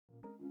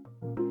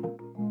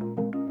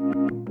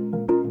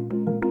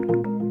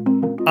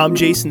I'm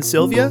Jason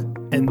Sylvia,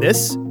 and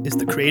this is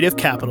the Creative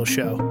Capital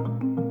Show.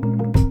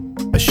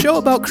 A show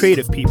about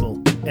creative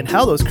people and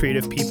how those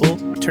creative people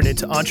turn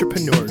into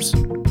entrepreneurs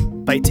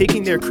by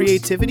taking their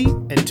creativity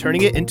and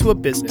turning it into a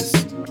business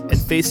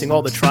and facing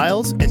all the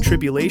trials and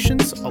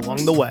tribulations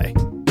along the way.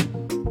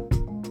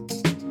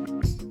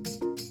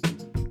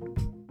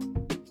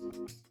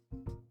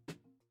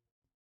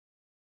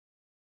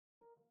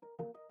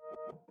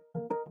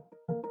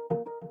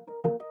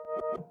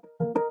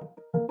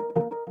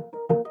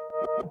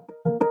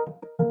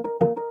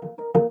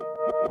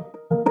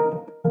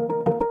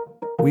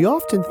 We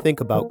often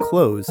think about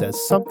clothes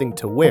as something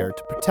to wear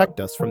to protect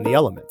us from the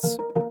elements,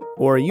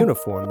 or a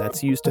uniform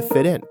that's used to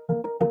fit in.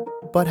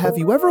 But have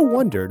you ever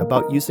wondered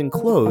about using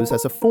clothes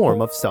as a form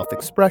of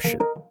self-expression,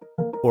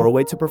 or a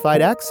way to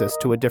provide access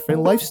to a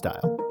different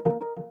lifestyle?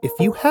 If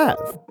you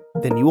have,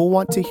 then you will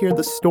want to hear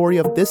the story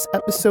of this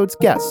episode's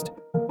guest,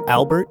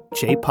 Albert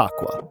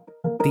Kyei-Poakwa,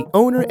 the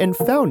owner and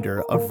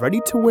founder of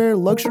ready-to-wear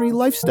luxury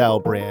lifestyle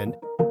brand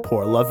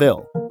Pour La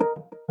Ville.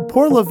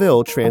 Pour La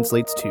Ville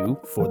translates to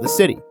for the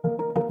city,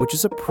 which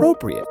is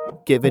appropriate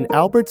given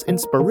Albert's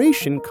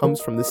inspiration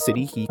comes from the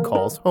city he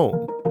calls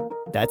home,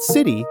 that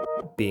city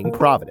being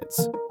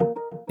Providence.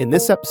 In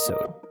this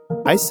episode,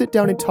 I sit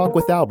down and talk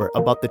with Albert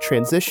about the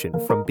transition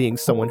from being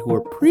someone who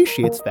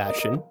appreciates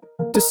fashion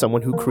to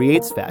someone who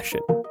creates fashion,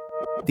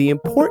 the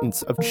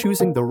importance of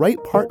choosing the right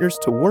partners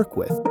to work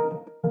with,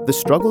 the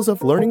struggles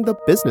of learning the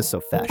business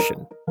of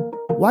fashion,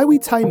 why we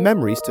tie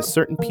memories to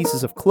certain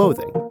pieces of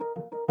clothing,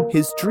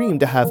 his dream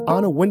to have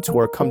Anna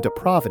Wintour come to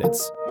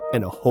Providence,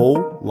 and a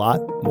whole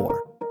lot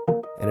more.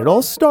 And it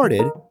all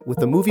started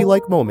with a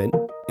movie-like moment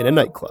in a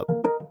nightclub.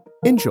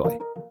 Enjoy.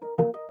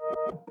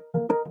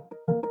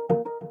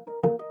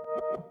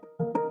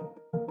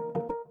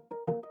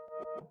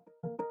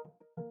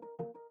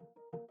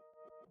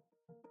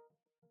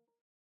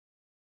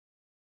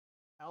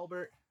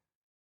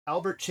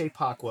 Albert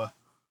Kyei-Poakwa.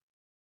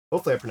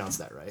 Hopefully I pronounced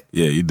that right.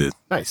 Yeah, you did.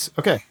 Nice.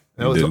 Okay.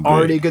 That was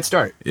already a good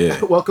start.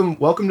 Yeah. Welcome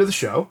to the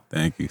show.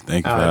 Thank you.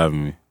 Thank you for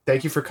having me.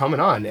 Thank you for coming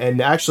on.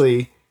 And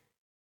actually,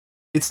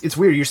 it's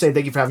weird. You're saying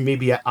thank you for having me,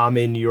 but I'm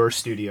in your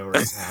studio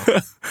right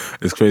now.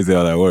 It's crazy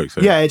how that works.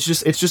 Right? Yeah, it's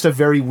just a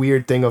very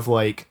weird thing of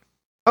like,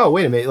 oh,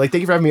 wait a minute. Like,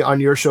 thank you for having me on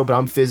your show, but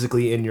I'm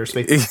physically in your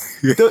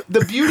space.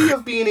 The beauty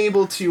of being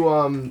able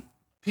to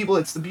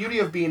it's the beauty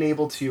of being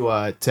able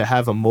to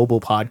have a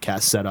mobile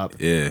podcast set up.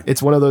 Yeah.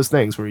 It's one of those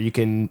things where you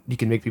can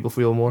make people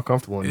feel more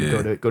comfortable and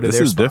go to this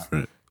their is spot.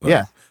 Different. Like,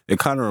 yeah. It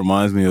kind of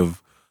reminds me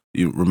of,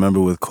 you remember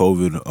with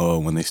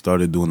COVID when they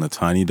started doing the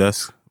tiny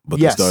desk, but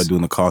yes. They started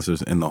doing the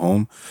concerts in the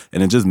home,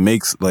 and it just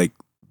makes like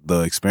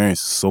the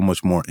experience so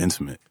much more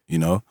intimate, you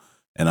know?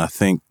 And I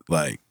think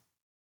like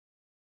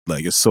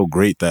it's so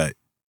great that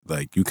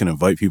like you can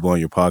invite people on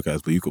your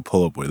podcast, but you could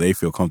pull up where they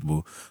feel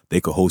comfortable.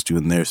 They could host you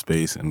in their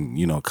space and,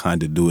 you know,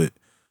 kind of do it.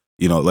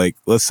 You know, like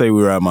let's say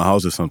we were at my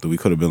house or something, we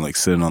could have been like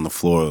sitting on the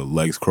floor,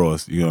 legs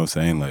crossed, you know what I'm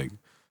saying? Like,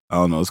 I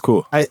don't know. It's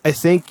cool. I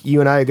think you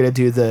and I are going to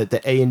do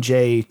the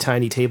A&J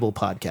Tiny Table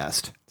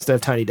podcast instead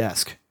of Tiny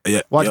Desk.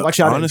 Yeah, watch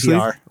out, honestly,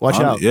 NPR. Watch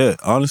out. Yeah,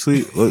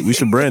 honestly, look, we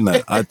should brand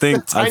that. I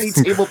think Tiny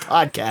Table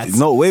podcast.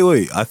 No,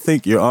 wait. I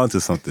think you're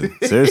onto something.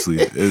 Seriously,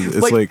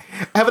 it's like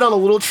have it on a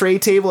little tray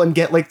table and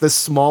get like the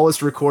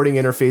smallest recording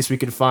interface we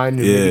could find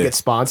and maybe get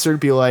sponsored.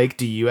 Be like,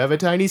 do you have a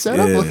tiny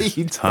setup? Yeah.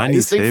 Like,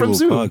 Tiny Table from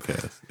Zoom.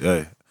 podcast.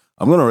 Yeah,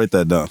 I'm gonna write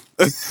that down.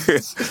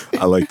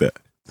 I like that.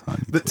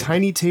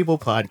 Tiny Table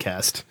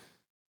podcast.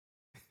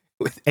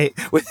 With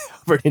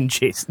Albert and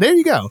Jason. There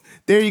you go,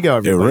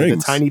 everybody.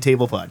 The Tiny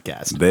Table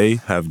podcast. They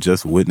have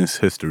just witnessed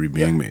history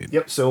being made.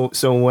 Yep. So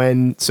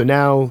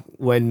now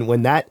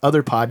when that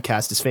other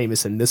podcast is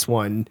famous and this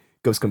one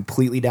goes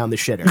completely down the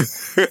shitter.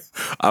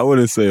 I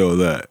wouldn't say all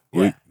that.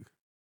 Yeah.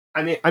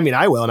 I mean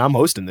I will, and I'm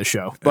hosting the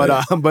show.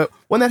 But but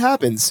when that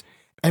happens,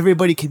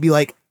 everybody could be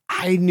like,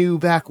 I knew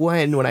back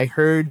when I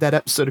heard that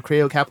episode of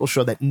Creative Capital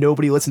Show that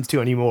nobody listens to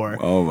anymore.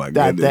 Oh my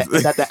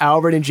goodness. That the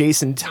Albert and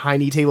Jason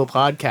Tiny Table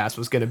podcast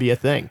was going to be a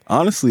thing.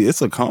 Honestly,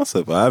 it's a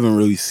concept. I haven't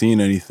really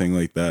seen anything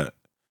like that.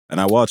 And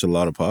I watch a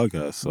lot of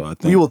podcasts, so I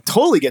think we will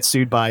totally get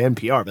sued by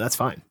NPR, but that's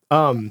fine.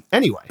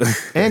 Anyway.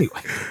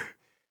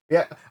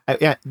 Yeah.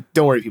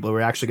 Don't worry, people.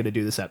 We're actually going to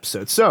do this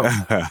episode. So,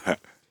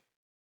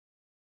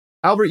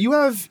 Albert, you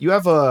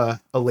have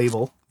a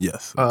label.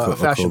 Yes, a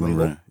fashion label.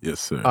 Brand. Yes,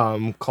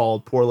 sir.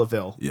 Called Pour La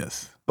Ville.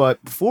 Yes.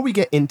 But before we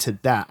get into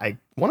that, I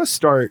want to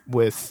start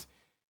with,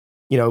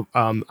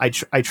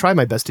 I try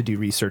my best to do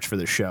research for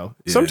this show.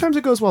 Yeah. Sometimes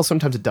it goes well,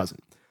 sometimes it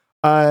doesn't.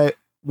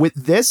 With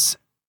this,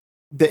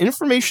 the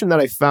information that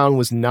I found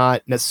was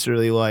not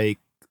necessarily like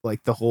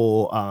the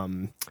whole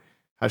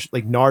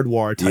like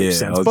Nardwuar type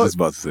sense. I was just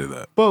about to say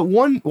that. But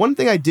one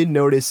thing I did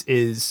notice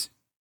is,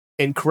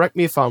 and correct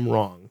me if I'm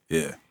wrong.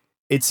 Yeah.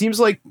 It seems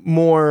like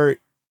more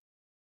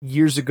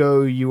years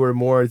ago you were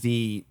more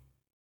the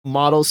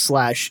model /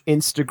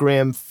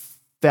 Instagram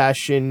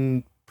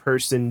fashion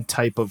person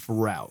type of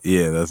route.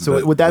 Yeah,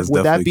 would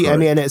that be? Correct. I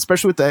mean, and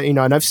especially with that,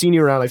 and I've seen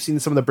you around. I've seen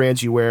some of the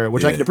brands you wear,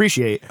 which I can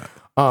appreciate.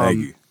 Thank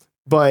you.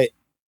 But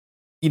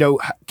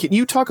can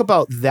you talk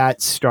about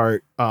that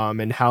start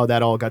and how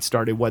that all got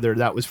started? Whether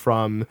that was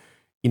from,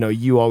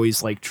 you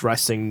always like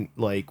dressing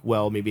like,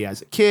 well, maybe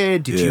as a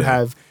kid. Did you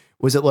have?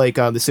 Was it like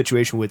the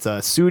situation with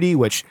Sudi,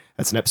 which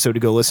that's an episode to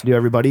go listen to,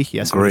 everybody?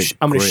 Yes, I'm going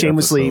to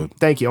shamelessly, episode.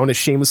 Thank you. I want to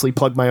shamelessly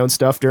plug my own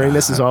stuff during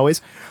this, as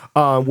always,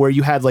 where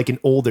you had like an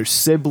older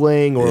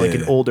sibling or like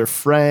an older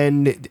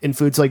friend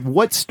influence. Like,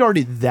 what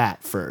started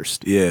that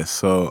first? Yeah,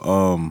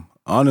 so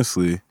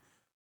honestly,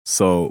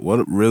 so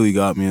what really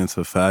got me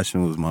into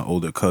fashion was my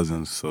older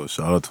cousins. So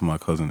shout out to my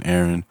cousin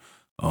Aaron,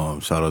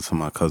 shout out to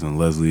my cousin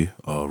Leslie,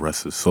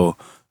 rest his soul.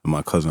 And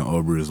my cousin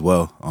Aubrey as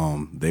well.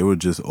 They were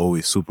just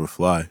always super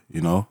fly,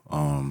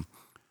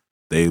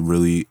 They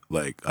really,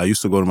 like, I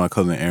used to go to my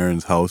cousin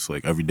Aaron's house,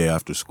 like, every day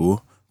after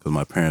school because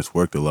my parents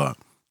worked a lot.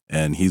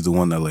 And he's the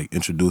one that, like,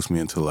 introduced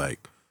me into, like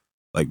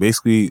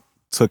basically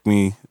took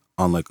me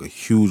on, like, a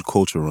huge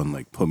culture run,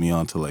 like, put me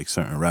on to, like,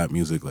 certain rap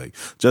music, like,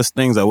 just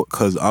things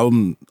because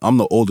I'm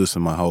the oldest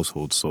in my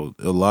household. So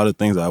a lot of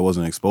things that I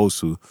wasn't exposed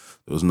to,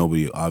 there was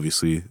nobody,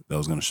 obviously, that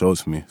was going to show it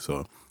to me.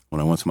 So when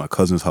I went to my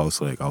cousin's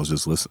house, like, I was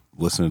just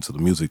listening to the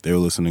music they were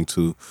listening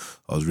to.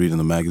 I was reading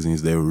the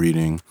magazines they were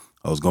reading.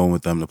 I was going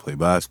with them to play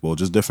basketball,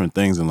 just different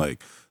things. And,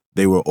 like,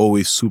 they were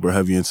always super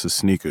heavy into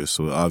sneakers.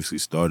 So it obviously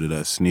started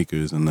as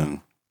sneakers. And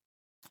then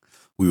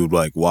we would,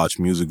 like, watch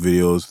music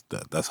videos.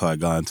 That's how I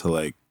got into,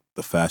 like,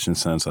 the fashion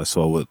sense. I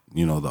saw what,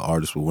 the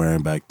artists were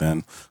wearing back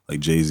then,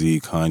 like Jay-Z,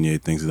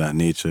 Kanye, things of that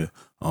nature.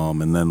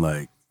 And then,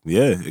 like,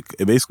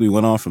 it basically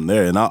went on from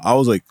there. And I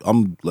was, like,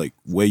 I'm, like,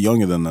 way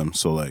younger than them.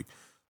 So, like,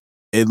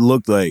 it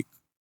looked like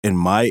in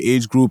my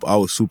age group, I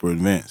was super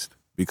advanced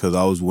because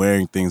I was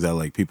wearing things that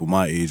like people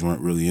my age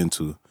weren't really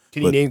into.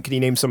 Can you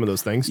name some of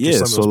those things? Yeah,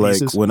 some so of those like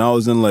pieces? when I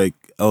was in like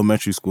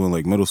elementary school and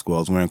like middle school, I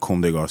was wearing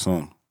Comme des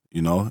Garçons,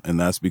 and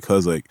that's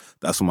because like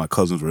that's what my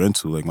cousins were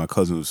into. Like my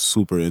cousin was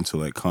super into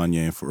like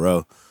Kanye and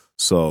Pharrell.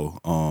 So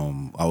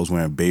I was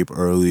wearing Bape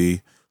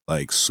early,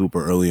 like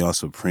super early on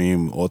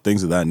Supreme, all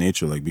things of that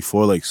nature. Like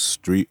before like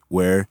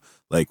streetwear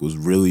like was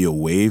really a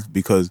wave,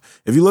 because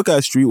if you look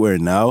at streetwear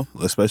now,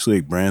 especially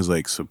like brands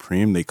like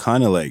Supreme, they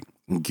kind of like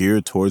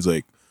geared towards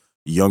like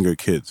younger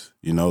kids,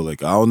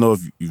 like I don't know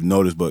if you've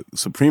noticed, but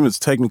Supreme is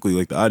technically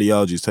like the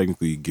ideology is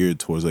technically geared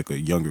towards like a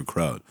younger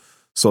crowd.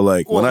 So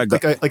like when I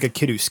got like a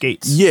kid who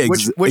skates, yeah,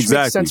 which exactly.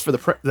 makes sense for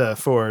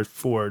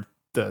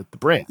the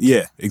brand.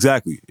 Yeah,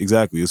 exactly.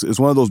 It's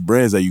one of those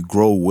brands that you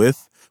grow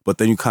with, but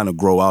then you kind of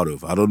grow out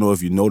of. I don't know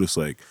if you noticed,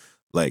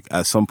 like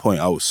at some point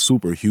I was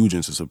super huge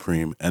into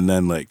Supreme, and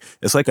then like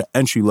it's like an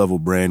entry level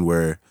brand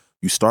where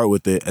you start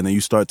with it and then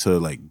you start to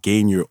like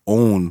gain your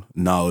own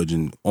knowledge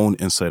and own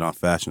insight on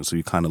fashion, so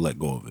you kind of let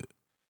go of it,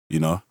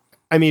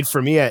 I mean,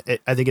 for me, I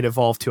think it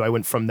evolved too. I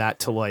went from that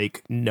to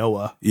like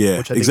Noah, yeah,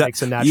 which I think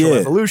makes a natural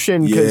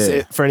evolution,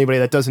 because for anybody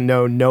that doesn't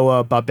know,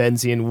 Noah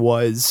Bobenzian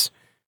was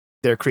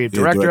their creative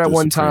director at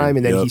one time,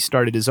 and then he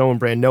started his own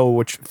brand, Noah,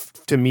 which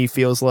to me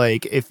feels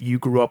like if you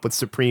grew up with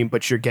Supreme,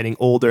 but you're getting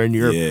older and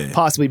you're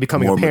possibly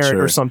becoming more a parent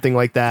mature or something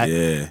like that,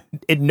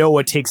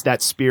 Noah takes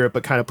that spirit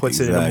but kind of puts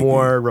it in a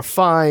more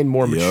refined,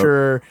 more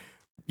mature,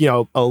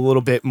 a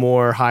little bit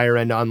more higher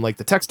end on like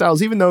the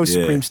textiles, even though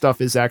Supreme stuff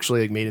is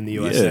actually like made in the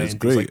USA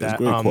and things like that.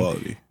 It's great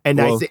quality. And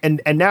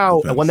and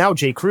now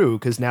J. Crew,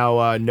 because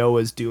now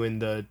Noah's doing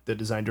the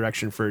design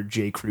direction for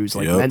J. Crew's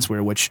like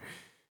menswear, which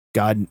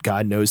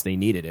God knows they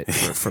needed it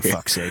for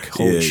fuck's sake.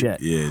 Holy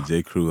shit. Yeah,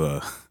 J. Crew.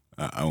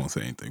 I won't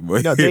say anything,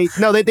 but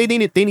they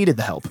needed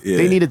the help. Yeah.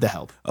 They needed the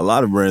help. A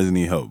lot of brands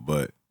need help,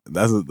 but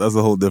that's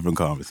a whole different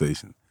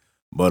conversation.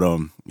 But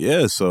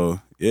that's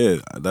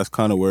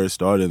kind of where it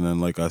started. And then,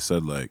 like I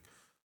said, like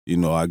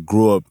I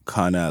grew up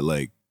kind of at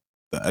like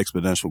the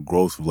exponential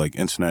growth of like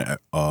internet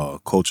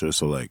culture.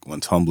 So like when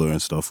Tumblr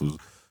and stuff was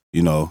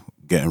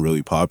getting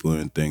really popular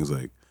and things,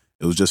 like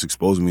it was just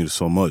exposing me to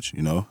so much,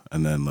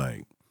 and then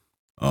like.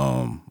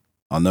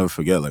 I'll never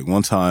forget, like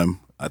one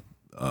time what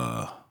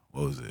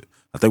was it?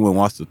 I think when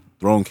Watch the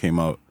Throne came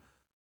out,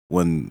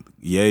 when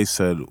Ye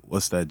said,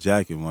 "What's that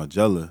jacket,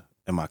 Margiela?"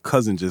 And my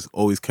cousin just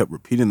always kept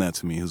repeating that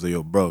to me. He was like,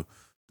 "Yo, bro,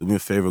 do me a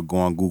favor, go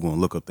on Google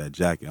and look up that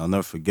jacket." I'll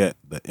never forget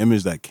the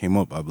image that came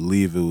up. I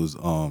believe it was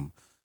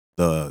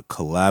the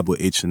collab with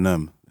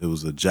H&M. It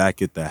was a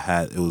jacket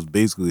it was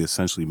basically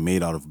essentially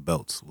made out of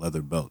belts,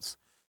 leather belts.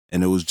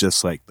 And it was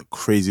just like the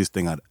craziest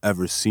thing I'd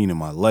ever seen in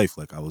my life.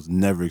 Like I was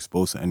never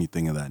exposed to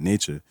anything of that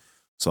nature.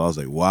 So I was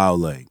like, wow,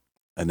 like,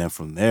 and then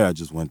from there I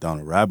just went down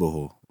a rabbit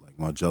hole. Like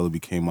Margiela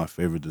became my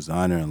favorite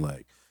designer, and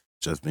like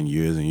just been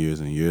years and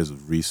years and years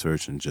of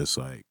research and just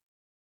like,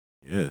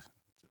 I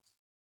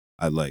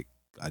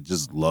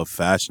just love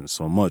fashion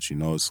so much,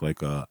 it's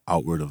like a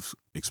outward of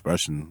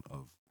expression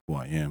of who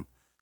I am.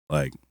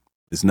 Like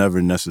it's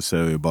never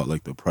necessarily about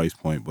like the price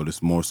point, but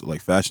it's more so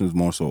like fashion is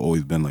more so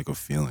always been like a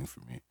feeling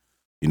for me.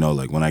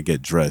 Like when I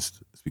get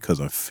dressed, it's because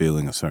I'm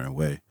feeling a certain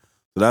way.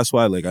 So that's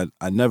why, like,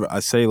 I never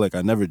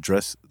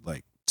dress,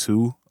 like,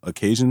 to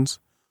occasions.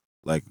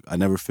 Like, I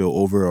never feel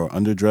over or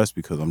underdressed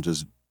because I'm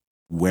just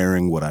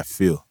wearing what I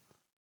feel.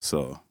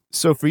 So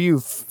for you,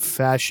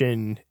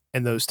 fashion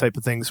and those type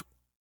of things,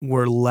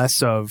 were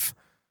less of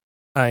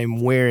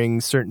I'm wearing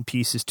certain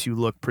pieces to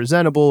look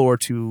presentable or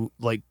to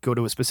like go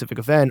to a specific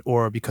event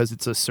or because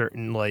it's a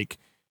certain like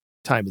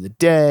time of the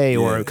day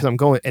or because I'm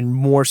going, and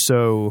more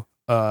so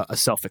a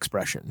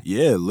self-expression.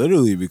 Yeah,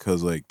 literally,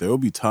 because like there will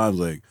be times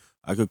like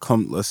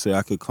let's say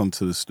I could come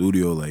to the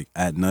studio like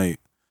at night,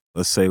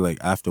 let's say like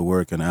after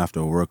work and after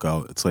a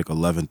workout, it's like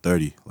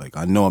 11:30. Like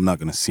I know I'm not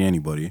gonna see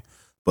anybody,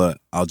 but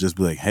I'll just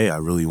be like, hey, I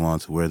really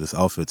want to wear this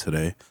outfit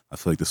today. I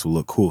feel like this will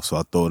look cool, so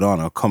I'll throw it on.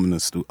 I'll come to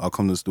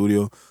the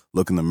studio,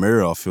 look in the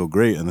mirror, I'll feel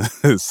great, and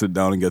then sit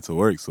down and get to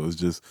work. So it's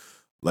just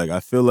like I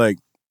feel like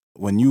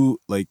when you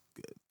like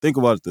think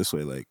about it this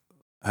way, like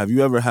have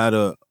you ever had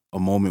a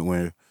moment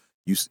where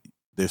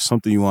there's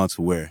something you want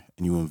to wear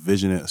and you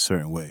envision it a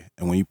certain way,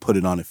 and when you put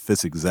it on, it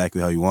fits exactly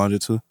how you wanted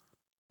it to?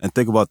 And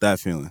think about that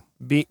feeling.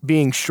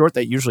 Being short,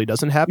 that usually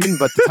doesn't happen,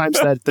 but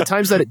the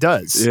times that it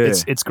does, yeah.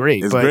 it's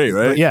great. It's great,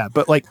 right?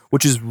 But like,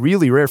 which is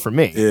really rare for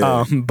me.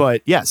 Yeah.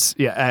 But yes,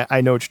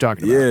 I know what you're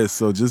talking about. Yeah,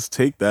 so just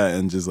take that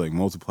and just like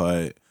multiply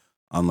it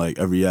on like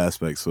every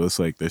aspect. So it's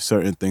like there's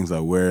certain things I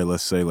wear.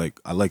 Let's say like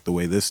I like the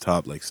way this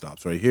top like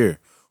stops right here,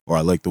 or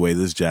I like the way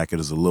this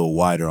jacket is a little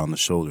wider on the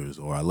shoulders,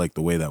 or I like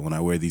the way that when I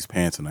wear these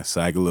pants and I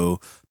sag a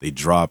little, they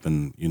drop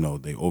and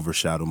they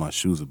overshadow my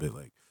shoes a bit.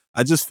 Like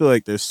I just feel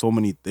like there's so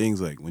many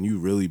things, like when you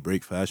really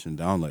break fashion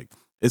down, like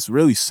it's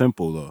really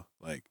simple though.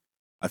 Like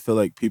I feel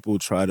like people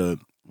try to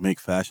make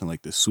fashion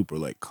like this super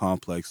like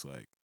complex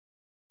like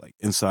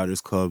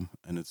insiders club,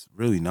 and it's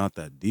really not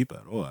that deep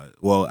at all.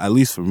 Well, at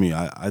least for me,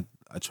 I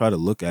try to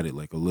look at it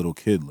like a little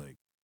kid, like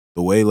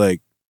the way like,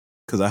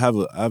 because I have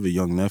a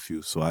young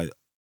nephew, so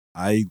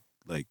I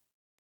like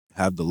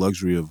have the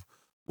luxury of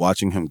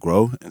watching him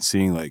grow and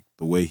seeing like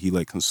the way he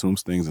like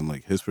consumes things and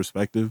like his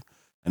perspective,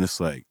 and it's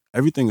like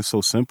everything is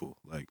so simple.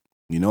 Like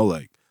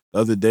like the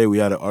other day we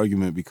had an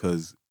argument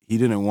because he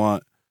didn't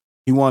want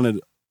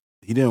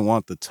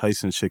the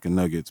Tyson chicken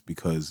nuggets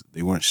because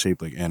they weren't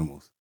shaped like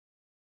animals.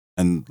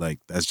 And like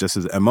that's just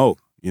his MO,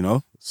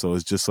 So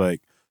it's just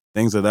like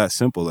things are that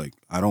simple. Like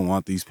I don't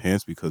want these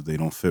pants because they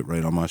don't fit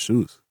right on my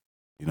shoes,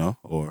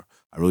 Or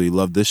I really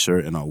love this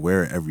shirt and I'll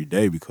wear it every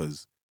day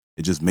because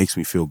it just makes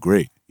me feel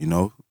great,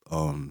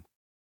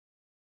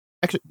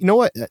 Actually, you know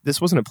what? This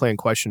wasn't a planned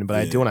question, but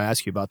I do want to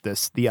ask you about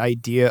this. The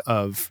idea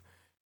of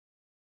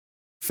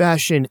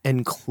fashion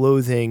and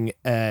clothing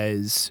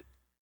as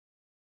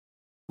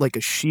like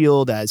a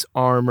shield, as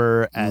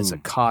armor, as a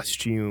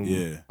costume.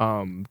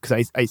 Yeah.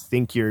 Because I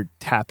think you're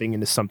tapping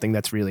into something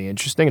that's really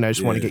interesting, and I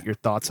just want to get your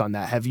thoughts on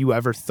that. Have you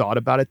ever thought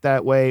about it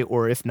that way,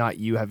 or if not,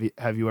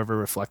 have you ever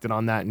reflected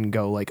on that and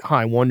go like,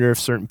 I wonder if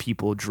certain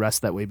people dress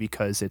that way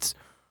because it's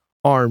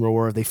armor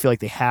or they feel like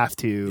they have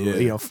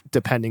to,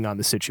 depending on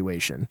the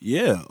situation.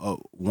 Yeah,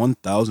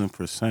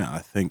 1,000%. I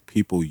think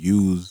people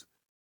use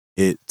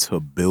it to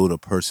build a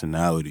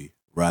personality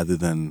rather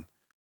than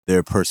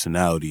their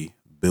personality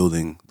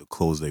building the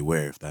clothes they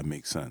wear, if that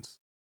makes sense.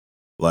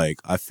 Like,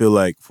 I feel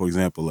like, for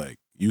example, like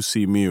you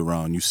see me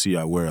around, you see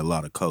I wear a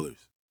lot of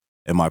colors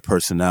and my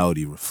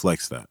personality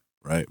reflects that,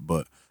 right?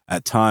 But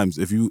at times,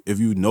 if you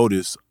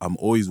notice, I'm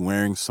always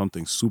wearing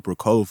something super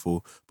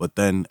colorful, but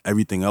then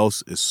everything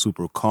else is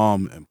super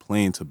calm and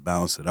plain to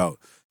balance it out.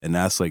 And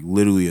that's like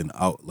literally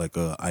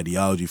a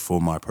ideology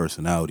for my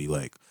personality.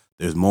 Like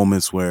there's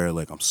moments where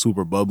like I'm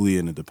super bubbly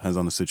and it depends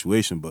on the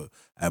situation, but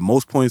at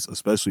most points,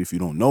 especially if you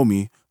don't know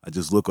me, I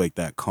just look like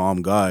that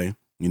calm guy,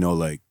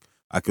 like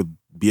I could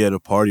be at a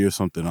party or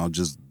something. I'm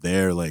just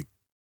there, like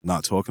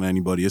not talking to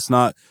anybody. It's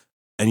not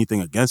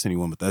anything against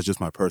anyone, but that's just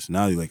my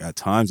personality. Like at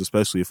times,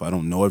 especially if I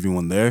don't know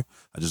everyone there,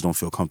 I just don't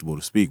feel comfortable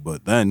to speak.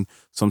 But then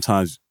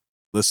sometimes,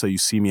 let's say you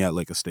see me at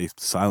like a Stay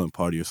Silent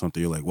party or something,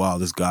 you're like, wow,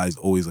 this guy's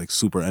always like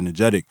super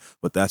energetic.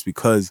 But that's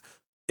because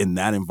in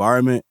that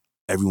environment,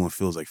 everyone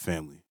feels like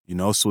family,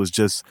 So it's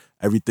just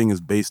everything is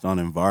based on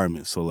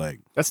environment. So like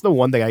that's the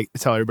one thing I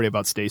tell everybody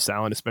about Stay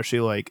Silent, especially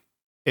like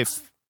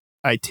if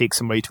I take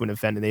somebody to an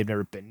event and they've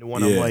never been to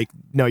one, I'm like,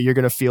 no, you're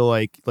going to feel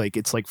like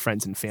it's like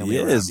friends and family.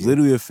 Yeah, it's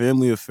literally a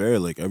family affair.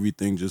 Like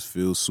everything just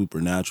feels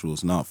supernatural.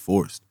 It's not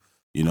forced,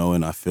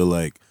 and I feel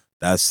like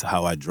that's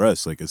how I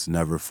dress. Like it's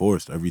never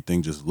forced.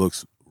 Everything just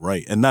looks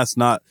right. And that's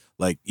not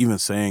like even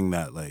saying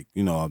that like,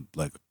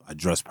 I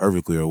dress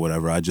perfectly or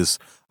whatever.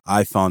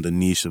 I found a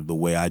niche of the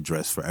way I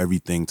dress for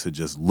everything to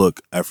just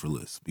look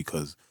effortless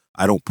because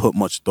I don't put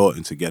much thought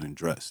into getting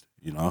dressed,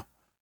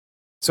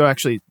 So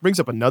actually it brings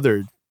up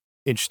another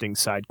interesting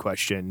side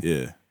question.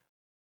 Yeah.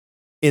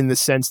 In the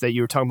sense that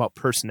you were talking about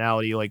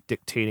personality, like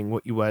dictating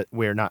what you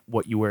wear, not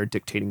what you wear,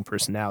 dictating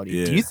personality.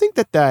 Yeah. Do you think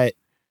that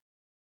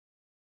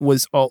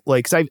was all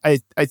like? Cause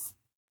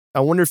I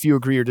wonder if you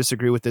agree or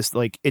disagree with this.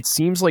 Like, it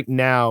seems like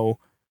now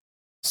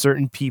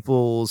certain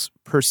people's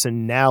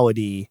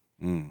personality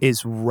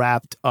is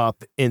wrapped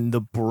up in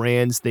the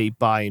brands they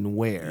buy and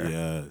wear.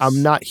 Yes.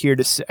 I'm not here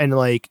to say, and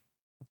like,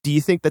 do you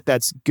think that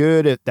that's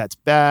good? If that's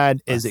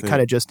bad, it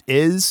kind of just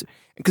is?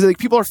 Because like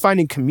people are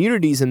finding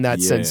communities in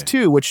that sense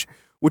too, which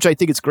I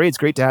think it's great. It's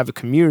great to have a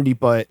community,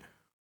 but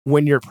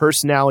when your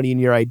personality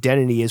and your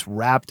identity is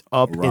wrapped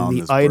up Around in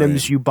this the items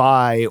brand. you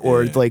buy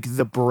or Yeah. like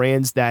the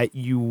brands that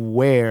you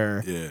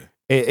wear. Yeah.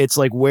 It's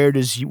like where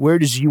does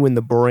you and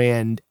the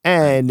brand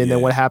end, and then Yeah.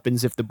 what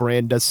happens if the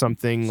brand does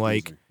something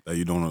like that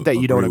you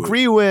don't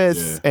agree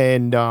with. Yeah.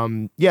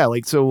 And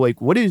like so like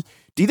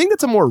do you think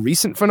that's a more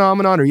recent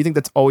phenomenon, or you think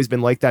that's always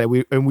been like that,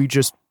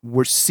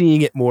 we're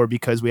seeing it more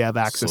because we have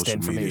access to Social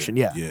information?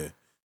 media.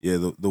 Yeah.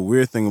 The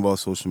weird thing about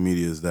social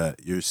media is that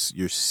you're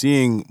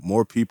seeing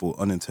more people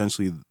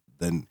unintentionally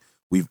than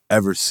we've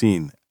ever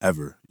seen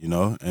ever, you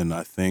know? And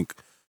I think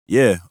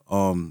they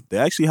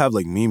actually have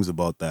like memes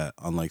about that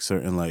on like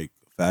certain like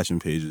fashion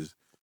pages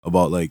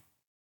about like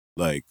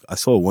I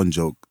saw one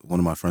joke one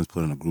of my friends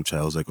put in a group chat.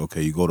 I was like,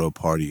 okay, you go to a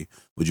party,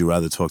 would you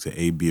rather talk to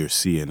A, B, or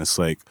C? And it's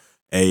like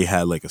A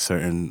had like a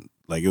certain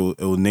like it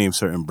will name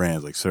certain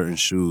brands, like certain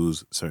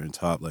shoes, certain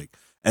top, like,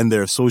 and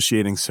they're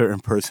associating certain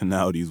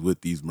personalities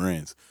with these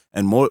brands.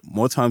 And more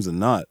times than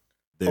not,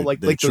 they're like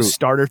true. those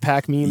starter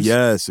pack memes.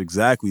 Yes,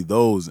 exactly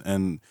those.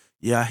 And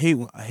yeah, I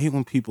hate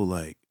when people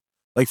like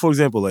for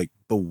example, like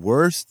the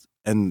worst,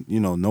 and you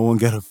know, no one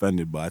get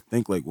offended, but I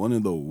think like one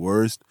of the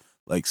worst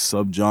like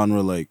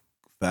subgenre like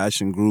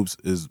fashion groups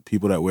is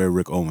people that wear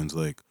Rick Owens.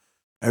 Like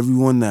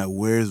everyone that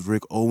wears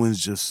Rick Owens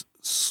just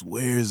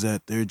swears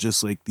that they're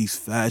just like these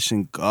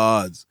fashion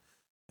gods.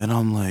 And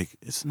I'm like,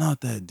 it's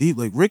not that deep.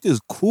 Like Rick is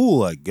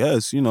cool, I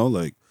guess, you know,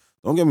 like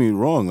don't get me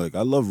wrong. Like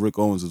I love Rick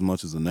Owens as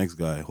much as the next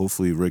guy.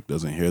 Hopefully Rick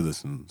doesn't hear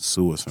this and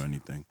sue us or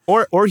anything.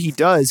 Or he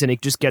does, and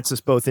it just gets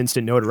us both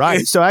instant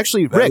notoriety. So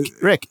actually,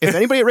 Rick, if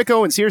anybody at Rick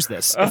Owens hears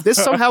this, if this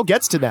somehow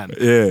gets to them,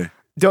 yeah.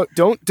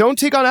 Don't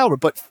take on Albert,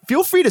 but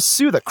feel free to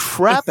sue the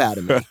crap out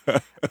of me.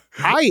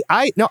 I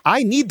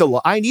need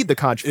the I need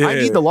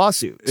the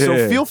lawsuit.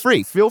 So feel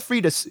free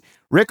to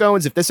Rick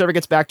Owens. If this ever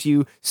gets back to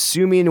you,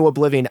 sue me into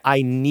oblivion.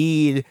 I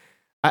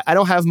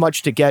don't have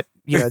much to get.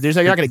 You know, you're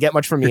not going to get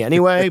much from me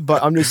anyway.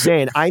 But I'm just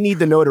saying, I need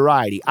the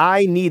notoriety.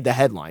 I need the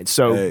headline.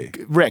 So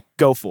Rick,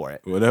 go for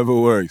it. Whatever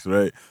works,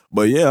 right?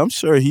 But yeah, I'm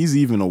sure he's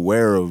even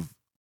aware of,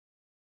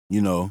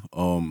 you know,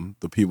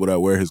 the people that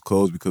wear his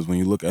clothes, because when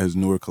you look at his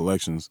newer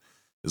collections,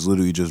 it's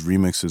literally just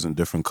remixes in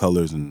different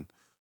colors and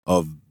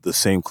of the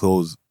same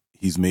clothes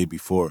he's made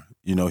before.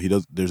 You know,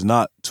 there's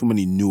not too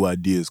many new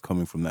ideas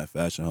coming from that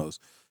fashion house.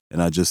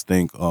 And I just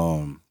think,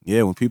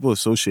 when people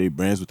associate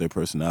brands with their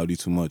personality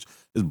too much,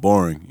 it's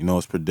boring. You know,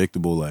 it's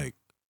predictable. Like,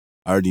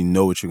 I already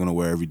know what you're going to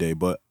wear every day.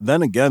 But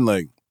then again,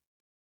 like,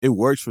 it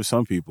works for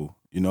some people,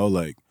 you know,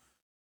 like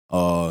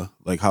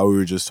how we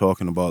were just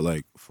talking about,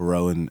 like,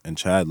 Pharrell and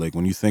Chad. Like,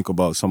 when you think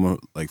about someone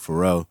like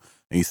Pharrell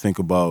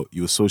and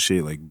you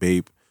associate, like,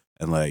 Bape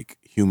and, like,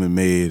 Human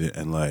Made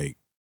and, like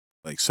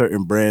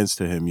certain brands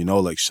to him, you know,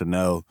 like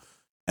Chanel.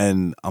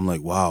 And I'm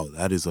like, wow,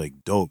 that is like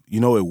dope. You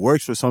know, it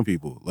works for some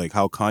people. Like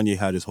how Kanye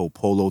had his whole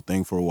polo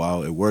thing for a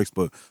while, it works.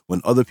 But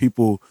when other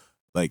people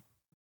like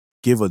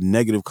give a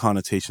negative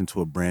connotation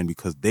to a brand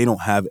because they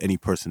don't have any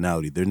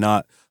personality, they're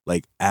not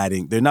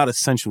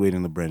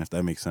accentuating the brand, if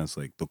that makes sense.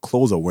 Like the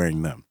clothes are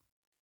wearing them.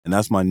 And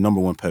that's my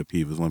number one pet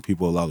peeve, is when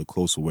people allow the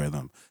clothes to wear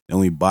them. They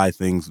only buy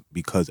things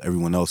because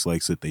everyone else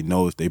likes it. They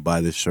know if they buy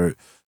this shirt,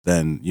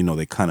 then, you know,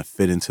 they kind of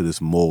fit into this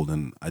mold.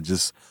 And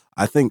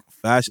I think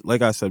fashion,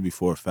 like I said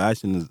before,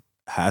 fashion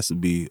has to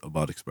be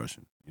about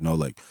expression. You know,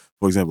 like,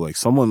 for example, like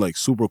someone like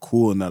super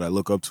cool and that I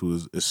look up to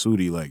is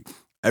Sudi. Like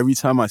every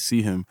time I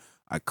see him,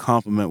 I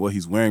compliment what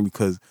he's wearing,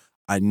 because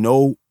I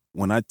know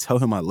when I tell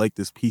him I like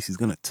this piece, he's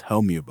going to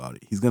tell me about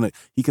it.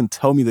 He can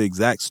tell me the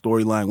exact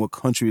storyline, what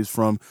country it's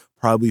from,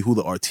 probably who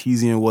the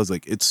artisan was.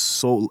 Like, it's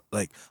so,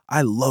 like,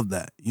 I love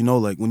that. You know,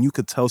 like when you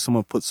could tell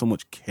someone put so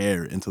much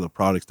care into the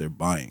products they're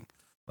buying.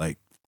 Like,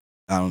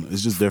 I don't know,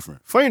 it's just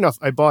different. Funny enough,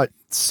 I bought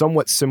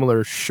somewhat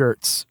similar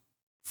shirts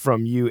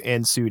from you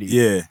and Sudi.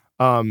 Yeah.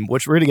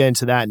 Which we're going to get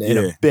into that in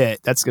a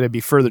bit. That's going to be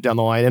further down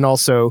the line. And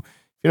also, if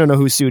you don't know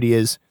who Sudi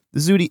is,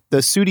 the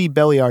Sudi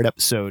belly art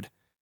episode,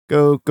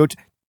 go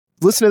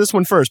listen to this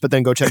one first, but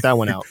then go check that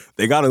one out.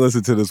 They got to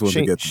listen to this one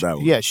to get to that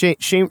one. Yeah,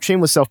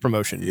 shameless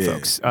self-promotion,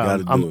 folks.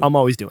 I'm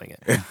always doing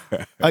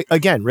it.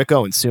 Again, Rick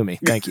Owens, sue me.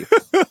 Thank you.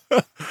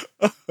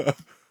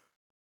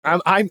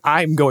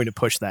 I'm going to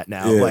push that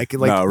now. Yeah. Rick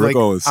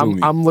Owens, sue me.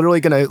 I'm literally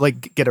gonna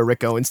like get a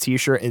Rick Owens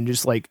t-shirt and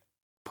just like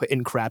put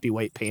in crappy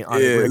white paint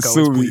on it. Rick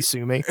Owens, please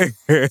sue me.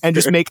 And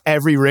just make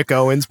every Rick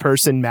Owens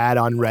person mad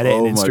on Reddit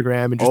and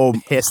Instagram and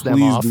just piss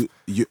them off.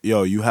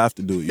 You have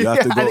to do it. You have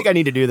to go, I think I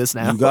need to do this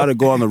now. You got to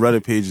go on the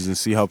Reddit pages and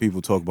see how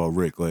people talk about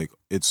Rick. Like,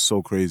 it's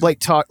so crazy. Like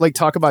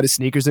talk about his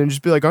sneakers and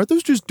just be like, aren't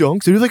those just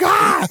dunks? And you're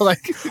like,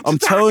 like I'm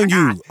telling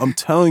you,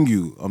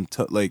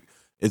 like,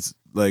 it's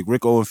like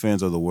Rick Owens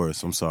fans are the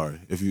worst. I'm sorry.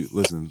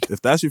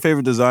 If that's your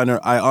favorite designer,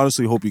 I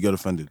honestly hope you get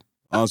offended.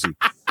 Honestly.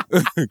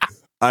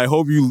 I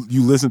hope you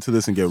listen to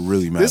this and get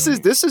really mad.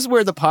 This is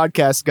where the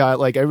podcast got,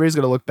 like, everybody's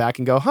going to look back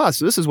and go,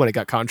 so this is when it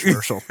got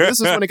controversial.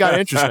 This is when it got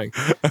interesting.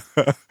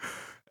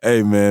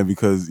 Hey, man,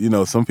 because, you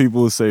know, some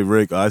people say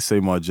Rick. I say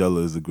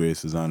Margiela is the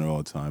greatest designer of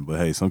all time. But,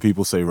 hey, some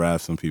people say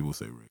Raph. Some people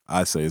say Rick.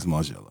 I say it's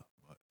Margiela.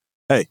 But,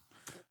 hey,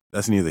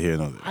 that's neither here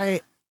nor there.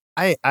 I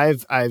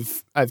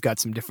I've got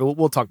some different.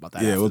 We'll talk about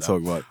that. Yeah, after, we'll though.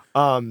 talk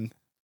about.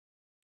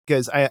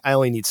 Because I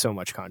only need so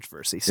much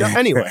controversy. So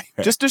anyway,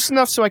 just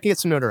enough so I can get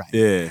some notoriety.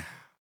 Yeah.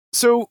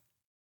 So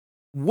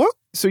what?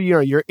 So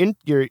you're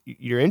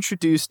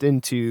introduced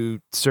into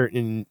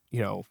certain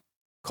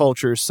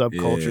cultures,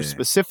 subcultures,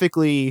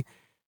 specifically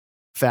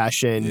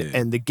fashion,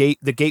 and the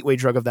gateway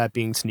drug of that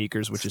being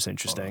sneakers, which is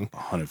interesting.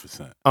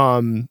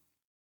 100%.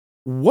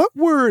 What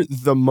were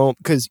the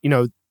because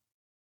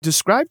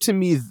describe to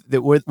me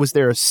that was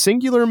there a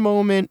singular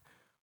moment?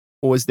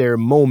 Was there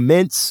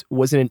moments?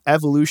 Was it an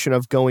evolution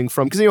of going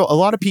from, because a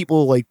lot of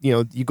people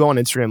you go on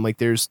Instagram, like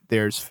there's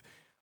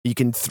you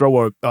can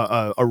throw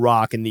a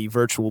rock in the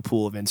virtual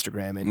pool of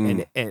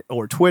Instagram and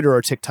or Twitter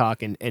or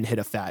TikTok and hit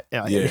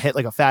hit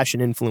like a fashion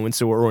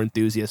influencer or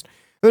enthusiast.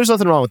 There's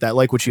nothing wrong with that.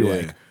 Like what you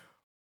like,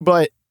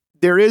 but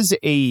there is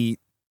a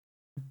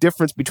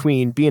difference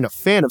between being a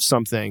fan of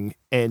something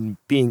and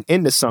being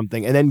into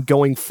something, and then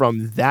going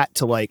from that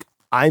to like,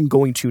 I'm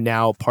going to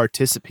now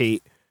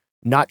participate,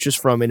 not just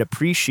from an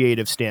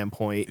appreciative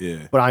standpoint,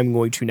 but I'm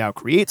going to now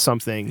create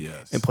something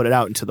and put it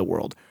out into the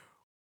world.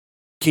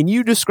 Can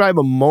you describe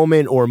a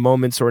moment or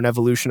moments or an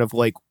evolution of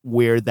like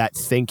where that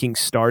thinking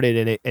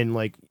started and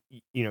like,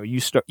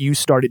 you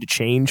started to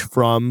change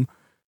from,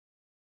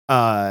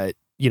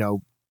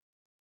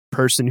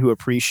 person who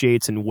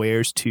appreciates and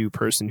wears to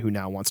person who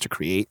now wants to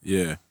create?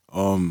 Yeah.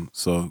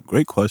 So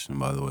great question,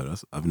 by the way.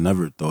 I've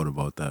never thought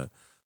about that.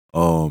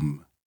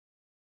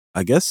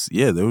 I guess,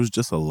 there was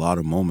just a lot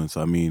of moments.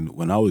 I mean,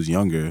 when I was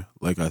younger,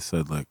 like I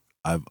said, like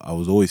I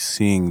was always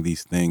seeing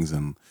these things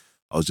and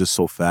I was just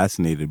so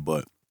fascinated,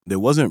 but there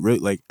wasn't really,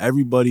 like,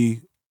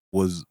 everybody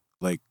was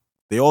like,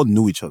 they all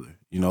knew each other,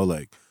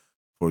 like,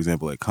 for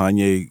example, like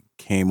Kanye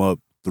came up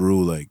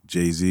through like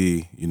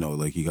Jay-Z,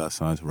 like he got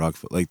signed to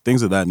Rockefeller, like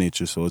things of that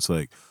nature. So it's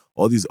like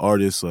all these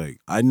artists, like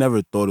I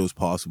never thought it was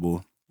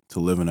possible to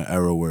live in an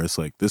era where it's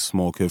like this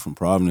small kid from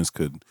Providence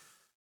could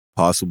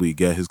possibly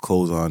get his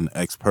clothes on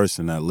X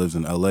person that lives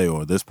in LA,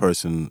 or this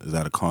person is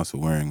at a concert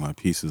wearing my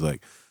pieces.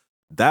 Like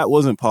that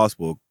wasn't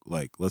possible,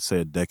 like let's say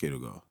a decade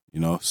ago,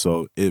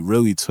 So it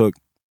really took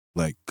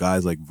like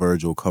guys like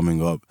Virgil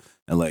coming up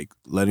and like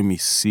letting me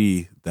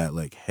see that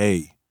like,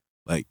 hey,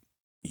 like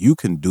you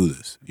can do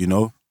this,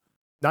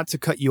 Not to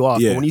cut you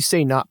off, but when you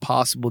say not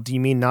possible, do you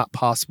mean not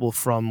possible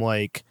from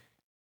like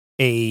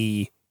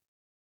a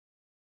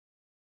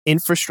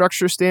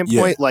infrastructure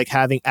standpoint, like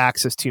having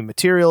access to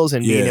materials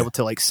and being able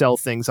to like sell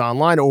things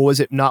online, or was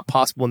it not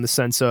possible in the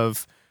sense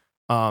of,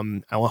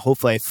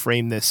 hopefully I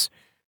frame this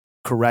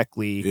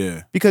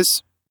correctly,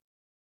 because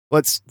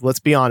let's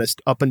be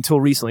honest, up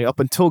until recently, up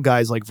until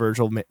guys like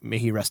Virgil, may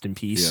he rest in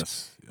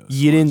peace,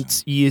 you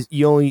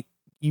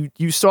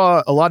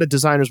saw a lot of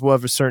designers will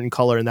have a certain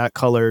color, and that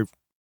color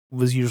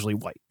was usually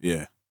white.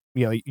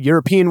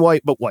 European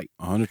white, but white.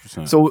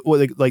 100%. So,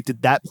 like,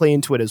 did that play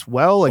into it as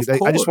well? Like,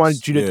 I just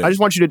wanted you to, I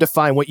just want you to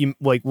define what you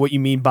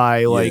mean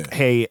by like,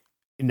 hey,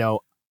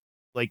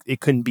 like it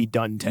couldn't be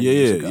done 10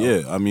 years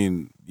ago. I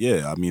mean,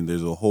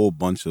 there's a whole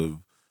bunch of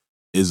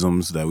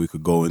isms that we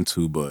could go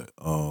into, but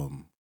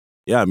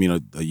I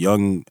mean, a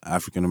young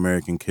African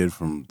American kid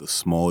from the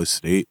smallest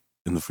state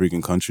in the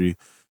freaking country,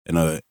 in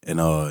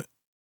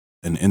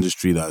an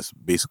industry that's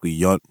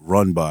basically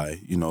run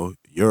by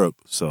Europe,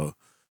 so.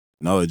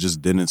 No, it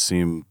just didn't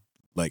seem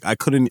like I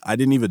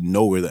didn't even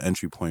know where the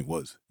entry point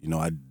was.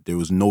 There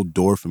was no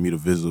door for me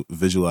to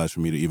visualize,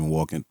 for me to even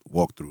walk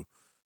through.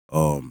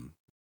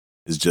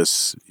 It's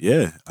just,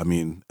 I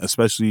mean,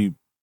 especially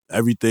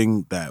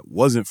everything that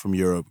wasn't from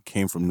Europe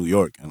came from New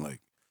York. And like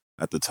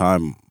at the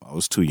time I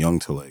was too young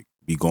to like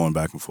be going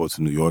back and forth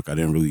to New York. I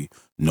didn't really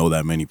know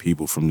that many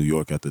people from New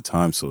York at the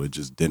time. So it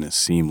just didn't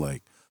seem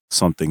like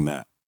something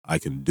that I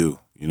can do.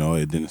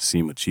 It didn't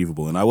seem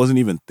achievable. And I wasn't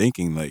even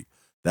thinking like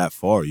that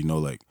far,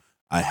 like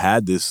I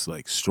had this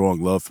like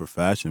strong love for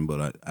fashion,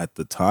 but at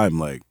the time,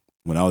 like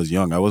when I was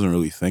young, I wasn't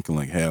really thinking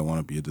like, hey, I want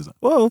to be a designer.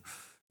 Well,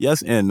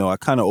 yes and no. I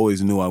kind of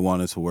always knew I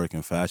wanted to work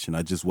in fashion.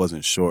 I just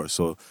wasn't sure.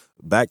 So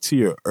back to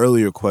your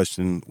earlier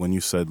question, when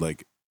you said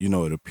like,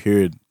 it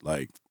appeared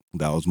like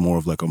that was more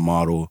of like a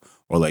model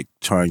or like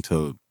trying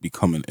to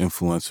become an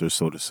influencer,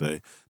 so to say.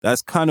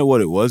 That's kind of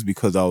what it was,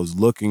 because I was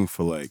looking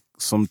for like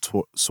some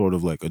sort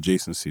of like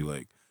adjacency.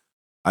 Like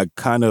I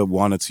kind of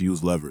wanted to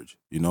use leverage,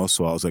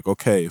 So I was like,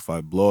 okay, if I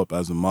blow up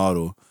as a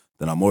model,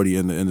 then I'm already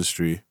in the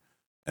industry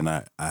and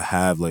I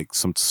have like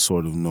some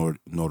sort of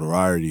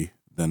notoriety,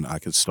 then I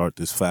could start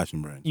this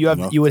fashion brand.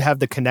 You would have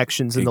the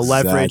connections and the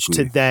leverage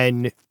to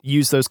then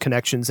use those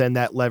connections and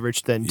that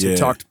leverage then to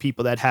talk to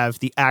people that have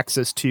the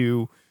access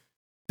to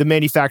the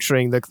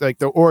manufacturing,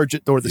 the origin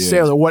or the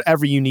sale or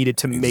whatever you needed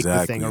to make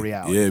the thing a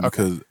reality. Yeah,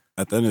 because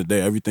at the end of the day,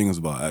 everything is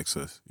about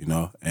access,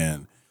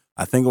 and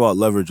I think about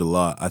leverage a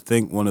lot. I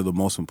think one of the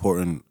most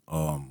important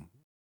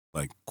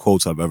like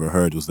quotes I've ever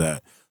heard was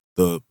that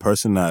the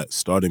person that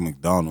started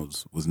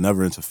McDonald's was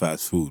never into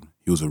fast food.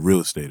 He was a real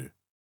estater.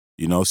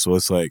 So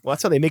it's like, well,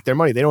 that's how they make their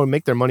money. They don't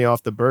make their money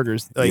off the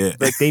burgers. Like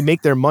they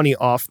make their money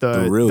off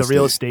the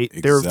real estate.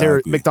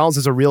 Exactly. McDonald's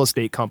is a real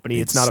estate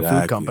company. It's not a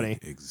food company.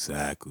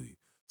 Exactly.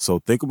 So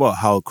think about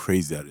how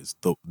crazy that is.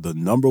 The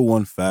number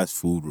one fast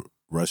food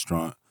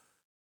restaurant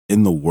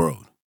in the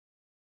world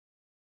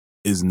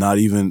was not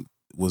even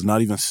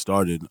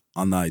started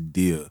on the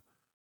idea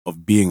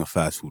of being a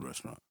fast food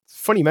restaurant. It's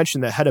funny you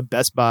mentioned that head of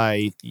Best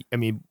Buy. I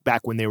mean,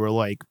 back when they were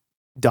like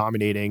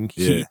dominating,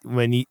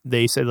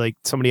 they said like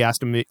somebody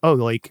asked him, oh,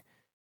 like,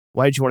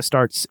 why did you want to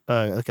start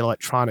like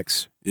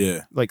electronics?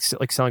 Yeah, like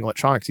selling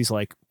electronics. He's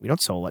like, we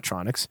don't sell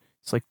electronics.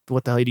 It's like,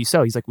 what the hell do you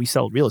sell? He's like, we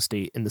sell real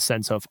estate in the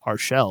sense of our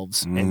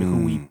shelves and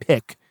who we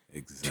pick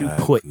to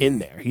put in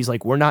there. He's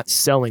like, we're not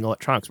selling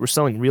electronics. We're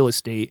selling real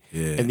estate.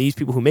 Yeah. And these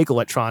people who make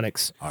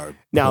electronics are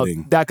now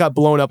putting... that got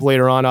blown up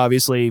later on,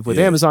 obviously, with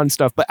Amazon and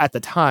stuff. But at the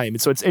time,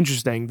 so it's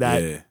interesting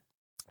that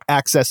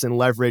access and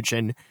leverage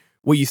and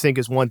what you think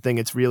is one thing,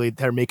 it's really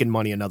they're making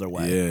money another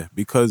way. Yeah,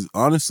 because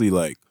honestly,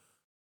 like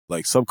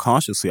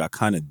subconsciously, I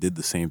kind of did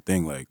the same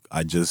thing. Like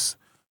I just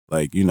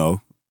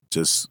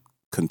just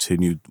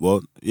continued.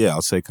 Well, yeah,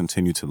 I'll say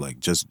continue to like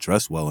just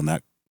dress well, and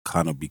that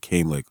kind of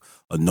became like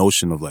a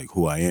notion of like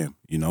who I am,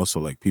 so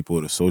like people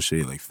would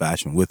associate like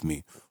fashion with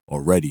me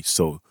already.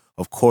 So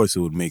of course it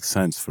would make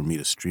sense for me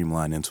to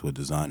streamline into a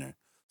designer.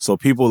 So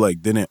people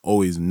like didn't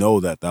always know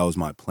that was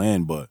my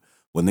plan, but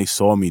when they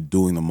saw me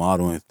doing the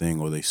modeling thing,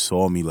 or they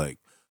saw me like,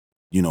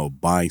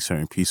 buying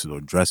certain pieces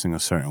or dressing a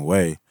certain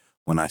way,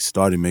 when I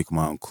started making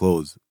my own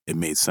clothes, it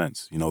made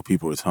sense.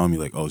 People were telling me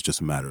like, oh, it's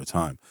just a matter of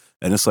time.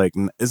 And it's like,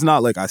 it's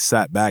not like I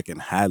sat back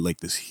and had like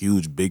this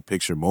huge big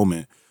picture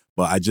moment,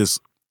 but I just,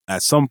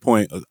 at some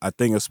point, I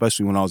think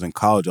especially when I was in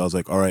college, I was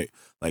like, all right,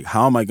 like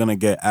how am I going to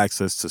get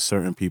access to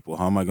certain people?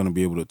 How am I going to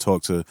be able to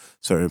talk to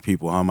certain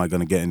people? How am I going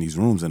to get in these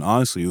rooms? And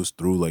honestly, it was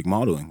through like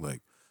modeling.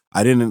 Like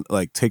I didn't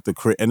like take the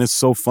credit. And it's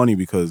so funny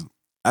because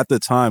at the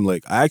time,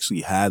 like I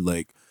actually had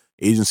like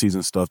agencies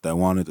and stuff that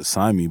wanted to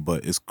sign me,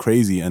 but it's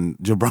crazy. And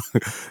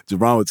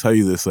Jabron would tell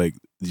you this, like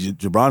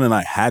Jabron and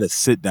I had to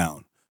sit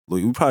down.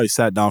 Like, we probably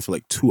sat down for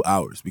like 2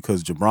 hours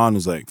because Jabron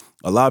was like,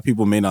 a lot of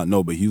people may not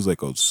know, but he was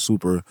like a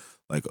super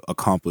like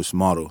accomplished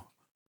model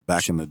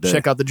back in the day.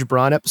 Check out the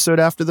Jabron episode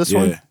after this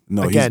one.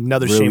 No, again,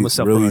 another really, shameless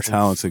self-promotion. Really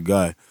talented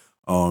guy.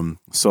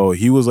 So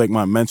he was like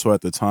my mentor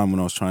at the time when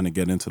I was trying to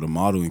get into the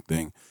modeling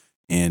thing.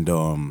 And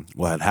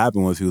what had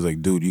happened was he was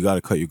like, dude, you got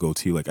to cut your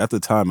goatee. Like at the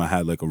time I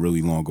had like a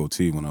really long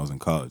goatee when I was in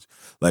college.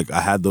 Like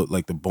I had the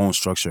bone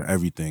structure,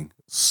 everything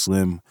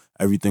slim,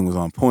 everything was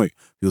on point.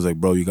 He was like,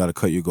 bro, you got to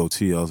cut your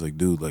goatee. I was like,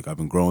 dude, like I've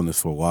been growing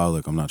this for a while.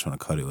 Like I'm not trying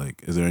to cut it.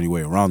 Like, is there any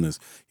way around this?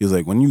 He was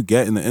like, when you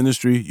get in the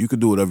industry, you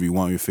could do whatever you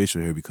want with your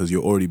facial hair because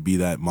you'll already be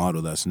that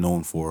model that's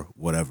known for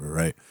whatever,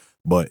 right?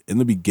 But in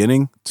the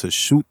beginning, to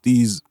shoot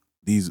these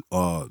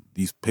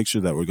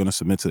pictures that we're going to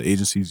submit to the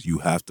agencies, you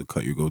have to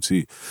cut your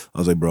goatee. I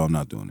was like, bro, I'm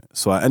not doing it.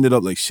 So I ended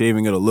up like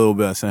shaving it a little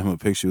bit. I sent him a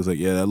picture. He was like,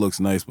 yeah, that looks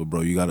nice, but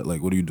bro, you got it.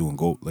 Like, what are you doing?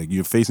 Go, like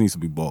your face needs to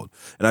be bald.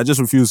 And I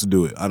just refused to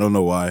do it. I don't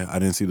know why. I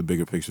didn't see the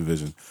bigger picture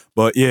vision.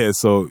 But yeah,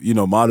 so,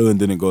 modeling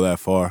didn't go that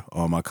far.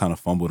 I kind of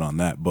fumbled on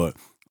that, but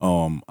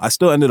I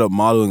still ended up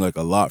modeling like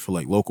a lot for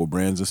like local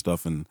brands and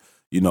stuff. And,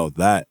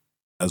 that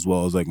as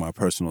well as like my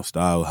personal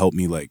style helped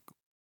me like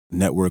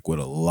network with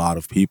a lot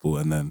of people,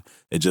 and then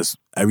it just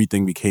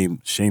everything became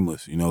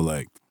shameless,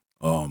 like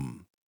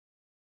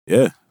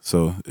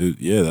so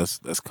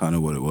that's kind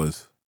of what it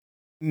was.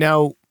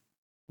 Now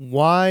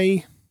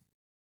why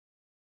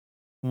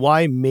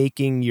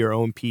making your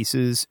own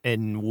pieces,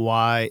 and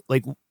why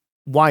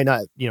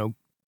not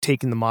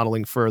taking the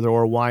modeling further,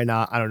 or why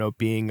not, I don't know,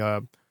 being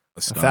a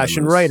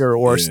fashion writer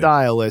or a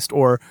stylist,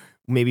 or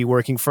maybe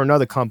working for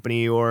another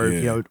company, or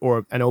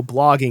or I know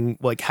blogging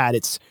like had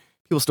its,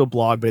 people still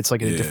blog, but it's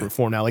like in a different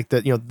form now, like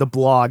the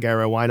blog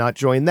era. Why not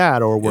join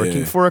that, or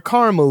working for a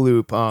Karma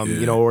Loop,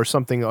 or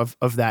something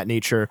of that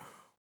nature?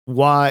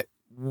 What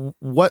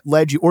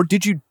led you, or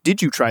did you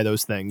try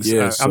those things?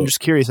 I'm just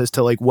curious as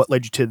to like what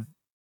led you to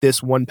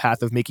this one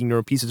path of making your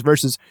own pieces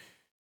versus,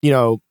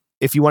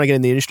 if you want to get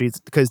in the industry, it's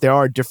because there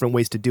are different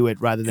ways to do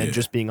it rather than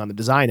just being on the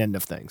design end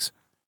of things.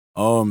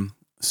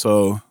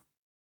 So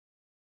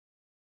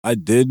I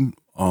did,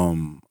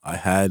 I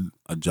had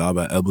a job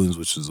at Eblin's,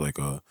 which is like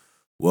a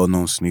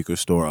well-known sneaker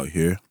store out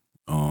here.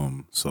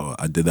 So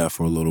I did that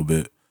for a little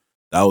bit.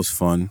 That was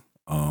fun.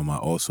 I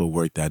also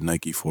worked at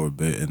Nike for a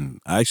bit, and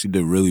I actually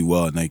did really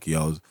well at Nike.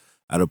 I was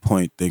at a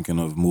point thinking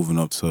of moving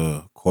up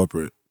to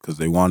corporate because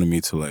they wanted me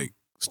to like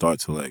start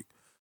to like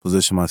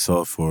position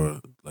myself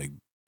for like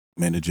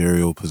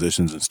managerial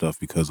positions and stuff,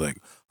 because like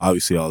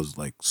obviously I was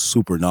like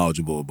super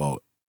knowledgeable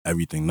about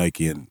everything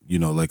Nike, and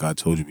like I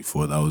told you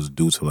before, that was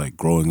due to like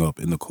growing up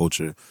in the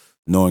culture,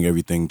 knowing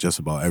everything just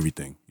about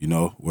everything,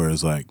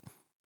 whereas like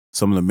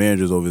some of the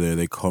managers over there,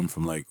 they come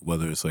from like,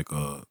 whether it's like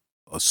a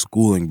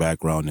schooling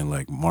background in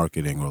like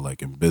marketing or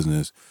like in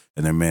business,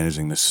 and they're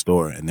managing this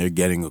store and they're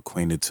getting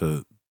acquainted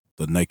to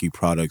the Nike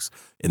products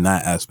in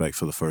that aspect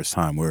for the first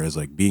time. Whereas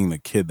like being the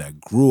kid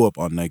that grew up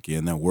on Nike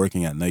and then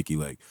working at Nike,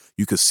 like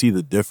you could see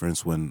the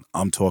difference when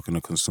I'm talking to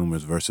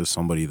consumers versus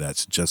somebody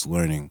that's just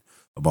learning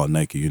about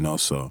Nike,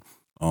 So,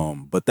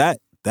 but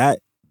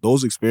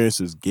those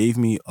experiences gave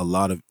me a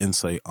lot of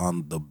insight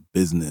on the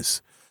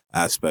business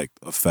aspect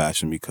of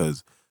fashion,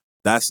 because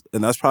that's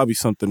probably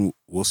something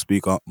we'll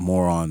speak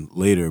more on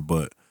later.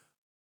 But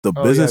the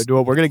Oh business, yeah,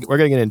 well, we're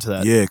gonna get into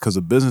that. yeah, because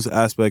the business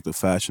aspect of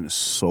fashion is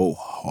so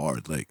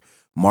hard. Like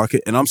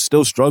market, and I'm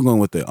still struggling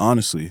with it.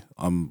 Honestly,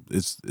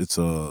 it's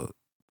a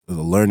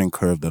learning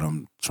curve that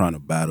I'm trying to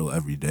battle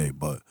every day.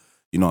 But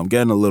I'm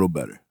getting a little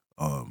better.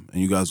 And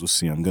you guys will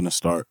see. I'm gonna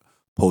start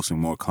posting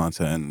more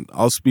content, and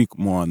I'll speak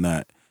more on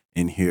that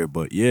in here.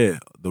 But yeah,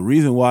 the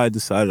reason why I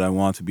decided I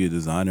wanted to be a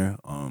designer,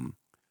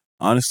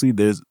 honestly,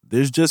 there's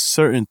just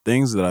certain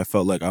things that I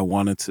felt like I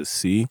wanted to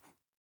see,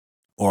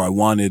 or I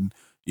wanted,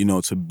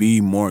 to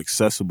be more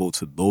accessible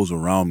to those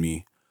around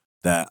me,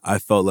 that I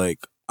felt like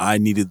I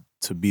needed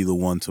to be the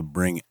one to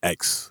bring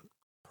X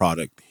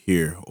product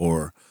here,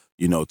 or,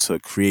 to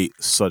create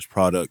such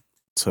product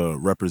to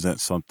represent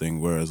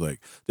something. Whereas like,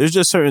 there's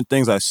just certain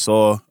things I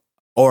saw,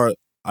 or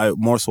I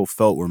more so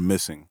felt were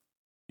missing,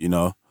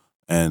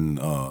 and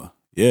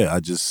yeah, I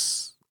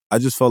just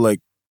felt like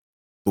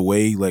the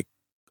way like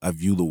I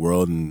view the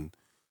world and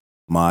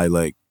my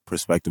like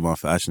perspective on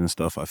fashion and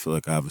stuff, I feel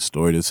like I have a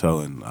story to tell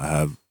and I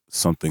have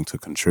something to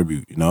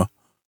contribute.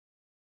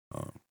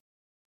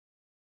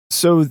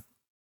 So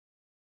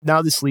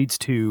now this leads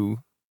to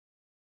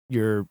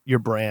your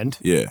brand,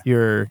 Yeah.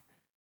 your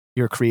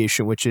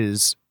creation, which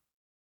is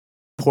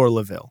Pour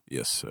La Ville,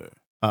 Yes, sir.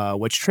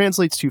 which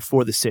translates to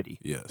for the city.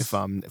 Yes. If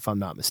I'm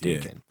not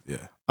mistaken.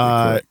 Yeah.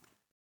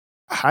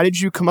 How did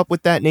you come up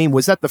with that name?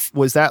 Was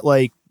that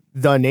like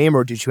the name,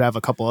 or did you have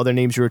a couple other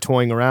names you were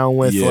toying around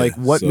with? Yeah, like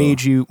what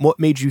made you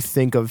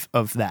think of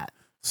that?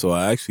 So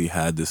I actually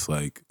had this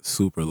like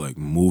super like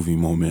movie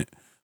moment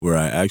where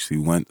I actually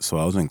went. So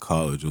I was in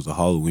college. It was a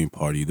Halloween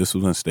party. This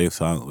was when Stay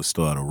Silent was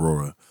still at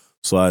Aurora.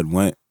 So I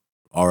went,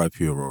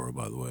 R.I.P. Aurora,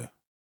 by the way.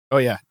 Oh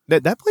yeah,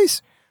 that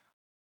place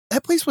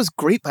was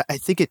great, but I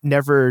think it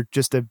never.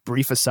 Just a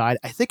brief aside,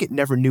 I think it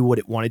never knew what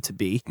it wanted to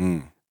be.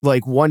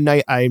 Like one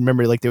night I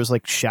remember like there was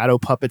like shadow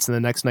puppets, and the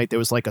next night there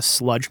was like a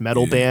sludge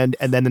metal band,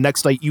 and then the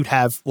next night you'd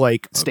have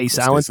like Stay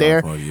Silent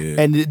there,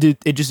 and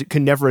it just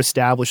could never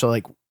establish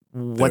like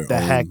what the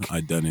heck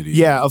identity.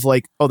 Yeah, of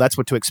like, oh, that's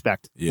what to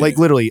expect. Yeah. Like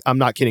literally, I'm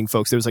not kidding,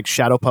 folks. There was like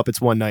shadow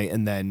puppets one night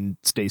and then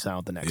Stay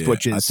Silent the next,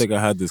 which is. I think I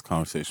had this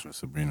conversation with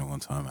Sabrina one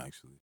time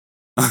actually,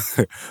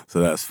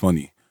 so that's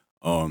funny.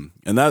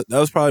 And that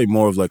was probably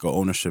more of like an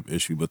ownership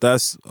issue, but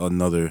that's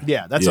another.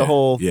 Yeah, that's a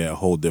whole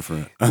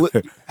different.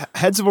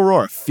 Heads of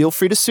Aurora, feel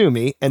free to sue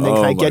me, and then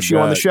can I get you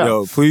on the show?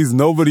 Yo, please,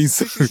 nobody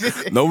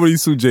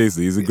sue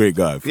Jason. He's a great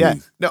guy. Please. Yeah,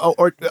 no,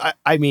 or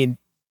I mean,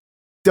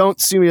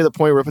 don't sue me to the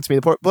point where it puts me in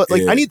the point. But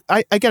like, I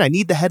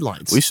need the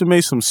headlines. We should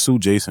make some Sue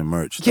Jason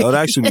merch. That would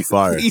actually be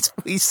fire.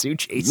 Please sue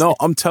Jason. No,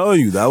 I'm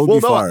telling you, that would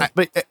be fire.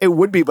 But it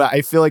would be. But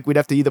I feel like we'd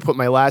have to either put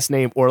my last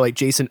name or like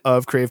Jason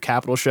of Creative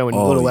Capital Show in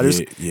little letters,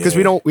 because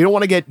we don't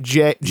want to get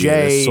J.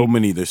 There's so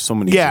many.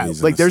 Yeah,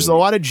 J's like there's city. a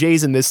lot of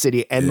J's in this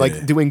city, and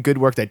like doing good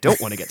work that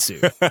don't want to get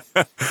sued.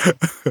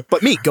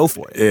 But me, go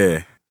for it.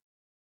 Yeah.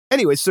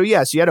 Anyway, so you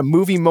had a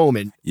movie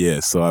moment.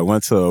 Yeah, so I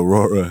went to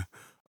Aurora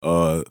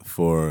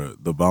for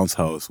the Bounce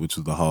House, which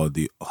was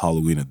the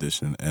Halloween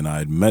edition, and I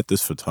had met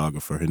this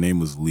photographer. Her name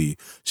was Lee.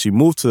 She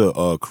moved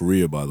to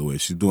Korea, by the way.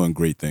 She's doing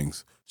great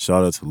things.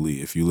 Shout out to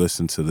Lee. If you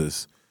listen to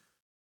this,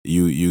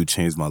 you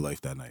changed my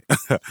life that night.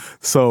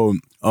 So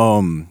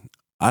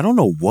I don't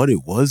know what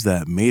it was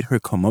that made her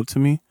come up to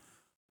me.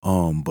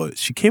 But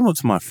she came up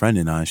to my friend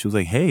and I, and she was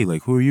like, "Hey,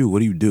 like, who are you? What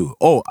do you do?"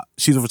 Oh,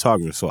 she's a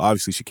photographer, so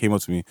obviously she came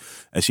up to me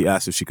and she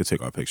asked if she could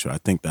take our picture. I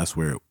think that's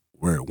where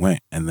it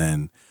went, and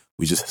then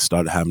we just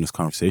started having this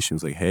conversation. It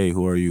was like, "Hey,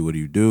 who are you? What do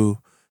you do?"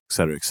 Et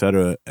cetera, et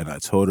cetera. And I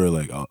told her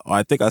like,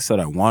 I think I said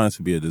I wanted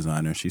to be a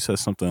designer. She said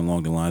something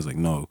along the lines like,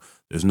 "No,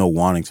 there's no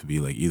wanting to be.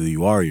 Like, either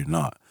you are or you're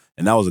not."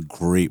 And that was a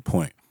great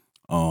point.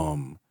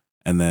 And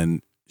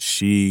then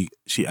she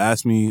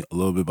asked me a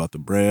little bit about the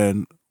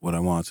brand, what I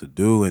wanted to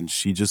do, and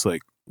she just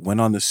like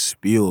went on this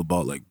spiel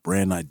about like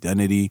brand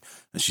identity,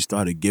 and she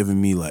started giving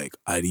me like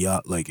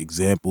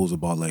examples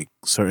about like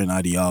certain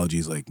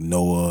ideologies like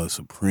Noah,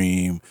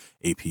 Supreme,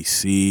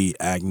 APC,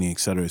 Agni, et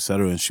cetera,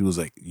 and she was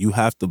like, you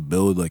have to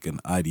build like an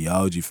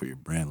ideology for your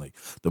brand. Like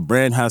the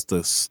brand has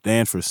to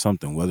stand for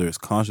something, whether it's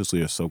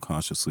consciously or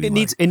subconsciously. It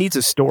needs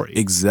a story.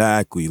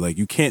 Exactly. Like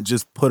you can't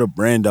just put a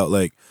brand out,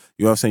 like,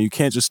 you know what I'm saying? You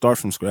can't just start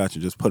from scratch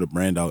and just put a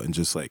brand out and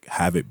just like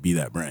have it be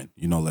that brand.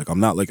 Like I'm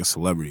not like a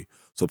celebrity.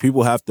 So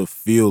people have to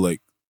feel like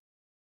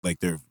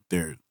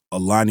they're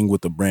aligning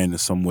with the brand in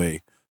some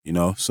way,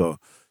 So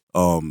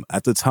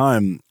at the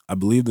time, I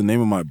believe the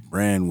name of my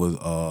brand was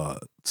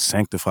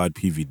Sanctified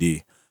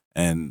PVD.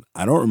 And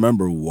I don't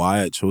remember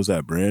why I chose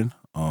that brand.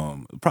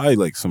 Probably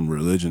like some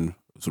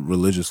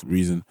religious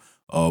reason.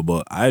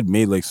 But I had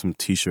made like some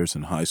t-shirts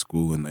in high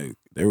school and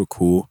they were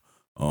cool.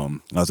 I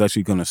was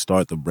actually going to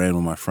start the brand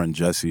with my friend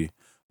Jesse,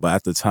 but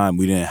at the time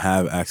we didn't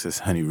have access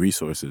to any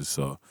resources.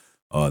 So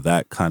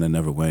that kind of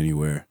never went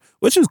anywhere,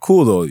 which is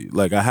cool though.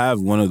 Like I have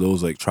one of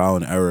those like trial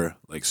and error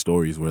like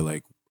stories where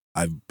like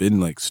I've been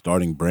like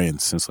starting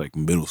brands since like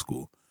middle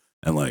school,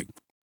 and like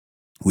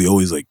we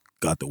always like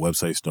got the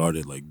website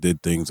started, like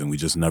did things, and we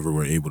just never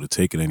were able to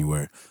take it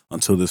anywhere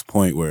until this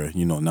point where,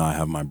 you know, now I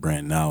have my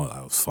brand now.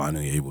 I was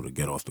finally able to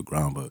get off the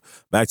ground. But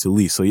back to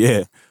Lee. So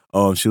yeah,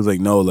 she was like,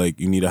 no, like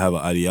you need to have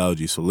an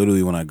ideology. So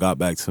literally when I got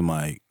back to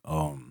my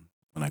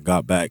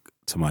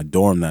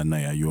dorm that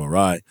night at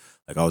URI,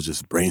 like I was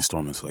just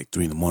brainstorming. So like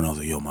 3 a.m, I was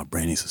like, yo, my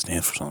brand needs to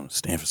stand for something,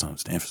 stand for something,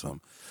 stand for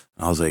something.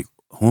 And I was like,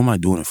 who am I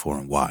doing it for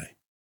and why?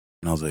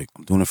 And I was like,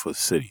 I'm doing it for the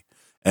city.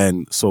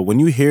 And so when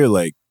you hear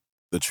like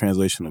the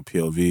translation of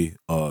POV,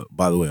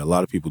 by the way, a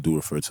lot of people do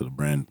refer to the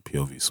brand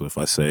POV. So if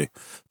I say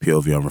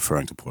POV, I'm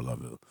referring to Port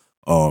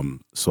Laville.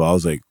 So I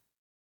was like,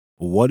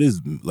 what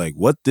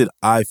did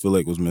I feel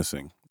like was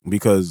missing?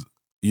 Because,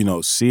 you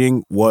know,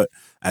 seeing what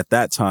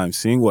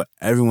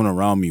everyone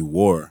around me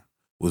wore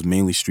was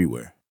mainly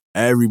streetwear.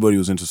 Everybody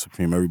was into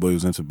Supreme. Everybody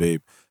was into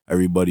Babe.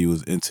 Everybody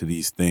was into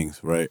these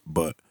things, right?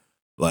 But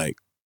like,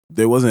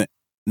 there wasn't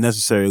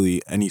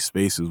necessarily any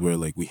spaces where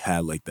like we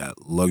had like that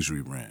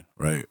luxury brand,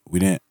 right? We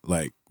didn't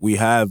we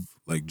have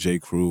like J.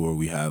 Crew, or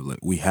we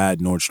had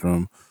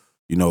Nordstrom,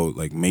 you know,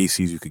 like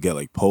Macy's. You could get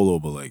like Polo,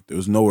 but like there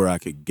was nowhere I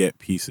could get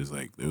pieces.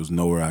 Like there was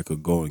nowhere I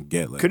could go and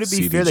get like. Could it be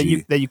CDG. fair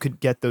that you could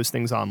get those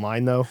things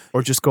online though,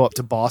 or just go up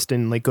to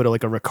Boston, like go to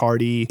like a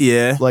Riccardi,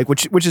 yeah, like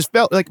which is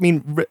felt like, I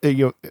mean,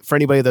 you know, for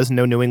anybody that doesn't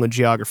know New England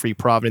geography,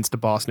 Providence to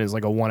Boston is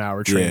like a 1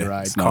 hour train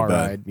ride, car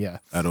ride,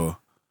 at all.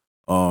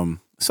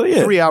 So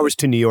yeah, 3 hours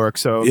to New York.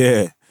 So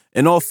yeah,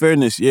 in all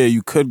fairness, yeah,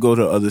 you could go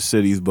to other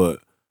cities, but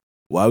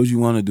why would you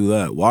want to do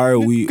that? Why are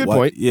we? Good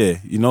point. Yeah,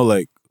 you know,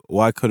 like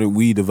why couldn't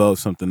we develop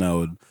something that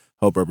would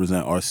help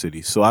represent our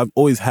city? So I've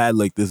always had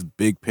like this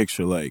big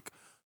picture, like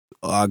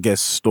I guess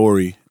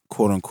story,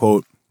 quote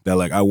unquote, that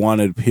like I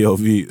wanted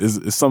POV.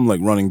 It's some like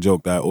running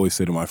joke that I always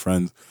say to my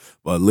friends,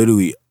 but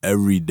literally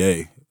every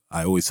day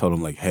I always tell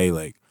them like, hey,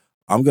 like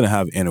I'm gonna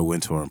have Anna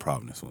Wintour in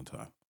Providence one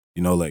time.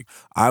 You know, like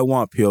I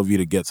want POV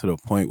to get to the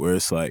point where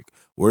it's like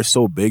we're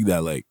so big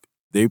that like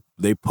they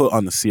put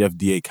on the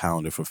CFDA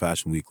calendar for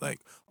Fashion Week like,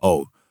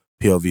 oh,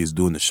 POV is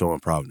doing the show in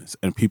Providence,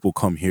 and people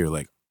come here.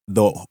 Like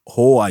the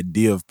whole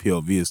idea of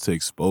POV is to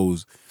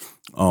expose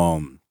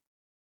the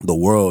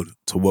world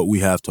to what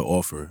we have to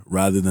offer,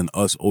 rather than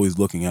us always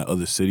looking at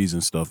other cities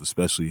and stuff,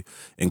 especially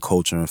in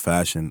culture and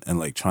fashion, and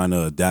like trying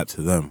to adapt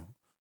to them.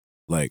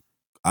 Like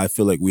I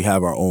feel like we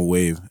have our own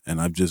wave,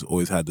 and I've just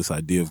always had this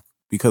idea of,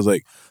 because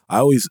like I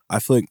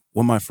feel like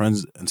what my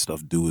friends and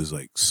stuff do is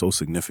like so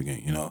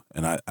significant, you know,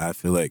 and I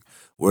feel like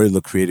we're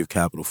the creative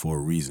capital for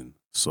a reason.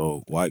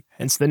 So why?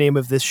 Hence the name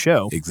of this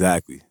show.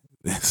 Exactly.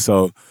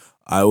 So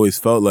I always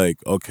felt like,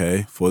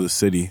 okay, for the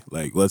city,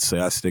 like let's say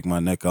I stick my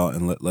neck out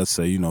and let's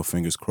say, you know,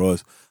 fingers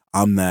crossed,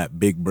 I'm that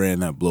big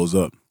brand that blows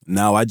up.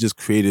 Now I just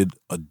created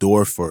a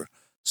door for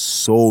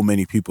so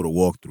many people to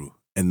walk through,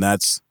 and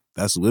that's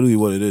literally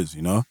what it is,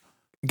 you know.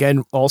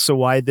 Again, also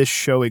why this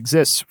show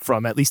exists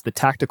from at least the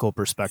tactical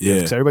perspective.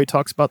 Because everybody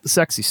talks about the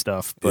sexy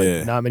stuff,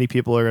 but not many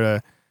people are going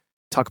to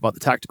talk about the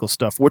tactical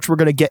stuff, which we're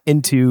going to get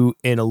into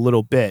in a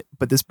little bit.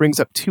 But this brings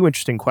up 2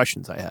 interesting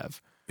questions I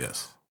have.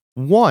 Yes.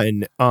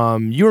 One,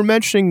 you were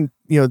mentioning,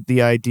 you know,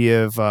 the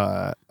idea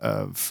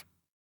of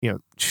you know,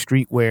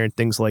 streetwear and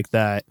things like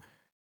that,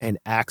 and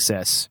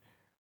access.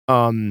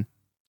 What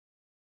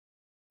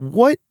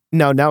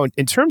now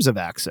in terms of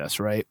access,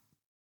 right?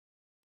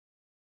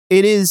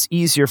 It is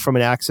easier from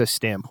an access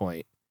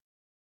standpoint,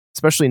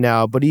 especially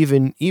now, but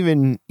even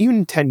 10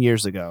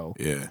 years ago,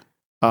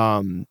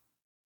 that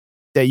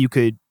you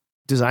could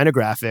design a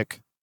graphic,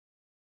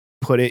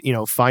 put it, you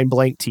know, find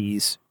blank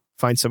tees,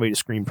 find somebody to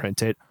screen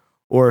print it,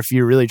 or if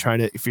you're really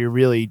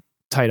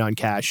tight on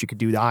cash, you could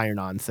do the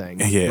iron-on thing,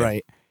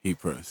 right? Heat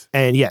press.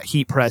 And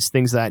heat press,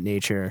 things of that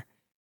nature,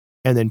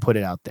 and then put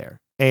it out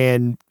there.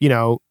 And, you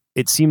know,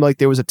 it seemed like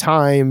there was a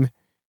time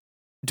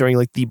during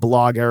like the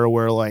blog era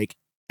where like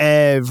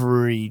there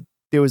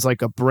was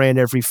like a brand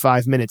every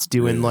 5 minutes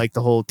doing like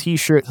the whole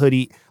t-shirt,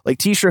 hoodie, like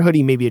t-shirt,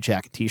 hoodie, maybe a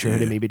jacket, t-shirt,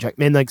 hoodie, maybe a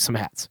jacket, and like some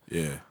hats.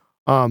 Yeah.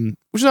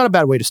 Which is not a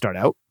bad way to start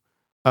out.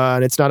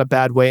 And it's not a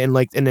bad way. And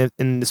like, and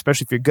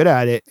especially if you're good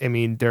at it, I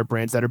mean, there are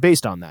brands that are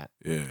based on that.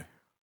 Yeah.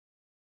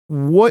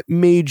 What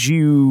made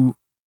you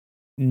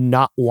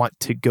not want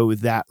to go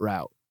that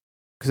route?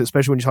 Because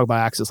especially when you talk about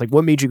access, like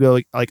what made you go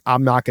like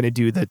I'm not going to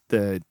do the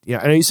you know,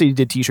 I know you said you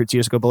did t-shirts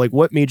years ago, but like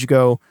what made you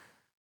go,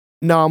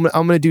 no, I'm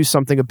going to do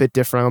something a bit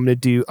different. I'm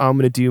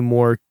going to do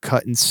more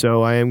cut and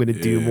sew. I am going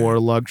to do more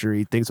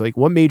luxury things. Like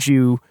what made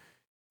you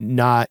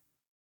not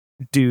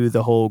do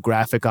the whole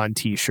graphic on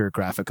t-shirt,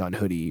 graphic on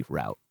hoodie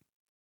route?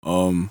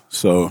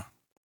 So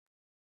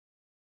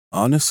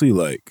honestly,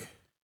 like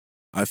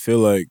I feel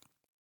like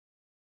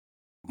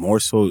more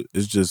so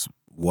it's just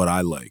what I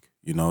like,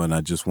 you know, and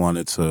I just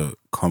wanted to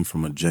come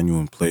from a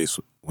genuine place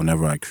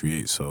whenever I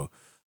create. So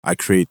I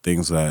create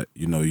things that,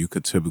 you know, you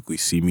could typically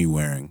see me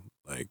wearing.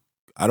 Like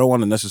I don't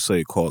want to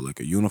necessarily call it like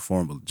a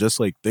uniform, but just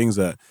like things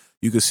that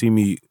you could see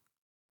me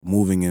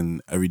moving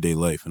in everyday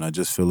life. And I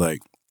just feel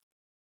like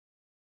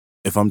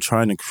if I'm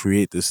trying to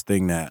create this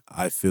thing that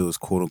I feel is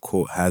quote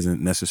unquote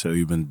hasn't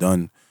necessarily been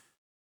done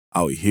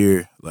out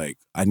here, like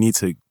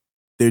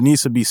there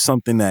needs to be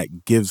something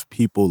that gives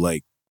people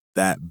like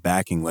that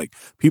backing. Like,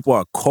 people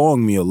are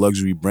calling me a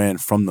luxury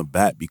brand from the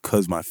bat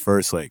because my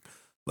first like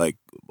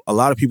a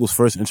lot of people's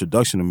first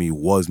introduction to me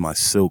was my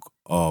silk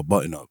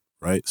button up,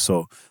 right?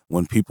 So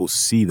when people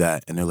see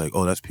that and they're like,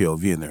 oh, that's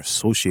PLV, and they're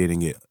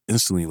associating it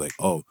instantly, like,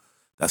 oh,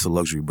 that's a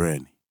luxury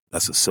brand,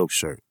 that's a silk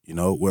shirt, you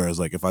know? Whereas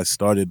like if I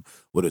started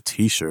with a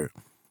t-shirt,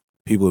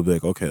 people would be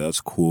like, okay,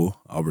 that's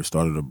cool, Albert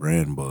started a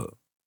brand, but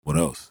what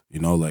else? You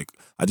know, like,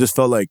 I just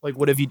felt like, Like,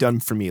 what have you done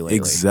for me lately?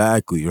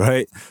 exactly,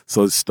 right?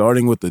 So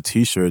starting with the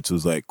t-shirts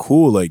was like,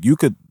 cool, like you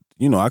could,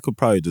 you know, I could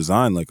probably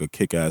design like a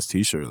kick-ass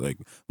t-shirt. Like,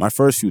 my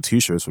first few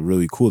t-shirts were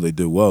really cool, they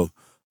did well.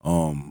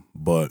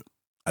 But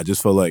I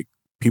just felt like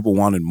people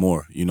wanted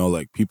more, you know,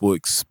 like people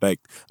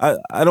expect,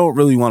 I don't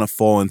really want to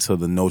fall into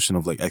the notion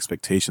of like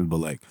expectations, but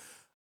like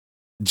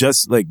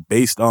just like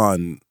based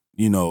on,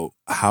 you know,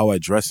 how I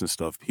dress and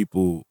stuff,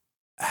 people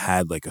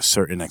had like a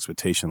certain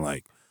expectation,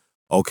 like,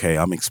 okay,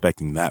 I'm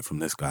expecting that from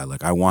this guy.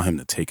 Like, I want him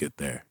to take it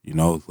there, you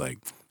know, like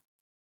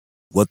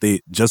what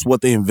they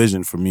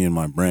envisioned for me and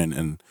my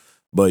brand.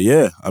 But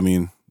yeah, I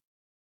mean,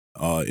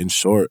 in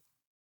short,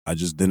 I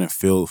just didn't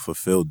feel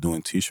fulfilled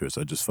doing t-shirts.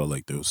 I just felt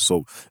like there was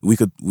we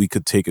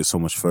could take it so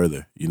much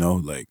further, you know,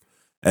 like,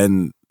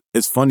 and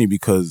it's funny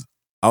because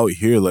out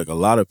here, like, a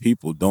lot of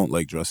people don't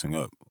like dressing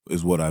up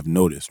is what I've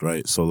noticed,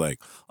 right? So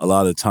like a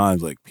lot of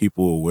times, like,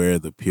 people will wear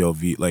the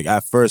PLV, like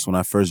at first, when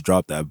I first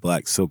dropped that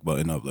black silk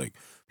button up, like,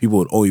 people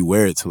would only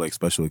wear it to like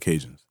special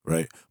occasions,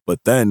 right?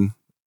 But then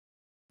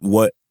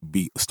what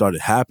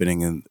started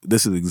happening, and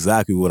this is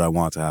exactly what I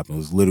want to happen, it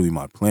was literally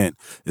my plan,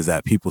 is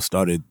that people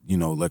started, you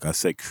know, like I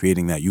said,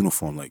 creating that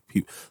uniform. Like,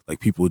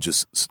 people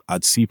just,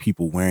 I'd see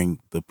people wearing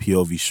the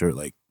PLV shirt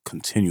like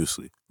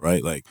continuously,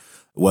 right? Like,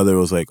 whether it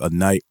was like a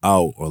night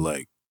out or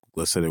like,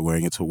 let's say they're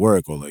wearing it to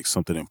work or like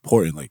something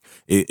important, like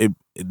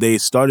they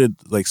started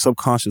like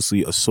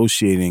subconsciously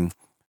associating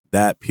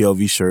that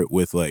PLV shirt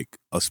with like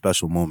a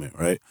special moment,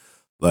 right?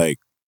 Like,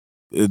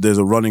 there's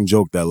a running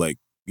joke that like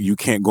you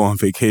can't go on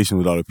vacation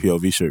without a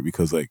PLV shirt,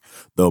 because like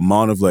the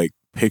amount of like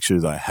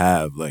pictures I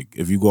have, like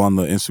if you go on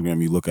the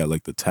Instagram, you look at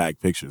like the tag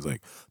pictures,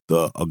 like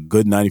a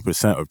good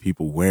 90% are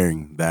people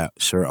wearing that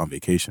shirt on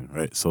vacation,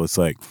 right? So it's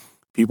like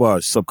people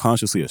are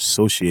subconsciously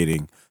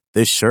associating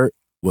this shirt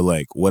with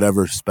like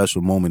whatever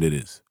special moment it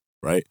is,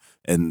 right?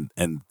 And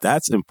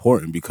that's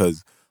important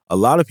because a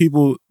lot of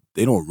people,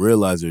 they don't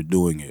realize they're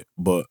doing it,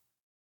 but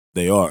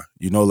they are.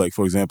 You know, like,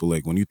 for example,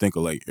 like when you think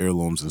of like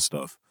heirlooms and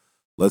stuff,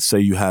 let's say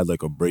you had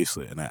like a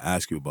bracelet and I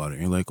ask you about it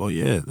and you're like, oh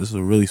yeah, this is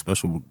a really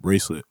special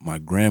bracelet. My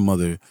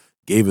grandmother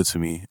gave it to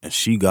me and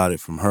she got it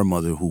from her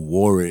mother who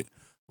wore it,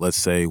 let's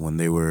say, when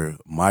they were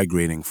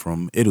migrating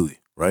from Italy,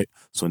 right?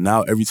 So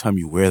now every time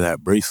you wear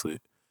that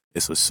bracelet,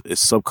 it's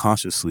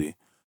subconsciously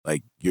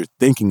like you're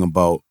thinking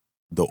about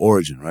the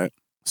origin, right?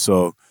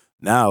 So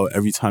now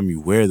every time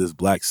you wear this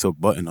black silk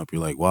button up,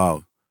 you're like,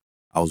 wow,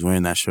 I was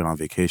wearing that shirt on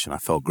vacation. I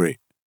felt great.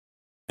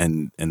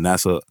 And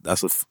that's a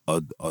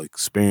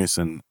experience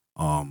and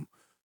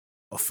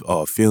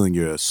a feeling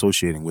you're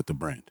associating with the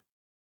brand.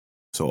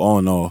 So all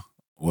in all,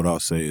 what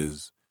I'll say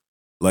is,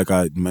 like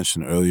I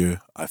mentioned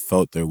earlier, I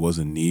felt there was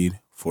a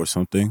need for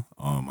something.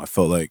 I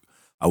felt like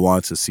I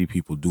wanted to see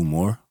people do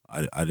more.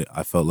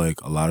 I felt like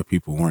a lot of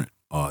people weren't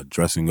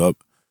dressing up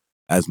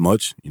as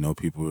much. You know,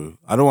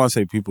 I don't want to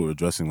say people were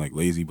dressing like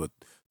lazy, but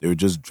they were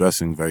just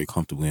dressing very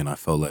comfortably. And I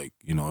felt like,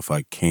 you know, if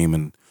I came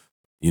and,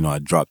 you know, I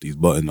dropped these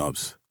button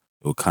ups,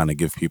 it would kind of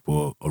give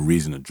people a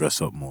reason to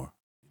dress up more,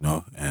 you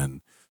know?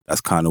 And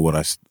that's kind of what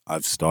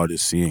I've started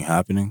seeing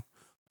happening.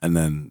 And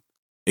then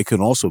it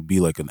can also be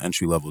like an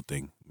entry level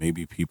thing.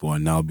 Maybe people are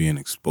now being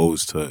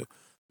exposed to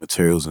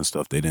materials and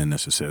stuff they didn't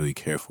necessarily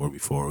care for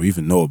before or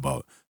even know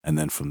about. And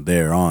then from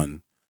there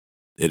on,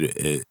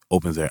 it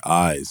opens their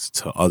eyes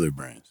to other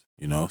brands,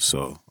 you know?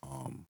 So,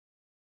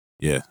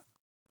 yeah,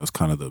 that's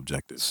kind of the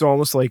objective. So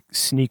almost like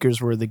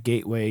sneakers were the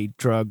gateway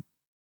drug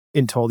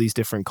into all these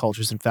different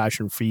cultures and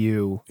fashion for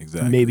you.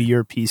 Exactly. Maybe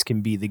your piece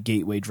can be the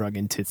gateway drug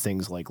into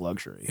things like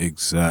luxury.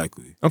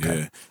 Exactly. Okay.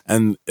 Yeah.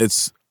 And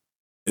it's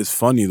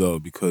funny though,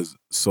 because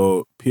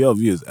so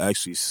PLV is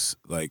actually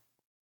like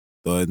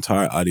the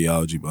entire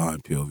ideology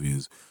behind PLV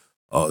is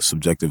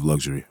subjective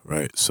luxury,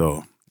 right?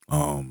 So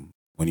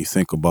when you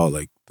think about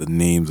like the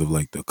names of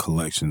like the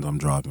collections I'm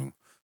dropping,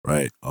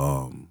 right?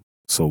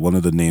 So one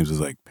of the names is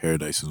like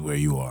Paradise is Where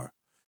You Are.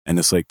 And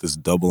it's like this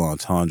double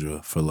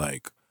entendre for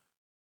like,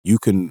 you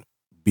can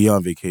be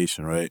on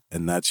vacation, right?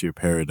 And that's your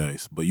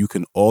paradise. But you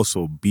can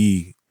also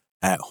be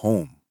at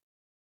home,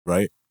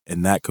 right?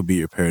 And that could be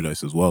your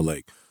paradise as well.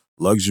 Like,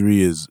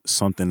 luxury is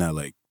something that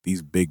like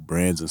these big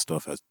brands and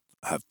stuff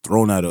have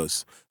thrown at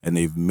us, and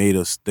they've made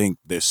us think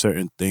there's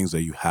certain things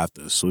that you have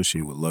to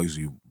associate with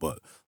luxury. But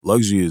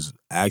luxury is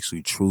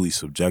actually truly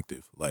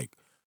subjective. Like,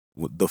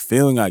 the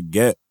feeling I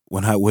get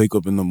when I wake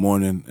up in the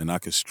morning and I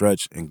can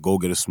stretch and go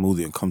get a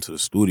smoothie and come to the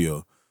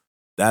studio,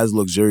 that's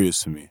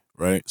luxurious to me,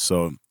 right?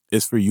 So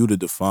it's for you to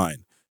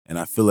define. And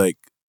I feel like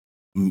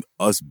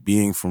us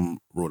being from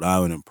Rhode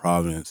Island and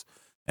Providence,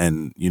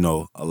 and, you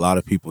know, a lot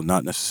of people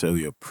not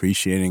necessarily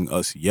appreciating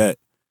us yet,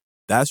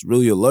 that's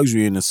really a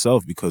luxury in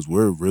itself because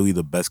we're really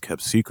the best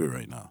kept secret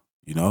right now,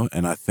 you know?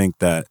 And I think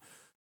that,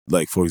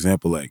 like, for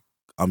example, like,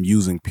 I'm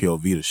using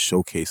POV to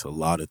showcase a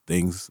lot of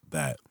things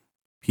that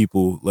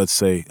people, let's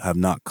say, have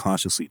not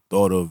consciously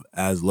thought of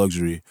as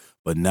luxury,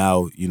 but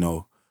now, you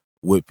know,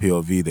 with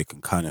POV, they can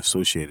kind of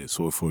associate it.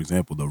 So, for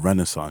example, the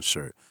Renaissance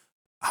shirt,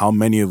 how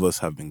many of us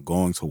have been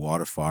going to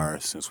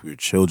Waterfire since we were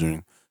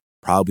children,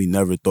 probably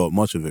never thought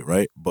much of it,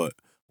 right? But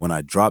when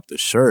I drop the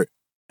shirt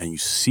and you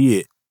see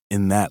it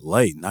in that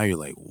light, now you're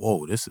like,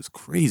 whoa, this is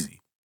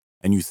crazy.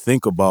 And you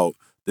think about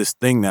this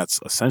thing that's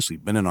essentially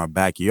been in our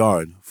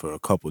backyard for a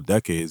couple of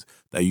decades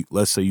that you,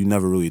 let's say you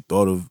never really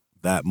thought of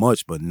that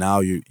much, but now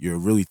you're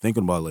really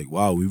thinking about like,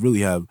 wow, we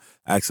really have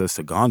access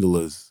to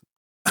gondolas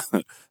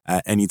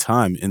at any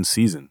time in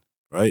season,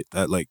 right?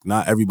 That like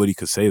not everybody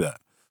could say that.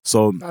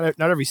 So not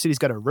every city's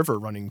got a river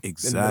running in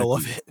the middle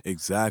of it.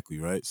 Exactly,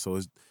 right? So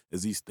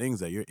it's these things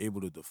that you're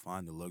able to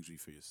define the luxury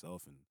for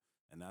yourself,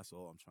 and that's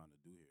all I'm trying to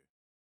do here.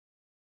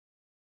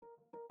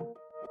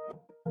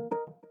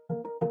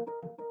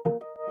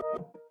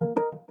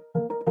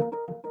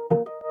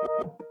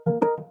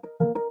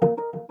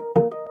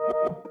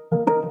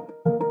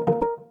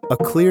 A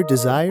clear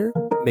desire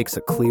makes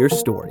a clear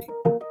story.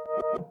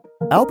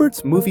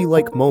 Albert's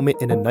movie-like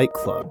moment in a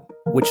nightclub,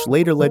 which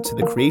later led to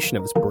the creation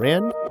of his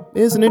brand,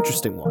 is an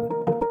interesting one.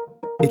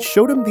 It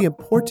showed him the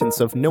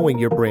importance of knowing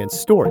your brand's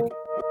story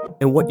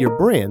and what your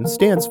brand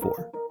stands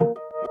for.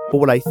 But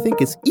what I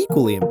think is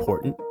equally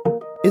important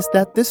is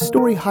that this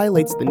story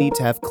highlights the need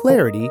to have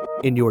clarity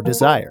in your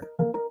desire.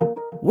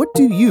 What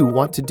do you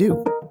want to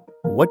do?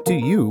 What do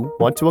you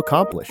want to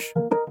accomplish?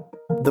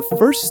 The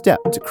first step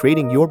to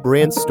creating your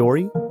brand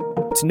story,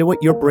 to know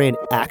what your brand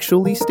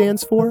actually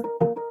stands for,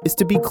 is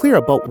to be clear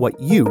about what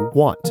you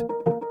want.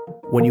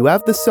 When you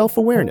have the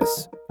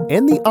self-awareness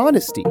and the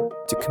honesty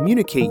to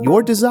communicate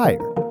your desire,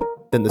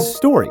 then the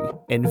story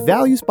and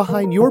values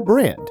behind your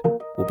brand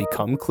will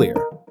become clear.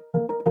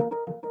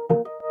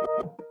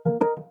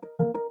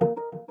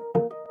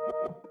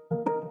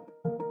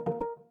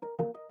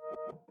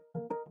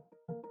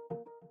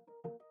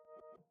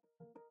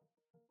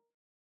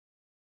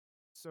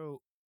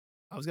 So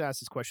I was going to ask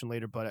this question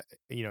later, but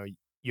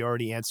you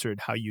already answered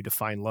how you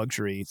define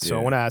luxury. So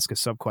I want to ask a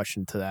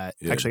sub-question to that.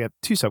 Yeah. Actually, I got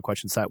two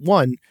sub-questions to that.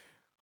 One,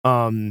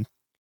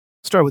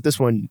 start with this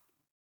one.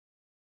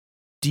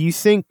 Do you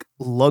think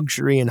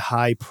luxury and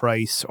high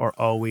price are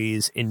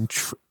always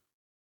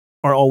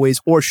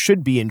or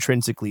should be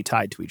intrinsically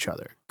tied to each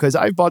other? Because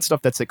I've bought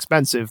stuff that's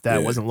expensive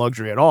that wasn't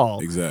luxury at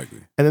all. Exactly.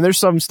 And then there's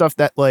some stuff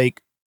that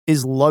like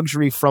is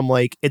luxury from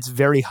like it's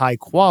very high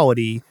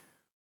quality,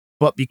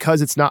 but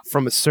because it's not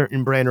from a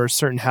certain brand or a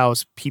certain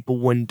house, people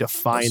wouldn't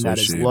define that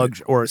as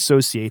luxury or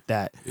associate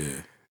that.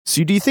 Yeah.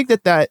 So do you think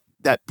that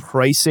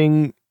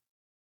pricing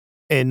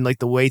and like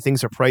the way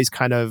things are priced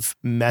kind of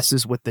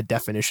messes with the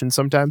definition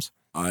sometimes?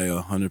 I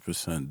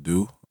 100%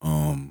 do.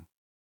 And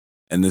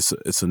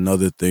it's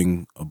another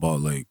thing about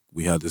like,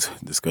 we had this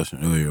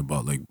discussion earlier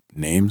about like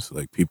names,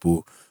 like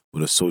people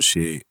would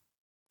associate,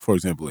 for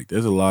example, like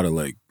there's a lot of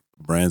like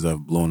brands that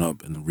have blown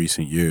up in the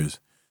recent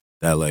years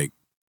that like,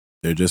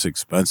 they're just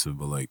expensive,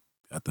 but like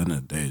at the end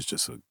of the day, it's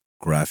just a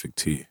graphic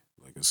tee,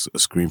 like a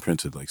screen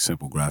printed, like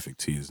simple graphic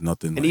tee. Is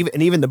nothing.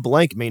 And even the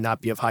blank may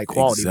not be of high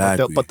quality,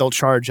 exactly. but they'll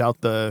charge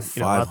out the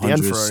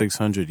 500,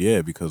 600,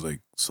 yeah, because like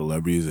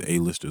celebrities,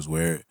 A-listers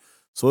wear it.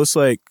 So it's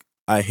like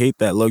I hate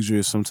that luxury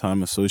is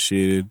sometimes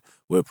associated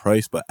with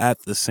price, but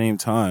at the same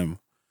time,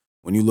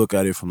 when you look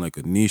at it from like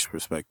a niche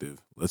perspective,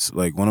 let's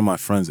like one of my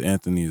friends,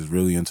 Anthony, is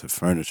really into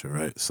furniture,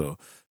 right? So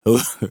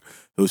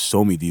he'll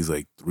show me these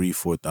like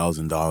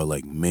 $3,000-$4,000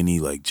 like mini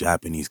like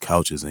Japanese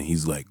couches, and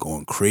he's like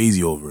going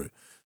crazy over it.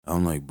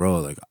 I'm like, bro,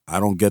 like I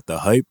don't get the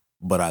hype,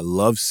 but I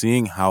love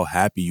seeing how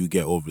happy you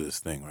get over this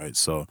thing, right?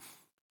 So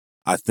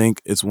I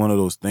think it's one of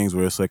those things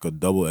where it's like a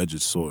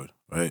double-edged sword,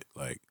 right?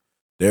 Like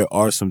there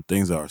are some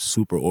things that are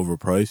super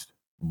overpriced,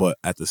 but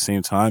at the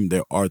same time,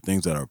 there are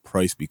things that are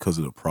priced because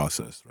of the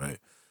process, right?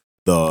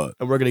 And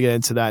we're gonna get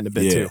into that in a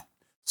bit too.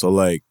 So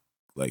like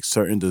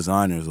certain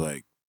designers,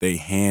 like they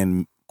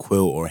hand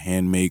quill or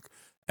hand make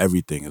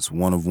everything. It's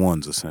one of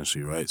ones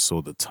essentially, right?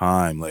 So the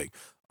time, like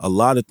a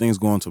lot of things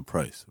go into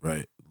price,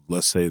 right?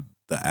 Let's say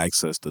the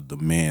access, the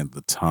demand,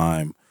 the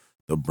time,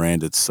 the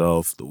brand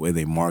itself, the way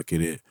they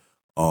market it.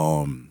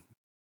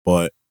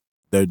 But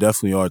there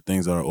definitely are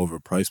things that are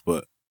overpriced.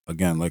 But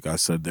again, like I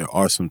said, there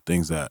are some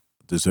things that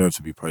deserve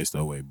to be priced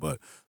that way. But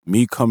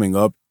me coming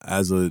up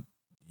as a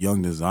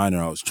young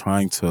designer, I was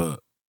trying to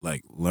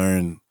like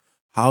learn,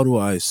 how do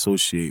I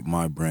associate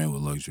my brand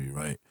with luxury,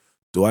 right?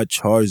 Do I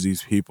charge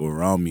these people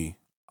around me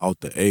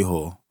out the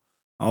a-hole?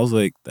 I was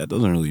like, that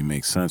doesn't really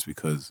make sense,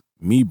 because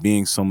me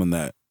being someone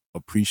that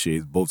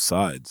appreciates both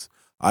sides,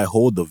 I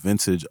hold the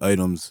vintage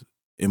items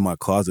in my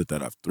closet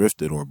that I've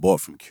thrifted or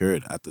bought from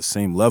Cured at the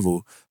same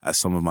level as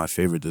some of my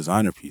favorite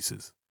designer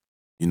pieces.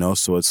 You know,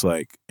 so it's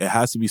like, it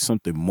has to be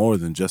something more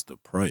than just the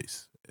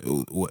price.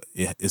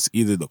 It's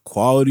either the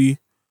quality,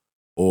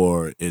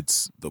 or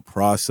it's the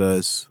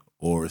process,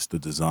 or it's the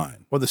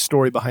design. Or the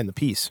story behind the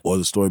piece. Or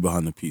the story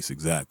behind the piece,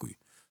 exactly.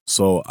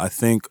 So I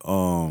think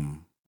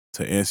to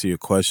answer your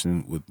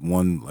question with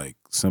one like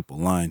simple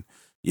line,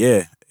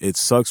 yeah, it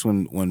sucks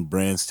when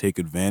brands take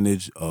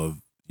advantage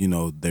of, you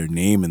know, their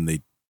name and they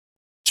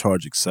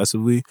charge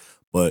excessively,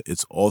 but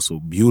it's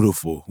also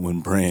beautiful when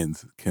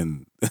brands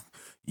can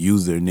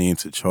use their name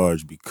to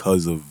charge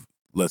because of,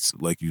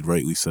 like you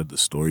rightly said, the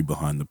story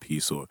behind the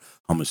piece or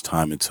how much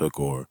time it took,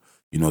 or,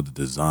 you know, the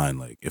design.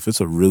 Like if it's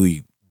a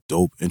really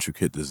dope,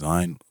 intricate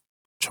design,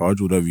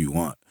 charge whatever you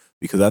want,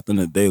 because at the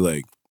end of the day,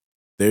 like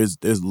there's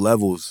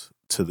levels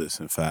to this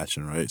in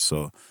fashion, right?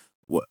 So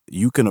what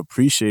you can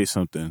appreciate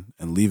something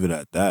and leave it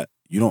at that.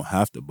 You don't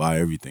have to buy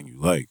everything you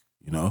like,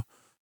 you know?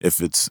 If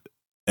it's,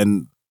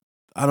 and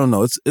I don't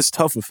know, it's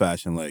tough with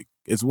fashion. Like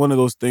it's one of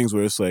those things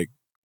where it's like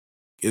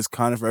it's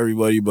kind of for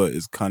everybody, but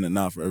it's kind of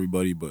not for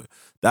everybody. But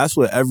that's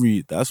what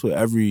every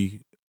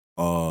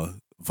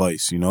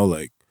vice, you know,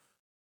 like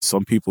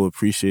some people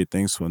appreciate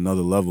things to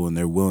another level and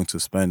they're willing to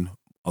spend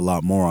a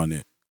lot more on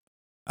it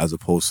as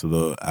opposed to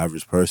the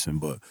average person.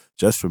 But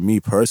just for me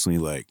personally,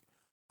 like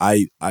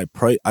I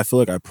feel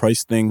like I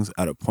price things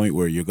at a point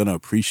where you're gonna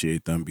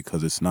appreciate them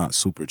because it's not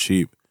super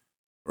cheap,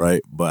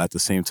 right? But at the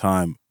same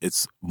time,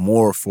 it's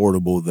more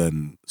affordable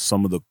than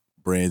some of the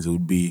brands it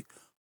would be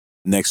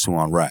next to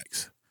on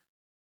racks.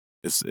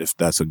 If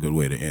that's a good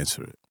way to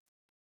answer it.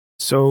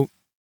 So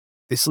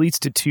this leads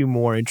to two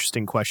more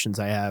interesting questions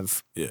I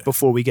have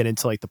before we get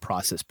into like the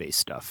process-based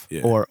stuff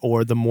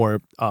or the more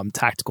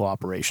tactical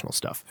operational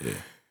stuff. Yeah.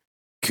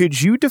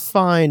 Could you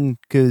define,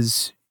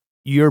 because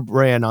your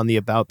brand on the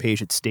About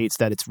page, it states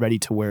that it's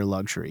ready-to-wear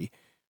luxury.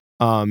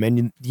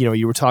 And, you know,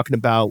 you were talking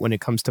about when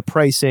it comes to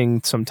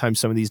pricing, sometimes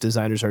some of these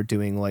designers are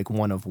doing like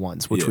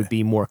one-of-ones, which would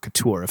be more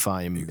couture if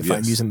I'm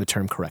using the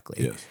term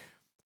correctly. Yes.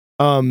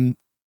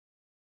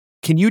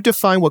 Can you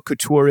define what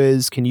couture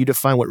is? Can you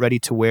define what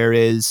ready-to-wear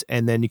is?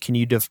 And then can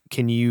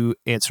you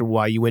answer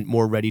why you went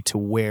more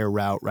ready-to-wear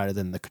route rather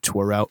than the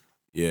couture route?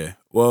 Yeah.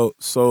 Well,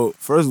 so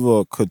first of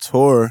all,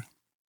 couture,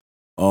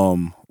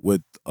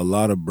 with a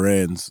lot of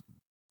brands,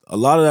 a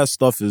lot of that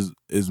stuff is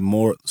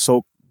more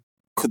so.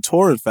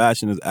 Couture in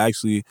fashion is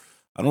actually,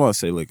 I don't want to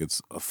say like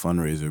it's a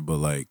fundraiser, but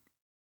like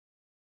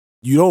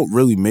you don't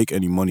really make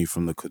any money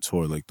from the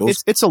couture. Like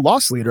those, it's a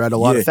loss leader at a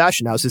lot of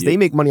fashion houses. They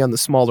make money on the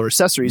smaller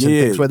accessories and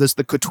things. Whereas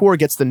the couture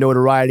gets the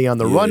notoriety on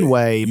the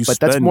runway, but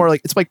that's more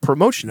like it's like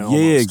promotional.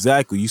 Yeah,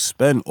 exactly. You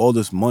spend all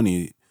this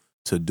money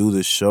to do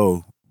this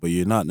show, but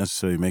you're not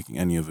necessarily making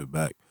any of it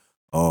back.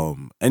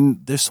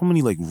 And there's so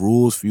many like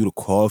rules for you to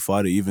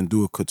qualify to even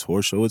do a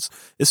couture show. It's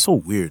so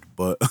weird,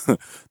 but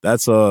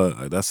that's a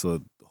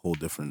whole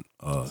different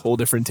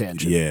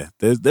tangent. Yeah,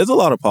 there's a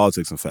lot of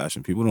politics in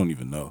fashion. People don't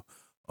even know.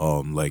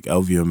 Like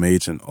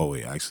LVMH and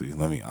actually,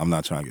 I'm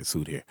not trying to get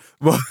sued here,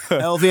 but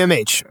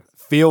LVMH,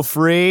 feel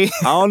free.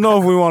 I don't know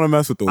if we want to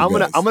mess with those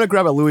guys. I'm gonna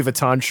grab a Louis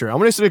Vuitton shirt. I'm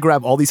gonna just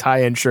grab all these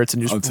high end shirts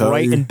and just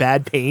write in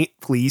bad paint.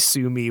 Please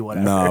sue me,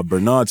 whatever. Nah,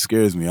 Bernard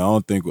scares me. I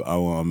don't think I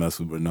want to mess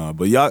with Bernard.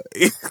 But y'all,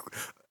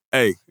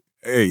 hey,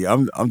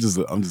 I'm just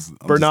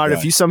Bernard.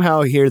 If you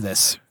somehow hear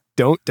this,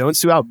 don't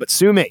sue out, but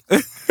sue me.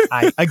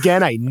 I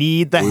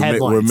need the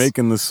headlines. We're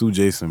making the Sue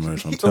Jason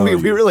merch. I'm telling you,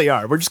 we really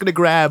are. We're just gonna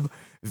grab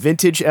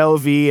vintage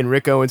LV and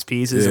Rick Owens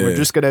pieces, and we're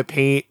just gonna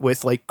paint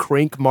with like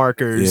crink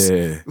markers.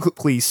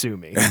 Please sue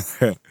me.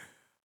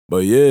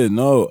 But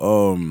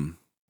the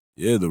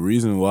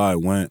reason why I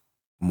went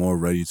more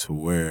ready to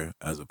wear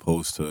as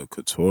opposed to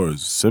couture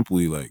is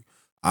simply like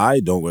I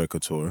don't wear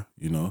couture.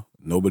 You know,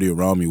 nobody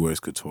around me wears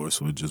couture,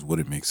 so it just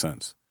wouldn't make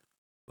sense.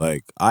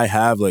 Like I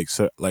have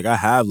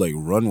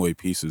runway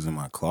pieces in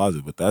my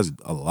closet, but that's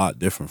a lot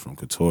different from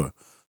couture.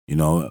 You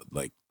know,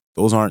 like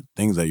those aren't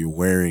things that you're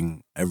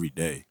wearing every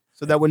day.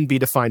 So that wouldn't be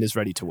defined as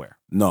ready to wear.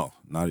 No,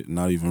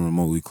 not even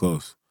remotely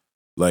close.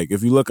 Like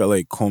if you look at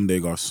like Comme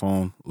des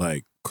Garçons,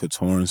 like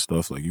couture and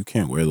stuff, like you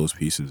can't wear those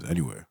pieces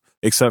anywhere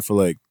except for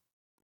like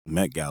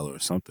Met Gala or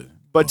something.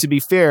 But to be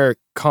fair,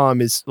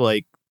 Comme is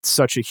like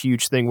such a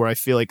huge thing where I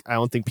feel like I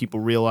don't think people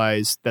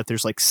realize that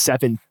there's like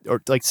 7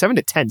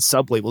 to 10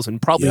 sub labels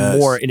and probably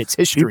more in its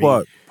history. People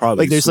are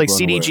probably like there's like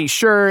CDG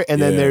shirt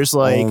and then there's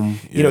like home,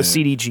 you know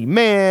CDG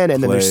Man and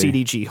Play. Then there's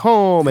CDG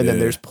Home and then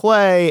there's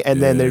Play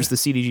and then there's the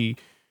CDG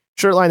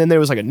shirt line and there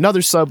was like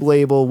another sub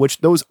label which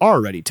those are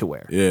ready to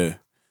wear. Yeah,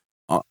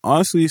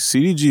 honestly,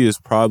 CDG is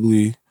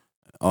probably,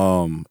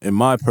 in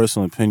my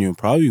personal opinion,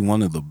 probably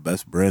one of the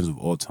best brands of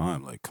all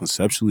time. Like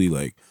conceptually,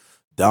 like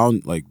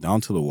down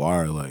to the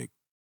wire, like.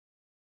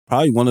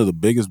 Probably one of the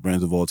biggest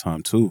brands of all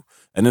time too.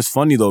 And it's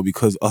funny though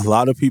because a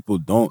lot of people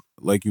don't,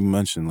 like you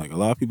mentioned, like a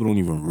lot of people don't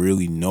even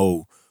really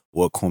know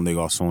what Comme des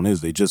Garçons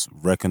is. They just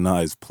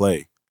recognize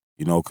Play,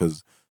 you know,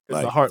 because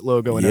like the heart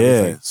logo and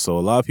everything. So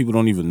a lot of people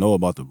don't even know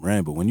about the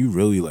brand. But when you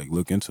really like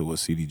look into what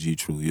CDG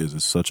truly is,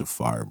 it's such a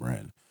fire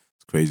brand.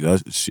 It's crazy.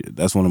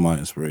 That's one of my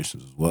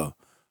inspirations as well.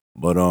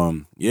 But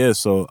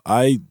so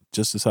I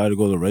just decided to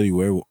go the ready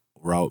wear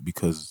route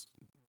because,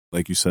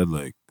 like you said,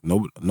 like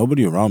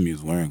nobody around me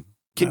is wearing.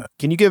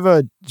 Can you give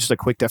just a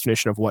quick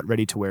definition of what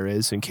ready to wear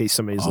is in case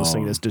somebody's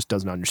listening that just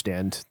doesn't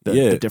understand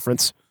the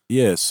difference?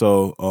 Yeah.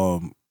 So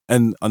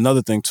and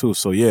another thing too.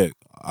 So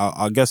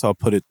I guess I'll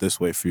put it this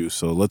way for you.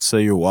 So let's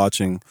say you're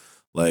watching,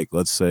 like,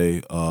 let's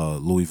say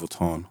Louis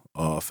Vuitton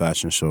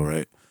fashion show,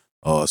 right?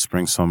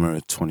 Spring summer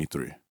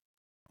 23.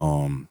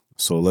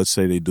 So let's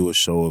say they do a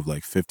show of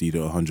like 50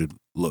 to 100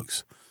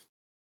 looks.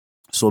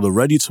 So the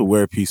ready to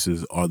wear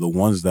pieces are the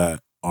ones that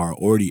are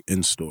already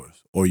in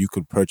stores, or you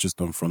could purchase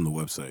them from the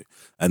website.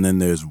 And then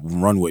there's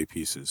runway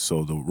pieces.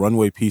 So the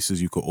runway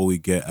pieces you could only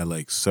get at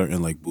like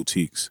certain like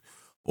boutiques,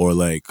 or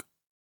like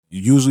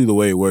usually the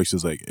way it works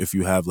is like if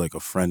you have like a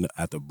friend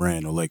at the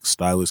brand, or like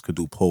stylists could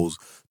do polls.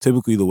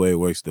 Typically the way it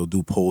works, they'll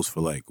do polls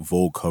for like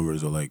Vogue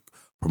covers or like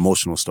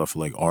promotional stuff for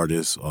like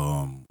artists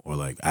or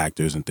like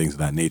actors and things of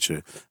that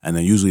nature. And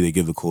then usually they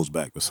give the clothes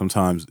back. But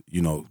sometimes,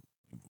 you know,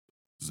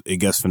 it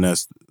gets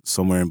finessed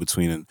somewhere in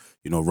between, and,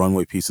 you know,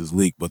 runway pieces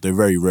leak, but they're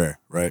very rare,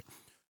 right?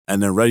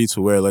 And then ready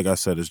to wear, like I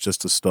said, is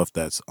just the stuff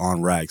that's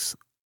on racks,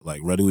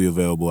 like readily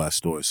available at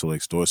stores. So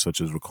like stores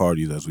such as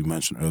Riccardi's, as we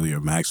mentioned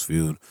earlier,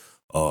 Maxfield,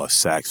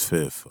 Saks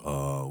Fifth,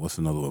 what's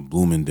another one?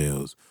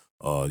 Bloomingdale's.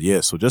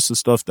 So just the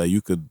stuff that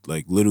you could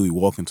like literally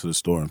walk into the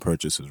store and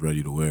purchase is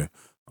ready to wear.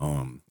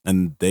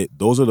 And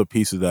those are the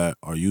pieces that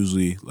are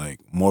usually like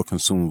more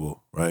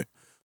consumable, right?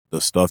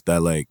 The stuff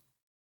that like,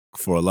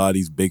 for a lot of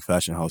these big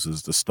fashion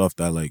houses, the stuff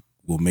that like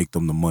will make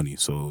them the money.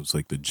 So it's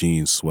like the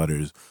jeans,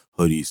 sweaters,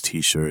 hoodies,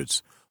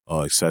 t-shirts,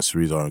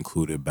 accessories are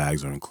included,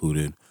 bags are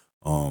included.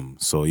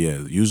 So yeah,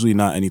 usually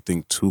not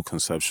anything too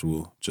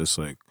conceptual, just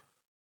like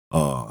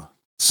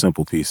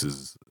simple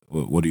pieces.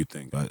 What do you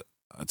think?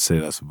 I'd say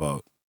that's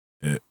about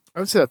it. I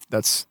would say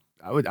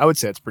I would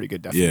say that's a pretty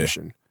good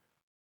definition.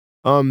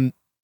 Yeah.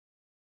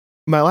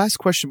 My last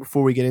question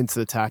before we get into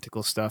the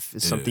tactical stuff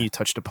is something you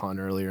touched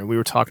upon earlier, and we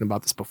were talking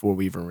about this before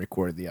we even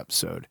recorded the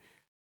episode.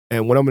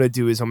 And what I'm going to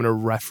do is I'm going to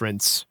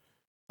reference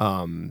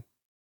a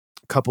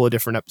couple of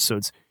different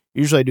episodes.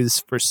 Usually I do this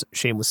for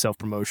shameless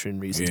self-promotion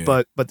reasons,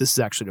 but this is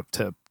actually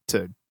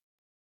to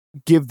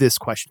give this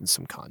question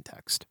some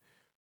context.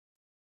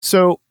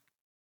 So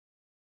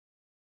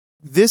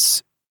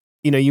this,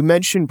 you know, you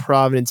mentioned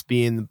Providence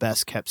being the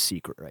best kept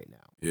secret right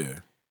now. Yeah.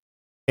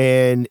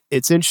 And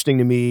it's interesting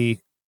to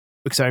me,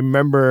 because I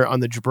remember on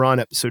the Gibran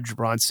episode,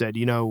 Gibran said,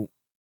 you know,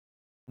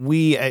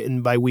 we,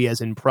 and by we as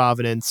in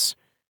Providence,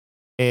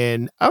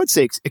 and I would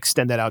say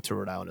extend that out to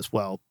Rhode Island as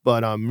well,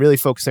 but really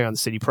focusing on the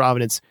city,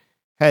 Providence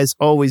has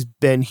always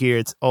been here.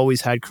 It's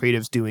always had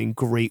creatives doing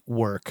great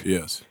work,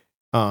 yes,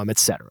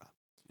 etc.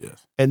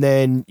 Yes. And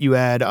then you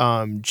had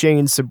Jay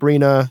and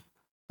Sabrina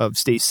of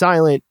Stay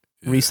Silent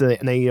recently,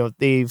 and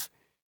they've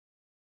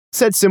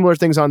said similar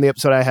things on the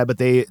episode I had, but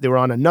they were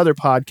on another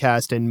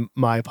podcast, and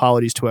my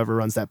apologies to whoever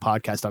runs that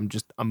podcast.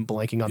 I'm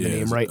blanking on the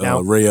name right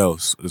now.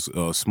 Rael's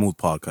Smooth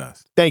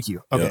Podcast. Thank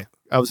you. Okay. Yep.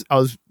 I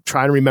was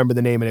trying to remember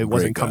the name and it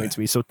wasn't coming to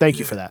me. So thank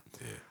you for that.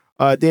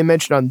 Yeah. They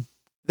mentioned on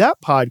that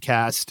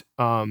podcast,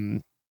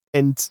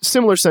 and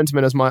similar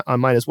sentiment as on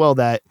mine as well,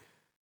 that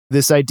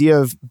this idea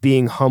of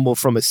being humble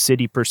from a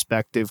city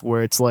perspective,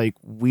 where it's like,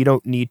 we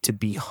don't need to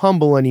be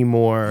humble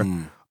anymore.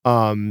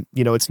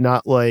 It's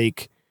not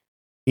like,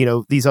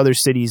 these other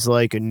cities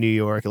like in New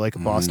York, like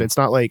in Boston, it's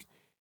not like,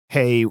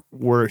 hey,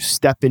 we're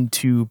stepping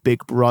to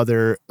Big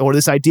Brother, or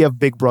this idea of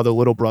Big Brother,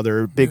 Little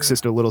Brother, Big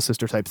Sister, Little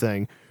Sister type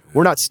thing.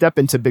 We're not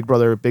stepping to Big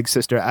Brother or Big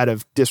Sister out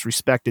of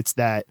disrespect. It's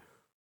that,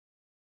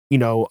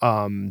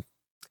 and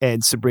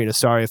Sabrina,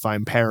 sorry if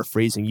I'm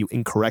paraphrasing you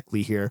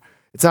incorrectly here.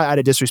 It's not out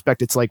of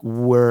disrespect. It's like,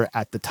 we're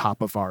at the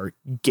top of our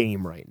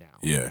game right now.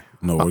 Yeah.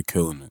 No, we're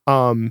killing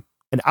it.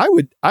 And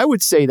I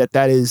would say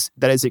that is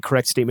a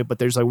correct statement, but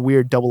there's a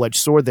weird double-edged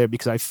sword there,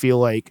 because I feel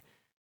like,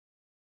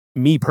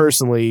 me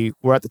personally,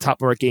 we're at the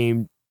top of our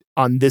game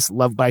on this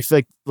level, but I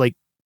feel like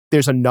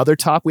there's another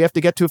top we have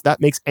to get to, if that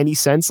makes any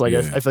sense. Like,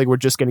 I feel like we're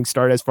just getting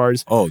started as far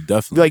as,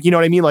 definitely, like, you know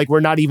what I mean? Like, we're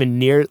not even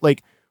near,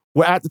 like,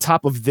 we're at the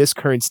top of this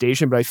current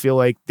station, but I feel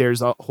like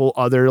there's a whole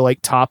other like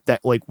top that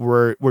like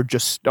we're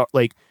just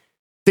like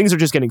things are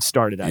just getting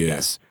started, I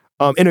guess.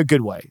 In a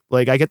good way.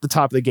 Like, I get the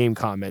top of the game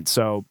comment.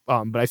 So,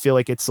 but I feel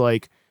like it's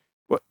like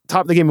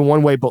top of the game in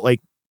one way, but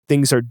like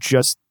things are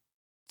just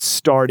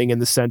starting in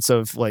the sense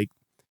of like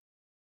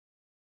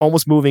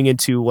almost moving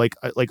into like,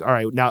 all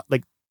right, now,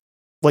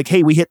 like,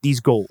 hey, we hit these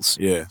goals.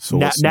 Yeah. So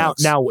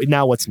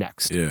now what's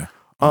next? Yeah.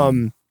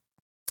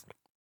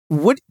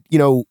 What,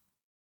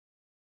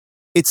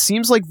 it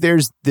seems like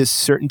there's this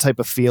certain type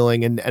of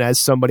feeling, and as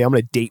somebody, I'm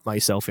going to date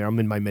myself here. I'm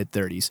in my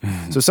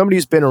mid-30s. So somebody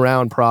who's been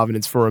around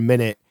Providence for a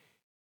minute,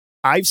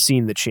 I've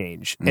seen the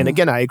change. And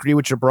again, I agree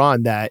with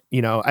Gibran that,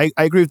 I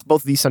agree with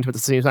both of these sentiments at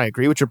the same time. I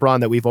agree with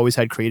Gibran that we've always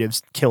had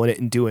creatives killing it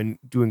and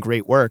doing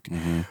great work.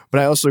 But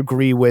I also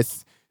agree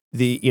with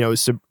the, Jay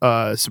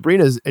and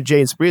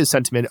Sabrina's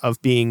sentiment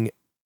of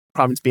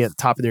Providence being at the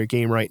top of their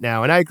game right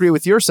now. And I agree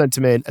with your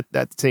sentiment at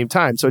the same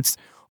time. So it's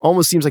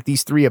almost seems like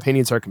these three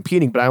opinions are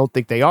competing, but I don't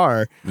think they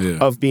are,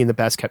 of being the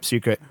best kept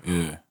secret.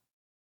 Yeah.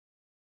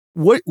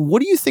 What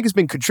do you think has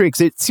been contributing?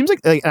 Because it seems like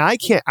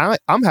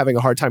I'm having a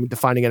hard time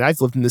defining it.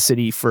 I've lived in the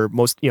city for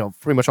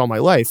pretty much all my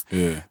life.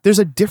 Yeah. There's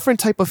a different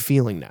type of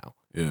feeling now.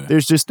 Yeah.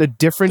 There's just a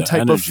different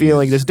type of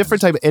feeling. There's a different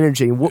type of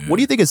energy. What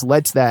do you think has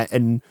led to that?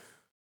 And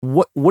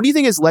What do you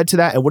think has led to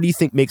that, and what do you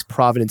think makes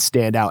Providence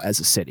stand out as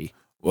a city?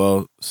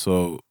 Well,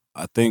 so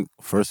I think,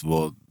 first of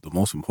all, the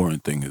most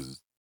important thing is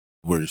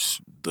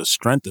the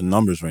strength in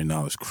numbers right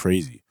now is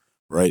crazy,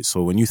 right?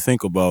 So when you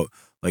think about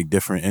like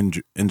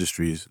different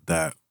industries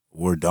that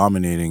we're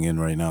dominating in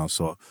right now.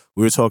 So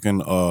we were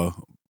talking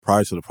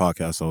prior to the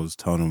podcast, I was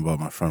telling him about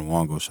my friend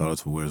Wango. Shout out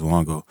to Where's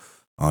Wango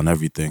on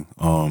everything.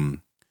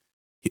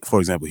 For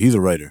example, he's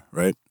a writer,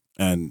 right?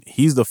 And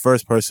he's the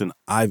first person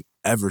I've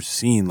ever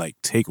seen like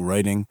take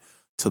writing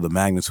to the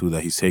magnitude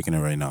that he's taking it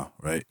right now,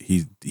 right?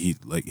 He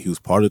was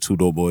part of Two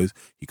Dope Boys.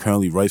 He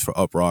currently writes for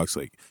Up Rocks.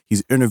 Like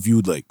he's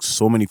interviewed like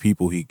so many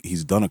people.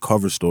 He's done a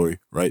cover story,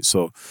 right?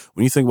 So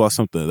when you think about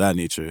something of that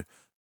nature,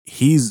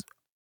 he's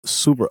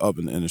super up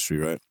in the industry,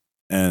 right?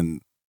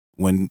 And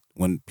when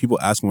people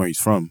ask him where he's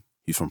from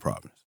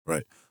Providence,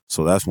 right?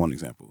 So that's one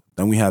example.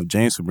 Then we have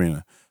Jay and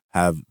Sabrina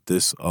have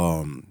this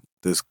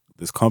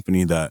this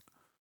company that,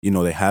 you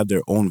know, they have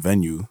their own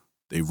venue.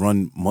 They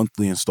run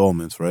monthly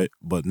installments, right?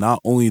 But not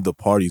only the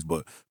parties,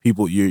 but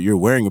people, you're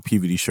wearing a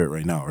PVD shirt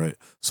right now, right?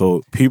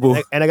 So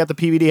people... And I got the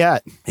PVD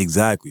hat.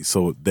 Exactly.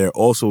 So they're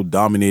also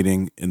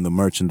dominating in the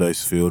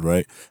merchandise field,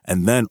 right?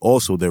 And then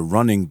also they're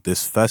running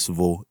this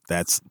festival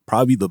that's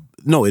probably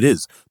it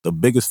is the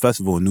biggest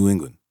festival in New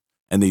England.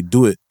 And they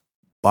do it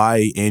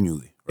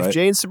biannually, right? If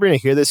Jay and Sabrina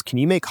hear this, can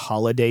you make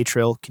Holiday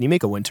Trail? Can you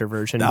make a winter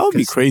version? That would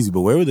be crazy,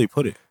 but where would they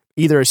put it?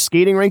 Either a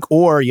skating rink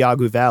or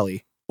Yawgoo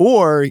Valley.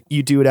 Or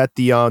you do it at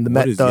the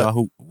What is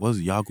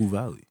Yawgoo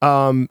Valley?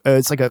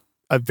 It's like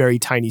a very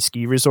tiny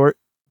ski resort.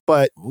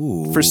 But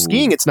for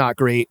skiing, it's not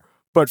great.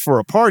 But for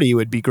a party, it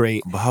would be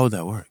great. But how would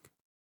that work?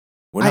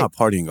 We're not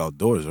partying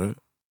outdoors, right?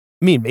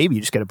 I mean, maybe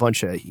you just get a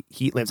bunch of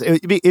heat lamps.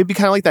 It'd be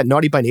kind of like that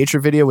Naughty by Nature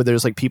video where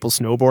there's like people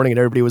snowboarding and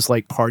everybody was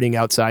like partying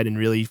outside in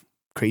really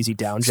crazy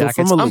down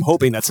jackets. I'm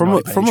hoping that's from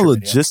a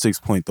logistics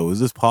point though. Is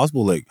this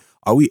possible? Like,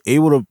 are we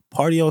able to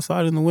party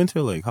outside in the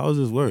winter? Like, how does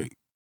this work?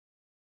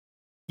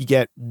 You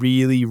get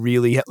really,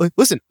 really...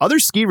 Listen, other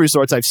ski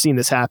resorts, I've seen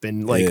this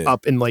happen, like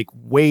up in like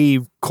way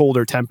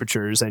colder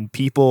temperatures, and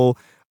people...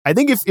 I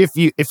think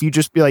if you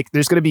just be like,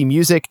 there's going to be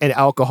music and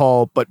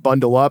alcohol, but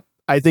bundle up,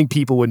 I think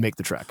people would make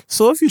the trek.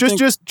 So if you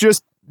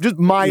just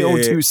my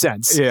own 2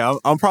 cents. Yeah,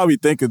 I'm probably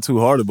thinking too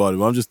hard about it,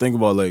 but I'm just thinking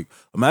about like,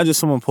 imagine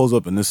someone pulls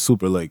up in this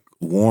super like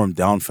warm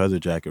down feather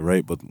jacket,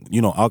 right? But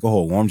you know,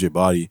 alcohol warms your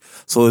body,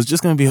 so it's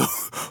just gonna be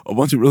a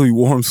bunch of really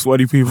warm,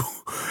 sweaty people,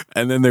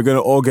 and then they're gonna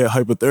all get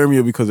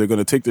hypothermia because they're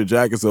gonna take their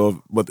jackets off,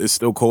 but it's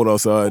still cold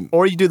outside.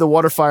 Or you do the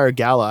water fire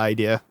gala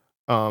idea.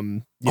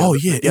 Indoor.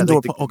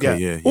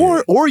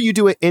 Or you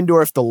do it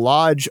indoor if the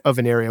lodge of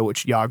an area,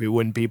 which Yawgoo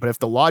wouldn't be, but if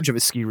the lodge of a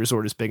ski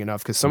resort is big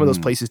enough, because some of those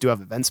places do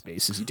have event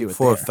spaces, you do it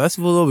for there. A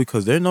festival though,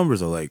 because their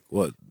numbers are like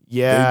what?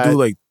 Yeah, they do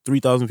like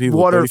 3,000 people,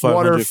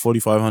 3,500,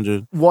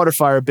 4,500. Water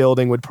fire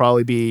building would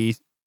probably be.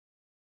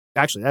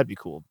 Actually, that'd be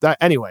cool.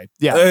 Anyway,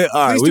 yeah. Hey,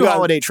 all right, please do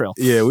Holiday Trail.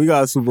 Yeah, we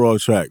got super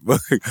off track, but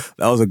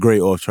that was a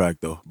great off track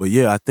though. But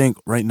yeah, I think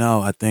right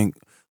now,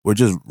 we're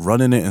just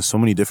running it in so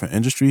many different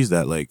industries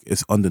that like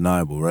it's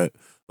undeniable, right?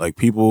 Like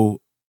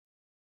people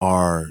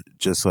are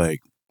just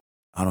like,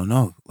 I don't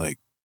know, like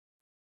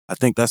I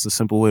think that's the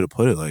simple way to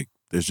put it. Like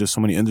there's just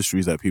so many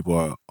industries that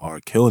people are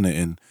killing it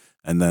in,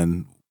 and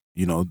then,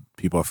 you know,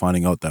 people are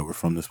finding out that we're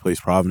from this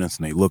place, Providence,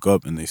 and they look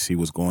up and they see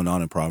what's going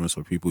on in Providence,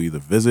 or people either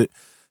visit,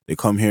 they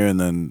come here, and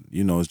then,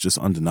 you know, it's just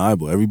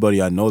undeniable.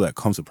 Everybody I know that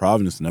comes to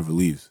Providence never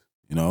leaves,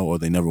 you know, or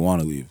they never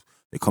want to leave.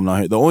 They come down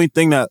here. The only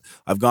thing that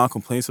I've gotten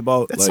complaints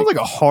about... That sounds like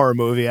a horror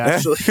movie,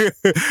 actually.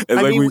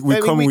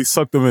 It's we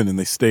suck them in and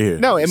they stay here.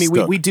 No, I mean,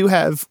 we do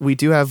have,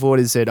 what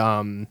is it?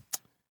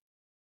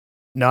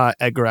 Not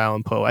Edgar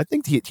Allan Poe. I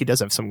think he does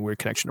have some weird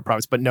connection to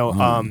Providence, but no,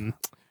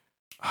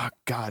 oh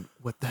God,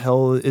 what the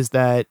hell is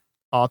that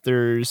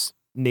author's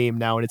name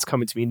now? And it's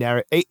coming to me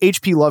now.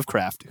 H.P.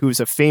 Lovecraft,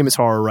 who's a famous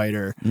horror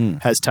writer,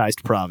 has ties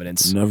to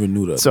Providence. Never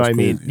knew that. So, I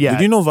mean, yeah.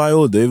 Did you know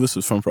Viola Davis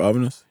is from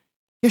Providence?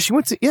 Yeah, she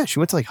went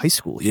to like high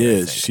school here.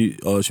 Yeah,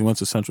 she went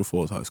to Central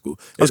Falls High School.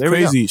 It's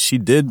crazy. She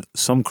did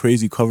some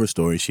crazy cover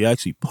story. She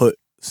actually put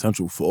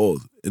Central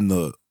Falls in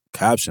the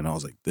caption. I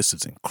was like, this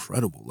is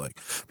incredible. Like,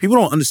 people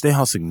don't understand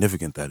how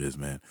significant that is,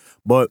 man.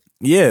 But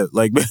yeah,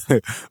 like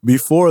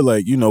before,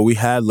 like, you know, we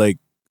had like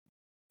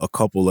a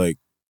couple like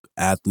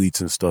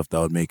athletes and stuff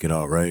that would make it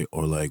out, right?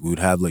 Or like we would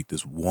have like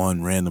this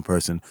one random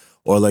person,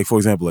 or like, for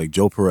example, like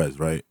Joe Perez,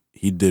 right?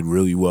 He did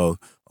really well.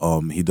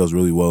 He does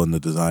really well in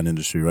the design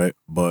industry, right?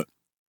 But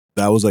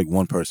that was like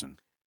one person.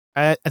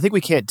 I think we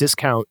can't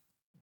discount,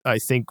 I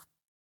think,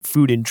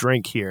 food and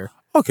drink here.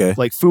 Okay.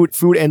 Like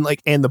food and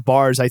the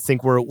bars, I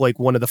think, were like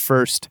one of the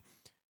first.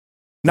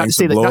 Not to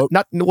say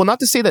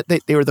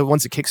that they were the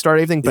ones that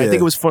kickstarted everything, but I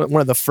think it was one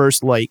of the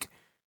first like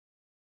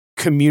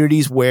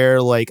communities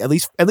where, like, at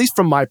least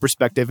from my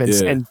perspective, and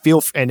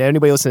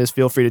anybody listening to this,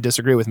 feel free to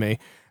disagree with me.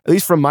 At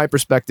least from my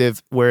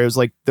perspective, where it was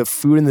like the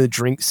food and the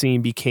drink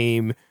scene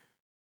became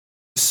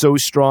so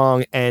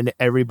strong and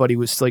everybody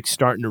was like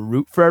starting to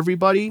root for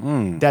everybody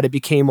that it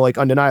became like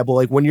undeniable.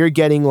 Like when you're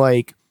getting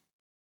like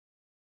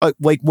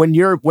when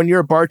you're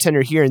a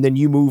bartender here and then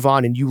you move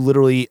on and you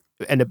literally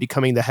end up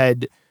becoming the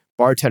head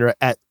bartender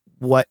at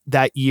what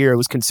that year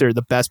was considered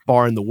the best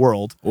bar in the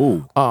world.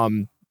 Oh,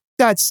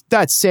 that's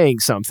saying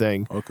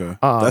something. okay.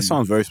 That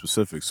sounds very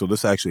specific. So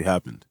this actually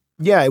happened.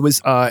 Yeah, it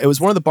was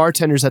one of the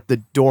bartenders at the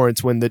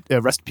Dorrance when the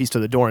rest in peace to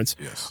the Dorrance.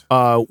 Yes.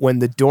 When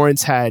the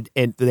Dorrance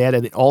they had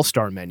an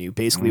all-star menu.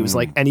 Basically, it was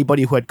like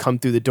anybody who had come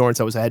through the Dorrance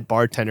that was a head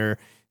bartender,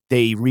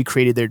 they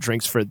recreated their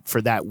drinks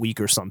for that week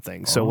or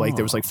something. So like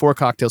there was like 4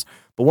 cocktails,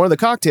 but one of the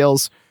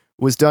cocktails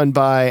was done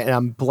by, and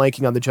I'm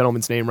blanking on the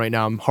gentleman's name right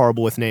now. I'm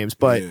horrible with names,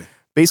 but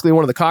basically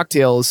one of the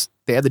cocktails,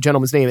 they had the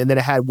gentleman's name, and then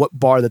it had what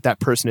bar that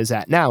person is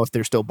at now if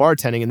they're still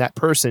bartending, and that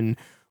person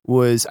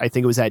was, I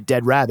think it was at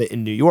Dead Rabbit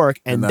in New York,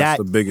 and that's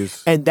the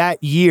biggest. And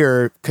that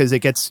year, because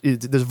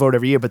there's a vote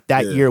every year, but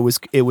that year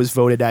it was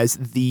voted as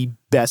the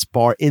best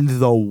bar in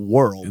the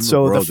world.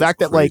 The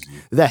fact that like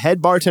the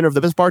head bartender of the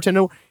best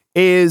bartender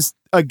is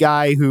a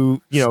guy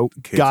who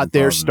got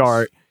their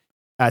start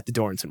at the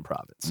Dorrance in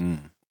Providence.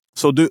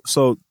 So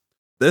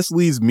this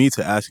leads me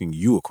to asking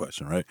you a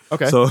question, right?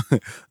 Okay. So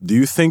do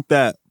you think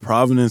that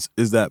Providence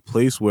is that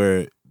place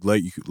where,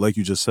 like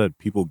you just said,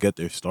 people get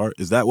their start?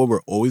 Is that what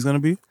we're always going to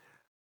be?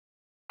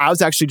 I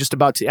was actually just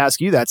about to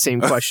ask you that same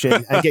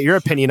question and get your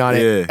opinion on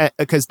it,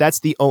 because that's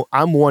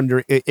I'm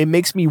wondering. It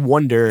makes me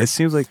wonder. It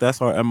seems like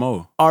that's our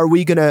MO. Are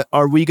we gonna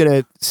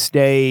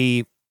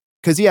stay?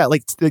 Because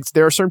like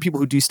there are certain people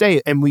who do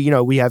stay, and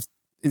we have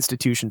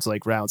institutions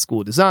like Round School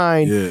of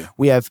Design. Yeah.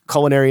 We have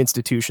culinary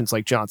institutions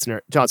like Johnson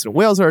and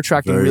Wales are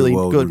attracting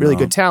really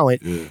good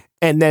talent. Yeah.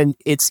 And then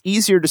it's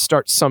easier to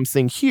start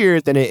something here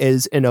than it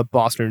is in a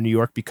Boston or New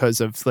York because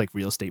of like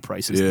real estate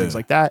prices and things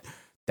like that.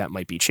 That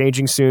might be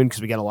changing soon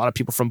because we got a lot of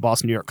people from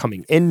Boston, New York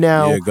coming in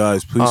now. Yeah,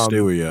 guys, please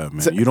stay where you're at,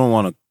 man. You don't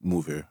want to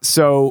move here.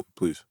 So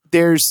please.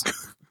 There's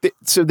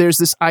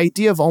this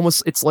idea of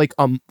almost, it's like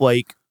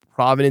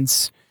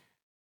Providence,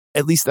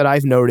 at least that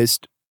I've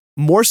noticed,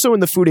 more so in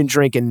the food and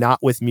drink and not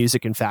with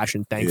music and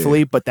fashion,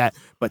 thankfully. Yeah.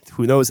 But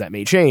who knows, that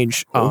may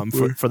change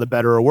for the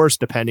better or worse,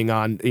 depending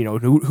on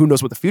who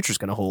knows what the future is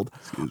going to hold.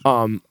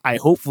 I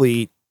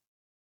hopefully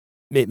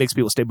it makes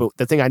people stay. But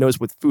the thing I noticed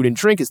with food and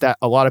drink is that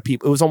a lot of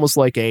people, it was almost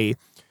like a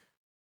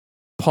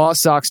Paw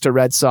Sox to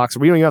Red Sox.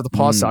 We don't even have the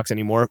Paw Sox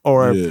anymore,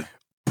 or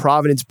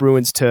Providence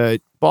Bruins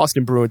to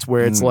Boston Bruins,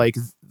 where it's like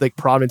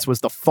Providence was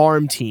the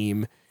farm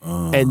team.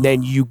 And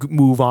then you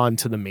move on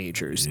to the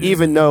majors,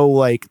 even though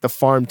like the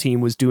farm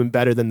team was doing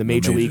better than the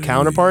major league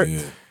counterpart.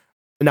 Yeah.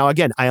 Now,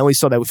 again, I only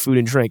saw that with food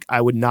and drink.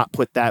 I would not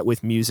put that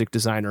with music,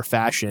 design, or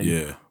fashion.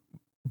 Yeah.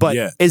 But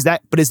is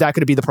that going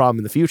to be the problem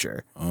in the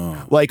future?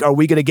 Like, are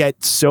we going to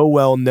get so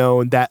well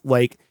known that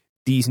like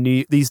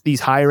these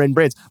higher end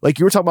brands, like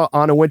you were talking about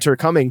Anna Wintour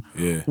coming?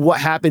 Yeah. What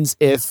happens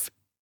if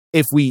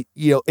we,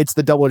 it's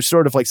the double-edged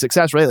sword of like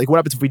success, right? Like, what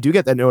happens if we do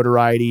get that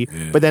notoriety,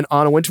 but then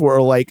Anna Wintour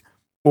or like,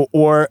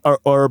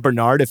 or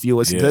Bernard, if you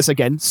listen to this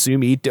again, sue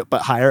me,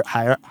 but hire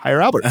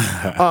Albert.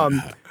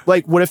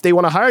 Like, what if they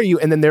want to hire you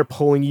and then they're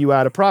pulling you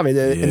out of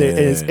Providence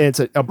and it's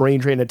a brain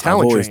drain, a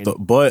talent drain?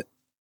 But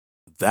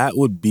that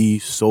would be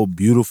so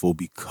beautiful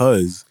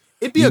because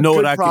it'd be a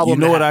good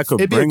problem.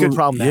 It'd be a good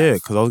problem. Yeah,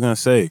 because I was gonna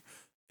say,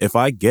 if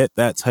I get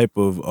that type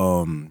of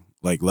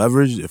like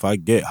leverage, if I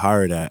get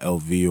hired at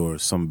LV or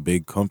some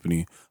big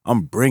company,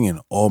 I'm bringing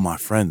all my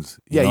friends.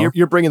 You know?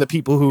 You're bringing the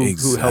people who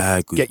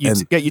help get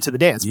you to the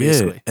dance,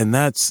 basically. And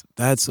that's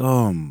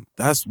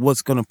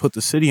what's gonna put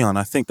the city on.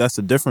 I think that's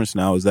the difference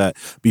now. Is that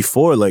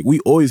before, like, we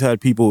always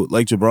had people,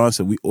 like Jabron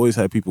said, we always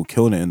had people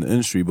killing it in the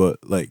industry, but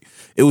like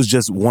it was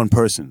just one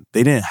person.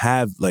 They didn't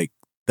have like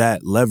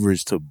that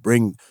leverage to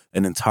bring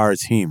an entire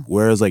team.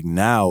 Whereas like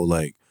now,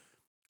 like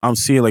I'm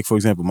seeing, like, for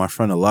example, my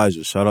friend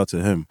Elijah, shout out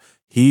to him.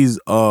 He's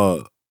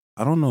I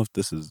don't know if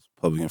this is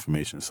public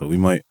information, so we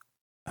might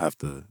have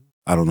to,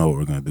 I don't know what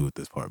we're gonna do with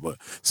this part, but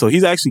so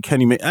he's actually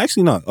Kenny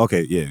actually not.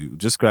 Okay, yeah,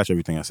 just scratch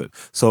everything I said.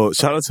 So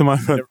shout out to my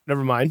friend.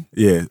 Never mind.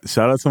 Yeah,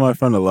 shout out to my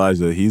friend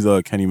Elijah. He's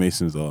Kenny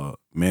Mason's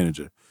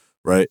manager,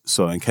 right?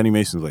 So, and Kenny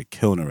Mason's like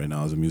killing it right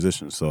now as a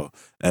musician. So,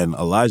 and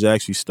Elijah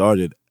actually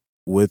started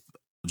with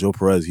Joe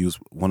Perez. He was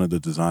one of the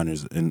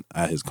designers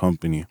at his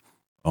company,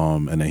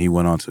 and then he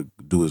went on to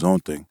do his own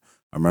thing.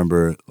 I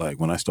remember like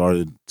when I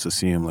started to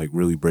see him like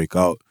really break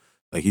out,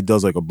 like he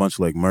does like a bunch of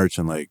like merch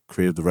and like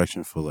creative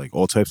direction for like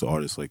all types of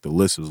artists. Like the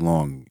list is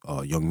long.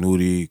 Young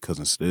Nudie,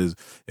 Cousin Stiz,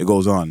 it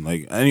goes on.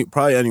 Like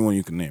probably anyone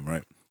you can name,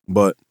 right?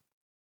 But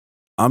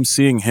I'm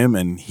seeing him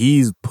and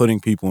he's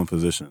putting people in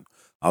position.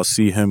 I'll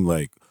see him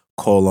like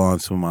call on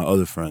some of my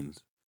other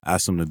friends,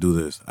 ask them to do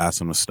this, ask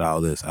them to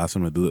style this, ask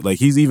them to do it. Like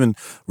he's even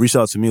reached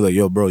out to me like,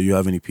 yo, bro, you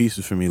have any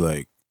pieces for me?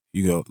 Like,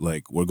 you go,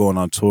 like, we're going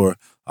on tour.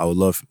 I would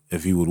love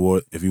if you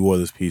wore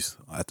this piece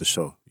at the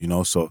show,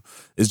 So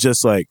it's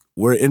just like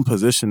we're in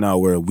position now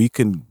where we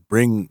can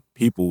bring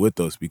people with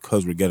us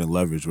because we're getting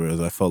leverage.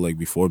 Whereas I felt like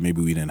before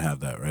maybe we didn't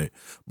have that, right?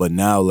 But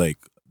now like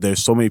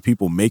there's so many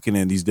people making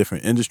it in these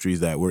different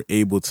industries that we're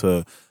able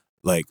to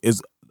like.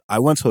 I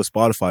went to a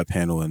Spotify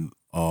panel and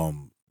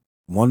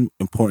one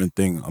important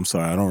thing. I'm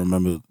sorry, I don't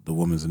remember the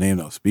woman's name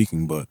that was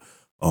speaking, but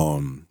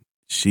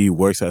She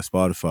works at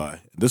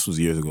Spotify. This was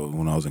years ago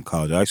when I was in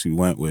college. I actually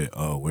went with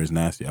Where's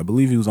Nasty. I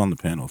believe he was on the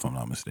panel, if I'm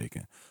not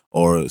mistaken,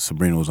 or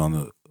Sabrina was on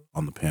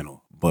the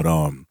panel. But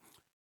I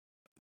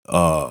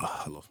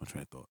lost my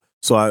train of thought.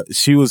 So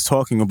she was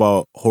talking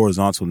about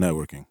horizontal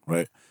networking,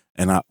 right?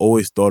 And I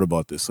always thought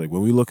about this, like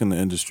when we look in the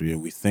industry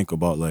and we think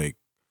about like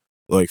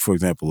for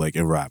example, like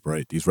in rap,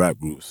 right? These rap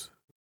groups,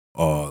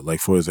 like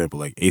for example,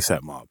 like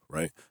ASAP Mob,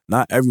 right?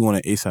 Not everyone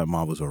at ASAP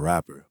Mob was a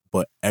rapper,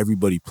 but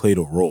everybody played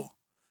a role.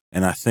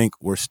 And I think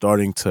we're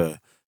starting to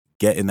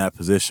get in that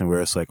position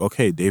where it's like,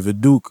 okay, David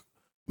Duke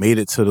made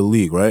it to the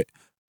league, right?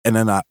 And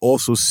then I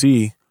also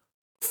see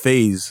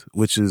FaZe,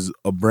 which is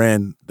a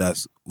brand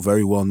that's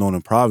very well known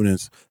in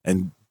Providence,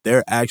 and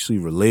they're actually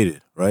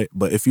related, right?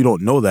 But if you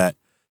don't know that,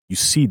 you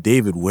see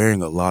David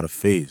wearing a lot of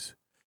FaZe.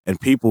 And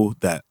people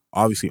that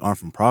obviously aren't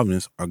from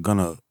Providence are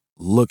gonna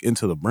look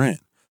into the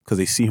brand because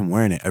they see him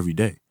wearing it every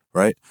day,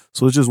 right?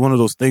 So it's just one of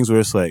those things where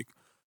it's like,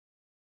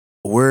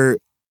 we're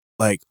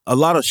like, a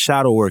lot of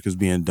shadow work is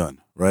being done,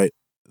 right?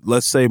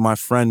 Let's say my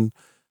friend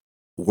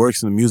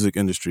works in the music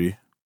industry.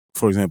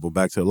 For example,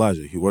 back to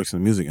Elijah, he works in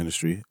the music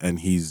industry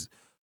and he's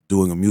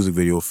doing a music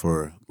video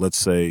for, let's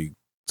say,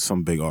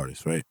 some big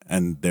artist, right?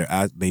 And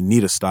they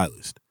need a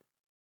stylist.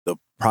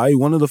 Probably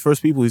one of the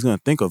first people he's going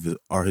to think of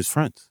are his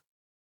friends,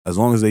 as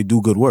long as they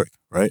do good work,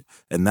 right?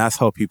 And that's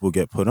how people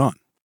get put on.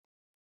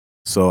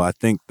 So I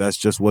think that's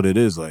just what it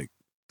is. Like,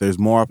 there's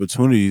more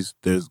opportunities.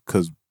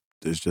 Because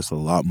there's just a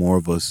lot more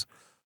of us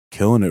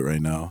killing it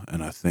right now,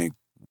 and I think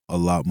a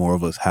lot more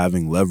of us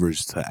having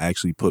leverage to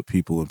actually put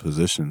people in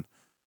position.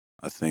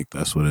 I think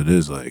that's what it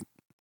is. Like,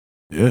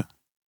 yeah.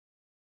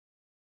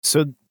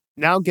 So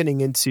now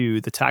getting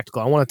into the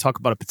tactical, I want to talk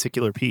about a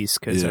particular piece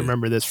because I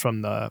remember this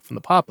from the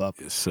pop-up.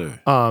 Yes, sir.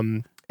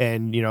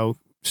 And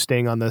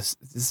staying on this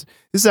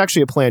is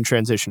actually a planned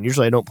transition.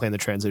 Usually I don't plan the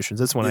transitions.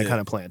 This one I kind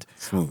of planned.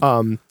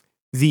 Smooth.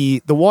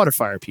 The water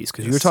fire piece,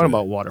 because you were talking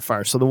about water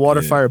fire. So the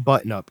water fire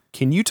button up.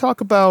 Can you talk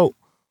about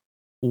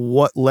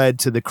what led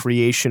to the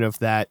creation of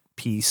that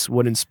piece?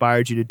 What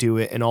inspired you to do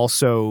it? And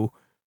also,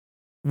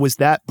 was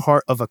that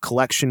part of a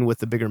collection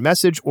with a bigger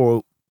message,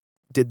 or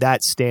did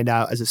that stand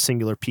out as a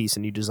singular piece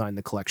and you designed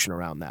the collection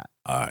around that?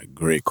 All right,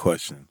 great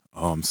question.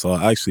 So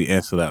I actually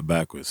answer that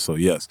backwards. So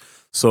yes.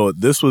 So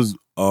this was,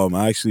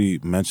 I actually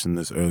mentioned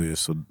this earlier.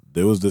 So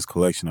there was this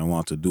collection I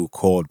wanted to do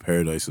called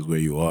Paradise is Where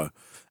You Are.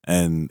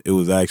 And it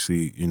was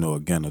actually,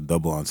 again, a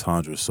double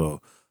entendre.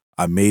 So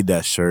I made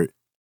that shirt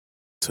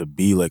to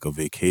be like a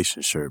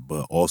vacation shirt,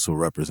 but also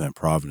represent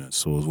Providence.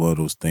 So it was one of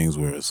those things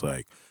where it's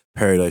like,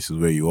 paradise is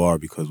where you are,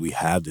 because we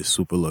have this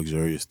super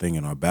luxurious thing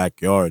in our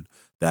backyard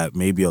that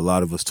maybe a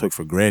lot of us took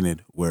for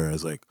granted.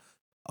 Whereas like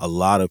a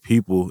lot of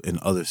people in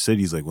other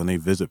cities, like when they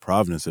visit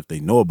Providence, if they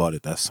know about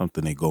it, that's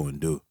something they go and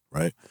do,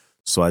 right?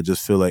 So I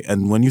just feel like,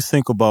 and when you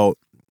think about,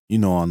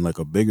 on like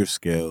a bigger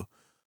scale,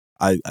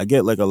 I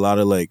get like a lot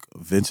of like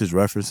vintage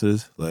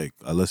references. Like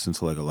I listen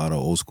to like a lot of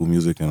old school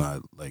music, and I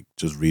like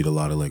just read a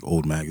lot of like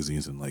old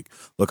magazines and like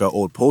look at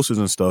old posters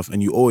and stuff.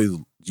 And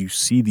you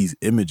see these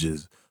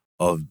images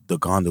of the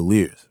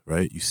gondoliers,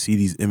 right? You see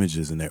these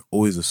images and they're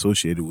always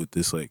associated with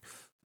this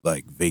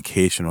like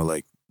vacation, or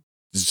like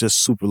it's just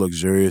super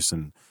luxurious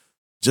and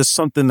just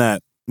something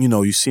that,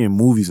 you see in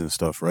movies and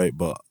stuff, right?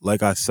 But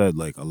like I said,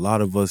 like a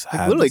lot of us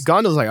have literally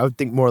gondolas. Like I would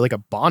think more like a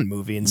Bond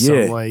movie in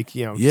some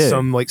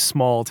some like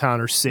small town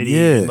or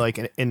city, like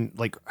in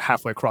like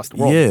halfway across the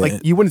world.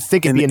 Like you wouldn't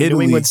think it'd be in a New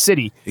England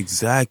city.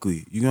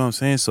 Exactly. You know what I'm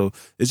saying? So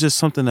it's just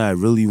something that I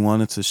really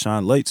wanted to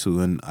shine light to,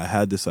 and I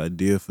had this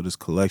idea for this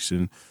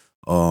collection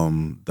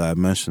that I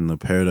mentioned, the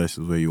Paradise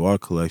is Where You Are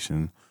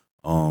collection.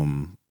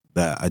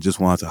 That I just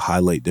wanted to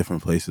highlight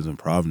different places in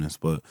Providence.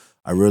 But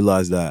I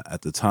realized that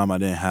at the time I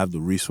didn't have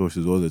the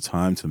resources or the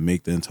time to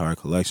make the entire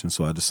collection.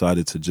 So I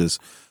decided to just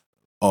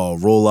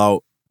roll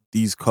out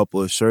these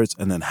couple of shirts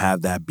and then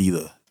have that be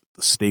the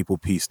staple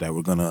piece that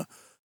we're going to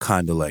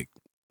kind of like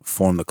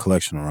form the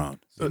collection around.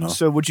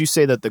 So would you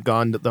say that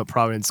the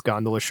Providence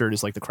gondola shirt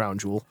is like the crown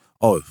jewel?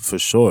 Oh, for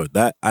sure.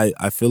 That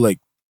I feel like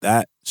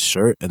that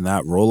shirt and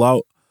that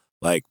rollout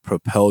like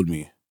propelled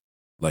me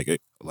like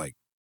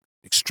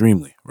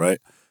extremely, right?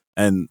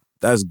 And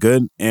that's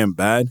good and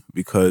bad,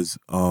 because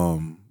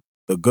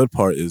the good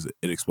part is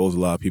it exposed a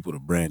lot of people to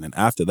brand. And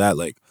after that,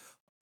 like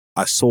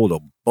I sold a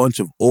bunch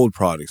of old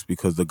products,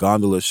 because the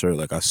gondola shirt,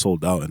 like I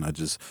sold out, and I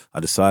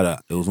decided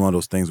it was one of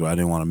those things where I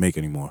didn't want to make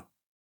anymore,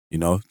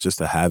 just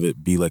to have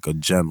it be like a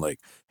gem. Like,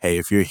 hey,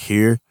 if you're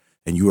here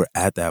and you were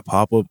at that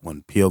pop-up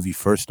when PLV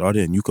first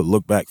started, and you could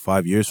look back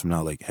 5 years from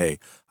now, like, hey,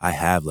 I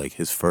have like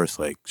his first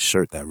like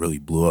shirt that really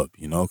blew up,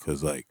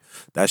 because like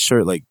that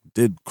shirt like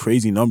did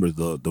crazy numbers.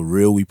 The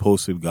reel we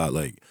posted got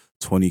like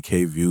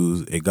 20K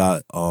views. It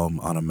got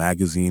on a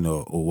magazine,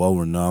 a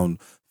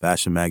well-renowned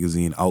fashion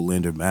magazine,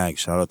 Outlander Mag.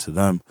 Shout out to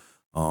them.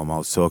 I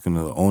was talking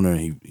to the owner,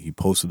 and he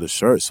posted the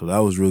shirt, so that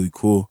was really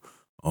cool.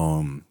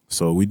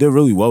 So we did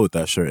really well with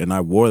that shirt, and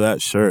I wore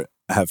that shirt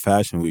at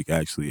Fashion Week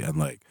actually, and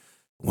like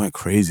went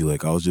crazy.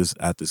 Like I was just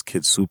at this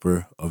Kid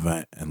Super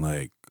event, and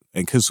like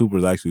and Kid Super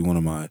is actually one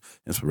of my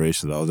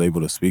inspirations. I was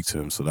able to speak to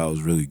him, so that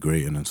was really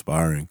great and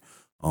inspiring.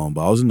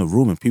 But I was in the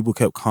room and people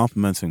kept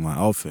complimenting my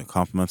outfit,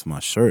 complimenting my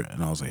shirt,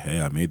 and I was like,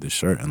 hey, I made this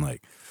shirt, and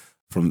like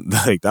from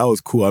like that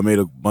was cool. I made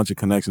a bunch of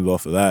connections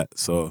off of that.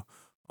 So,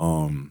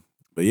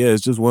 but yeah,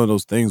 it's just one of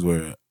those things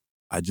where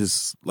I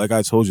just, like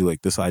I told you,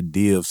 like this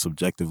idea of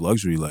subjective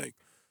luxury, like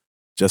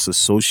just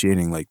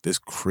associating like this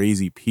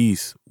crazy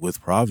piece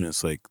with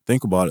Providence. Like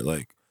think about it,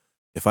 like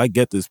if I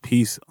get this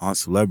piece on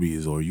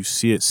Celebrities or you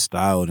see it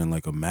styled in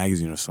like a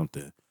magazine or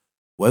something,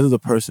 whether the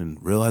person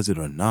realize it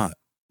or not,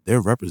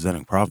 they're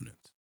representing Providence.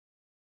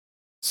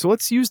 So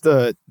let's use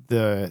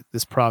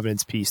this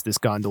Providence piece, this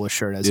gondola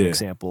shirt as an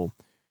example.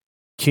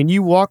 Can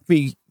you walk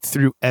me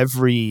through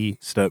every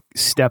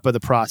step of the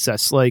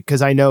process? Like,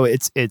 because I know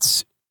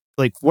it's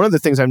like one of the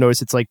things I've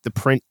noticed, it's like the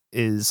print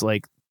is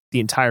like the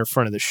entire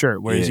front of the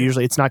shirt, whereas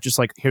usually it's not just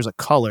like here's a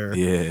color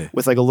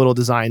with like a little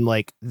design.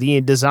 Like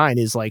the design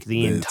is like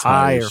the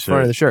entire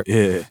front of the shirt.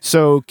 Yeah.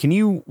 So can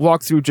you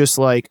walk through just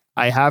like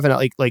I have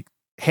an like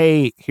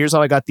hey, here's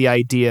how I got the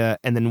idea,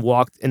 and then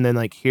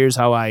like here's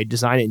how I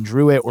designed it and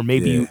drew it, or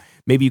maybe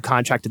you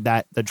contracted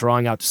the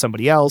drawing out to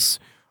somebody else.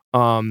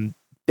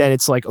 Then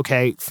it's like,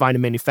 okay, find a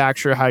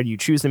manufacturer. How do you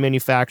choose the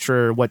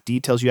manufacturer? What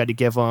details you had to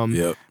give them?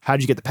 Yep. How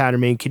did you get the pattern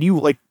made? Could you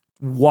like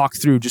walk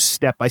through just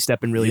step by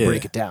step and really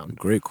break it down?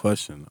 Great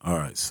question. All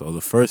right. So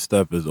the first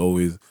step is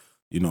always,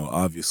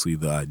 obviously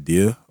the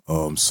idea.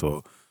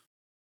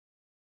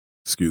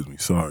 Excuse me.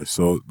 Sorry.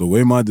 So the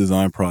way my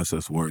design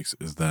process works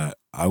is that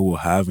I will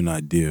have an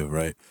idea,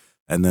 right?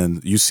 And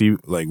then you see,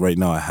 like right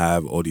now I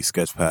have all these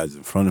sketch pads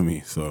in front of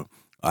me. So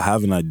I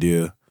have an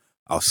idea.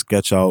 I'll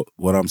sketch out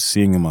what I'm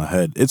seeing in my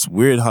head. It's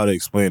weird how to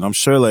explain. I'm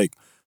sure like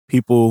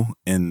people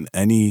in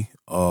any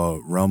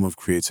realm of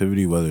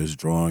creativity, whether it's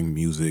drawing,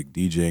 music,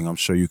 DJing, I'm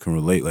sure you can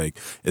relate. Like,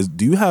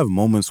 do you have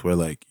moments where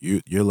like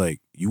you're like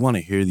you want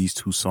to hear these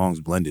two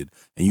songs blended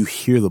and you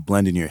hear the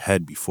blend in your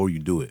head before you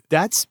do it?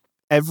 That's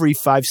every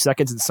 5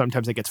 seconds, and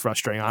sometimes it gets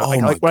frustrating.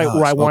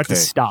 Where I want to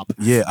stop.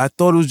 Yeah, I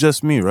thought it was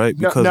just me, right?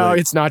 Because no,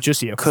 it's not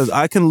just you. Because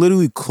I can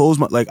literally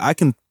I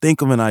can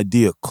think of an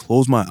idea,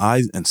 close my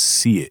eyes, and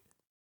see it.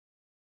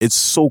 It's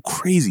so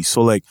crazy.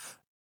 So like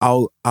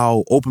I'll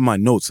open my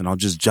notes and I'll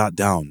just jot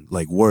down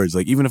like words.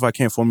 Like even if I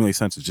can't formulate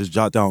sentences, just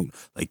jot down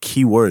like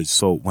key words.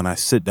 So when I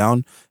sit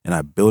down and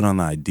I build on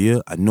the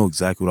idea, I know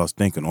exactly what I was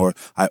thinking. Or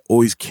I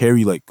always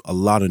carry like a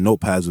lot of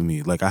notepads with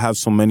me. Like I have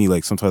so many,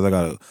 like sometimes I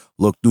gotta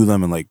look through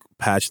them and like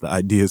patch the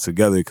ideas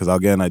together because I'll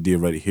get an idea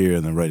right here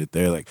and then write it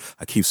there. Like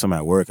I keep some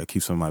at work, I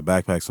keep some in my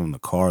backpack, some in the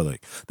car.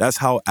 Like that's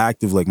how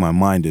active like my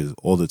mind is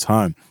all the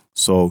time.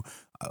 So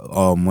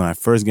when I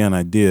first get an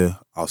idea,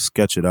 I'll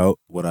sketch it out,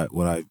 what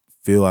I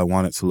feel I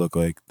want it to look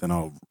like, then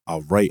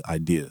I'll write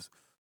ideas.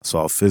 So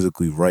I'll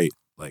physically write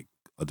like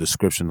a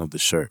description of the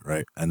shirt,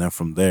 right? And then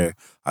from there,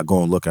 I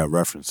go and look at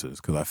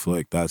references because I feel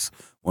like that's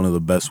one of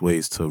the best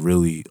ways to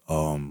really,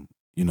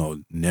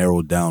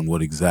 narrow down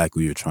what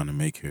exactly you're trying to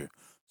make here.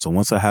 So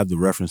once I have the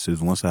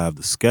references, once I have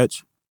the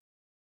sketch,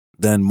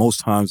 then most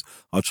times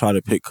I'll try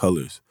to pick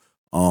colors.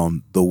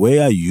 The way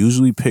I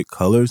usually pick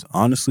colors,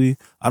 honestly,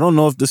 I don't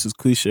know if this is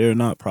cliche or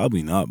not,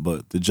 probably not,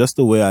 but just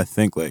the way I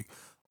think, like,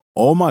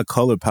 all my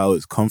color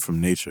palettes come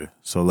from nature.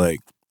 So, like,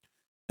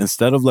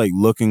 instead of, like,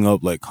 looking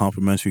up, like,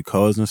 complementary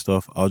colors and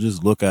stuff, I'll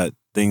just look at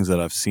things that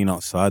I've seen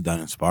outside that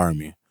inspire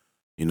me,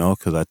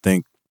 because I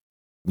think,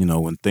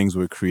 when things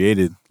were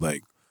created,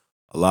 like,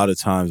 a lot of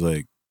times,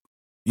 like,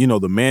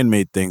 the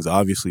man-made things,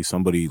 obviously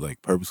somebody,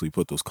 like, purposely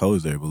put those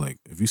colors there, but, like,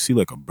 if you see,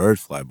 like, a bird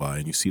fly by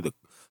and you see the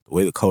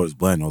way the colors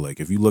blend, or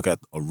like if you look at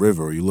a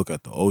river or you look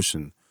at the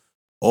ocean,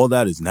 all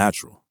that is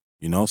natural,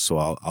 so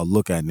I'll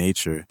look at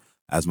nature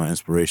as my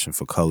inspiration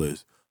for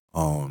colors,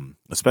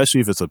 especially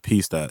if it's a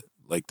piece that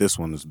like this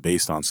one is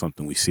based on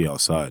something we see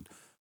outside.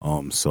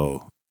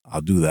 So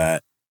I'll do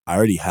that. I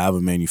already have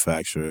a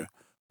manufacturer,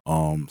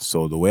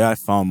 so the way I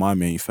found my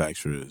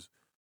manufacturer is,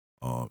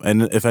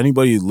 and if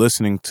anybody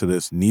listening to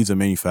this needs a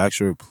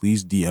manufacturer,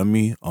 please DM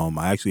me.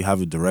 I actually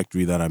have a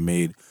directory that I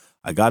made.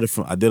 I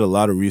did a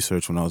lot of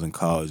research when I was in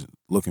college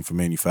looking for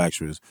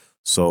manufacturers.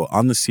 So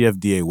on the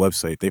CFDA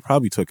website, they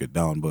probably took it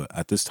down, but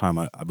at this time,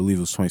 I believe it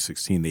was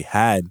 2016, they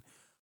had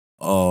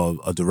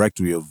a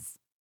directory of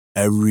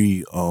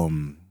every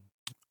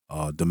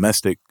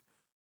domestic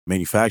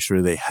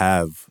manufacturer they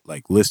have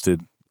like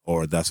listed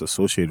or that's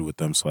associated with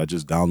them. So I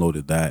just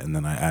downloaded that and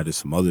then I added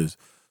some others.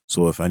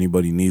 So if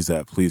anybody needs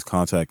that, please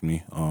contact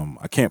me.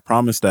 I can't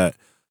promise that,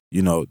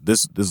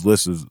 this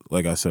list is,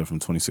 like I said, from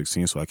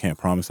 2016, so I can't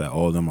promise that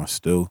all of them are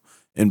still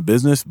in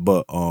business,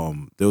 but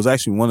there was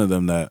actually one of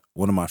them that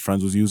one of my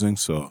friends was using,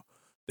 so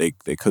they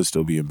could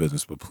still be in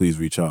business, but please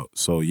reach out.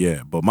 So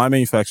yeah, but my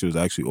manufacturer is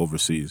actually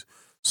overseas.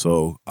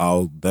 So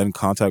I'll then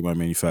contact my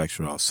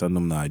manufacturer, I'll send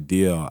them the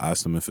idea, I'll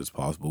ask them if it's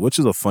possible, which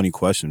is a funny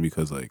question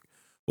because, like,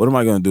 what am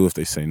I going to do if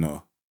they say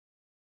no?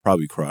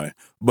 Probably cry.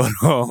 But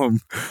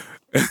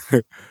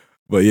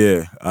but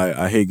yeah,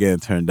 I hate getting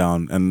turned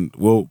down, and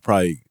we'll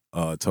probably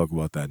talk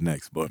about that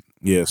next. But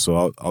yeah,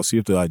 so I'll see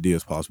if the idea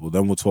is possible.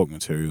 Then we'll talk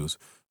materials,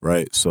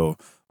 right? So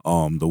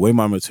The way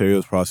my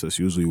materials process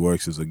usually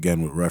works is,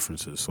 again, with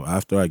references. So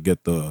after I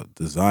get the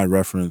design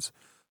reference,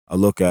 I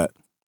look at.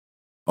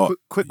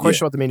 Quick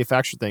question about the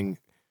manufacturer thing,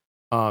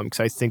 because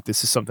I think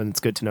this is something that's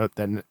good to note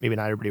that maybe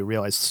not everybody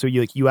realized. So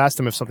you asked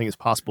them if something is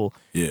possible.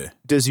 Yeah.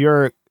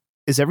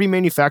 Is every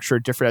manufacturer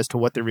different as to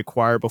what they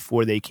require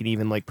before they can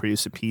even like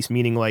produce a piece?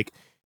 Meaning, like,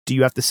 do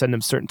you have to send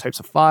them certain types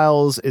of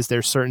files? Is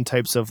there certain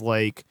types of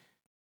like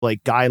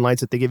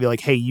guidelines that they give you,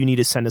 like, hey, you need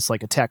to send us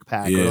like a tech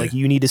pack, or like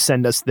you need to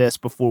send us this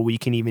before we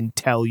can even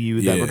tell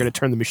you that we're going to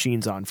turn the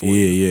machines on for you?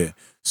 Yeah.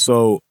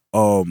 So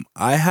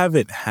I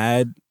haven't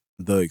had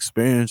the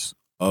experience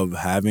of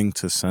having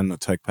to send a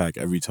tech pack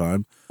every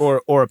time,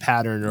 or a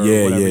pattern, or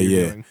whatever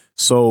you're doing.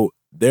 So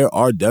there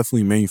are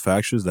definitely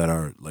manufacturers that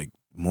are like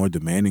more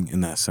demanding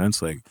in that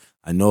sense. Like,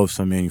 I know of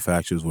some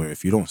manufacturers where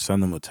if you don't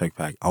send them a tech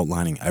pack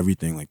outlining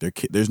everything, like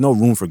there's no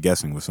room for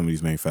guessing with some of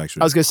these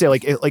manufacturers. I was gonna say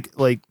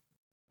like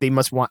they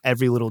must want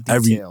every little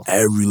detail.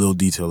 Every little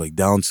detail, like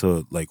down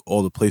to like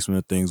all the placement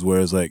of things.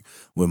 Whereas like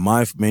with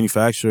my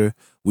manufacturer,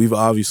 we've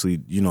obviously,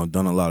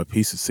 done a lot of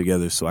pieces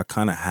together. So I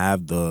kind of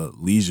have the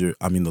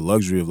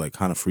luxury of like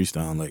kind of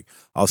freestyle. Like,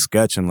 I'll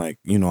sketch and like,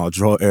 I'll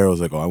draw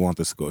arrows like, oh, I want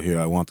this to go here.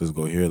 I want this to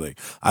go here. Like,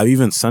 I've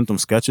even sent them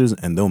sketches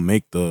and they'll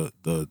make the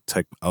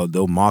tech,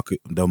 they'll mock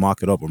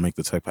it up or make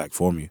the tech pack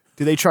for me.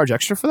 Do they charge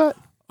extra for that?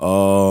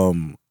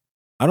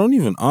 I don't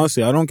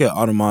get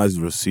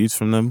automized receipts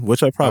from them,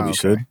 which I probably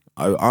should.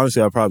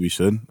 I probably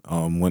should,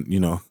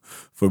 when,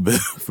 for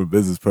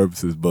business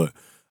purposes, but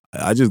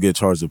I just get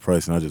charged the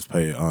price and I just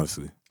pay it,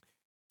 honestly.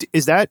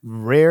 Is that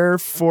rare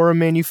for a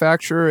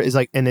manufacturer? As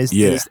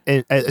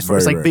far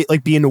as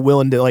like being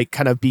willing to like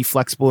kind of be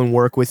flexible and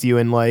work with you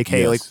and like,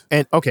 hey,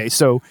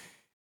 so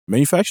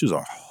manufacturers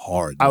are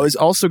hard. I was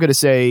also going to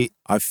say,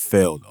 I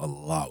failed a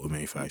lot with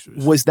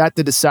manufacturers. Was that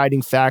the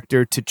deciding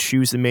factor to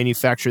choose the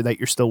manufacturer that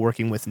you're still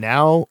working with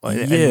now? Yeah.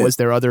 And was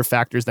there other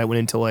factors that went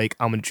into like,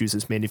 I'm going to choose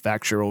this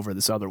manufacturer over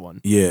this other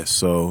one? Yeah.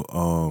 So,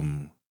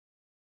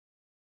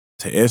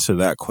 to answer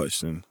that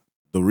question,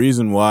 the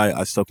reason why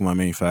I stuck with my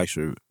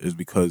manufacturer is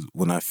because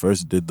when I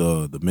first did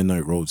the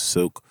Midnight Road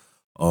Silk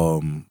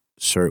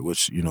shirt,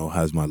 which,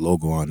 has my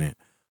logo on it,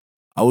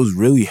 I was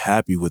really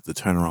happy with the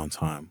turnaround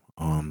time.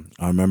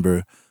 I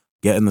remember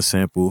getting the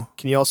sample.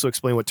 Can you also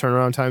explain what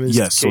turnaround time is?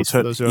 Yes. So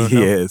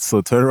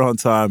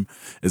turnaround time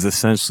is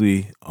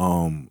essentially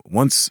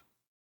once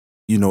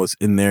it's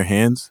in their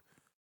hands,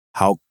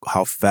 how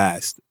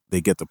fast they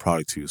get the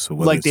product to you. So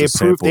like they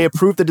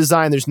approve the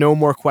design. There's no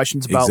more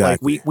questions about like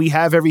we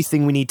have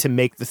everything we need to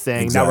make the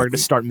thing. Exactly. Now we're going to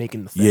start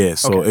making the thing. Yeah.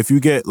 So if you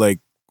get like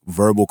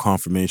verbal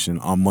confirmation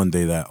on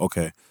Monday that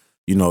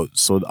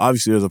so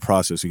obviously there's a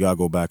process. You got to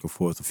go back and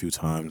forth a few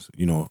times,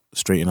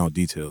 straighten out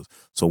details.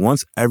 So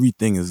once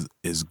everything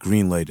is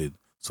green lighted,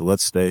 so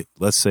let's say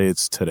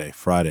it's today,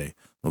 Friday,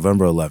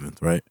 November 11th,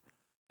 right?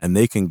 And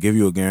they can give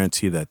you a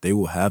guarantee that they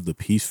will have the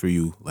piece for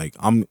you. Like,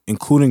 I'm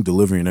including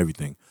delivery and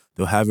everything.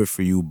 They'll have it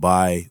for you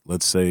by,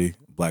 let's say,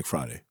 Black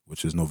Friday,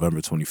 which is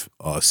November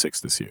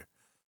 26th this year,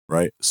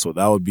 right? So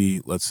that would be,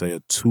 let's say,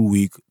 a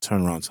 2-week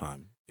turnaround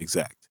time,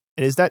 exact.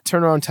 And does that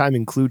turnaround time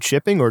include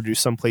shipping, or do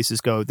some places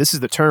go, this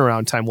is the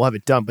turnaround time, we'll have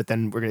it done, but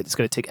then it's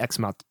going to take X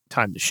amount of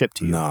time to ship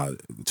to you? Nah,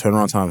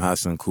 turnaround time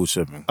has to include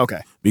shipping.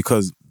 Okay.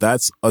 Because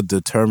that's a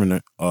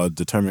determining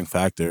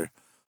factor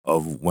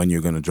of when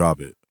you're going to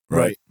drop it,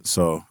 right?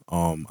 So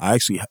I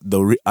actually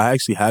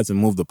had to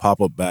move the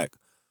pop-up back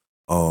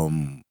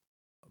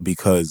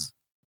because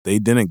they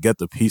didn't get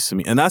the piece to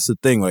me. And that's the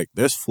thing, like,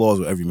 there's flaws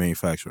with every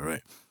manufacturer,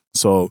 right?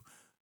 So,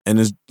 and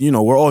it's,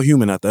 we're all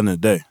human at the end of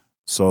the day.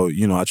 So,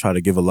 I try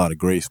to give a lot of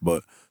grace,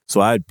 but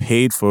so I had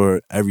paid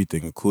for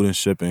everything, including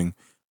shipping,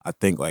 I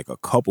think like a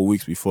couple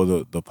weeks before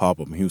the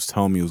pop-up. He was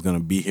telling me he was going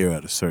to be here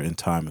at a certain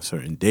time, a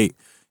certain date.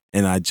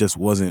 And I just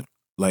wasn't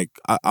like,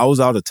 I was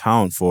out of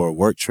town for a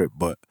work trip,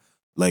 but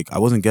like I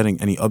wasn't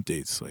getting any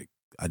updates. Like,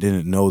 I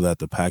didn't know that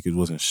the package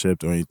wasn't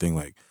shipped or anything.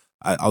 Like,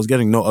 I was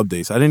getting no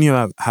updates. I didn't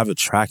even have a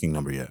tracking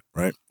number yet,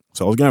 right?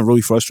 So I was getting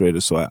really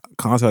frustrated. So I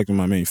contacted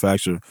my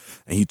manufacturer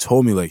and he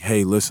told me like,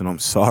 hey, listen, I'm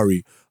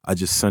sorry. I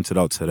just sent it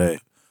out today.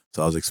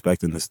 So I was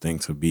expecting this thing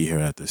to be here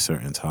at this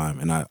certain time.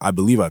 And I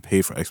believe I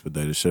paid for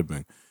expedited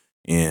shipping.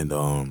 And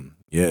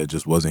it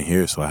just wasn't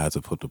here. So I had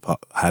to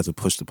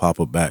push the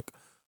pop-up back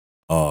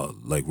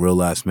like real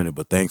last minute.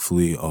 But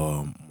thankfully,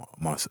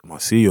 my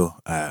CEO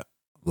at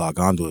La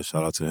Gondola,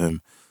 shout out to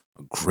him,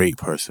 a great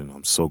person.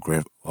 I'm so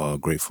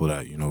grateful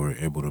that, we're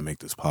able to make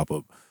this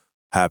pop-up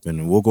happen.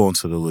 And we'll go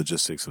into the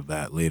logistics of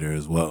that later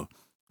as well.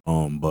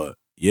 But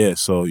yeah,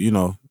 so,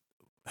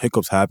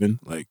 hiccups happen.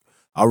 Like,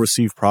 I'll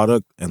receive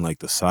product and like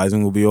the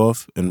sizing will be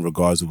off in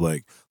regards of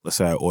like, let's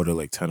say I order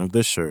like 10 of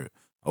this shirt.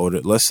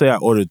 Let's say I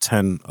ordered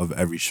 10 of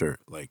every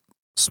shirt, like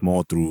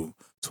small through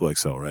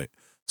 2XL, right?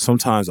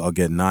 Sometimes I'll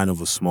get 9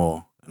 of a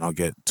small and I'll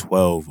get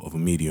 12 of a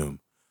medium.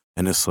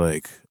 And it's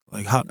like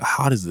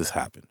how does this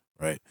happen,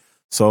 right?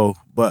 So,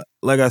 but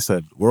like I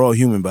said, we're all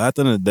human. But at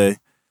the end of the day,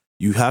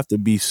 you have to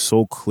be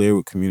so clear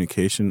with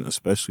communication,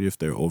 especially if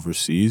they're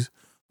overseas.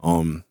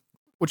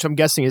 Which I'm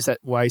guessing is that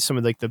why some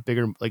of like the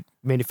bigger like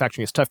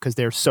manufacturing is tough, because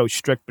they're so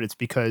strict, but it's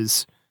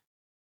because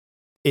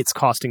it's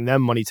costing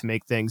them money to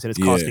make things and it's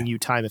costing you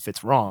time if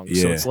it's wrong.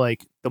 Yeah. So it's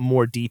like the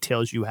more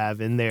details you have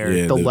in there,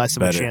 Yeah, the the less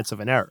of a better. chance of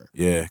an error.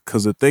 Yeah,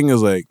 because the thing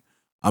is, like,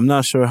 I'm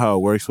not sure how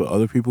it works with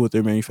other people with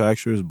their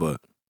manufacturers, but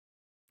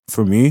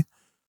for me,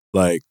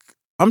 like,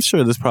 I'm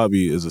sure this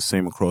probably is the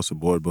same across the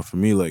board, but for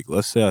me, like,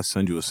 let's say I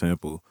send you a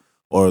sample,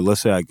 or let's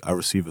say I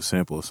receive a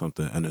sample or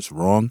something and it's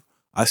wrong,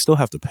 I still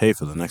have to pay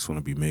for the next one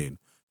to be made.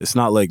 It's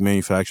not like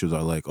manufacturers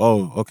are like,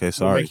 oh, okay,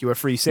 sorry. We'll make you a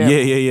free sample.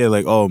 Yeah.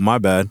 Like, oh, my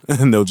bad.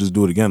 And they'll just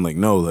do it again. Like,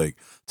 no, like,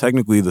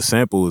 technically the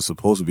sample is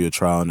supposed to be a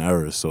trial and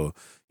error. So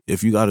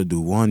if you got to do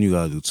 1, you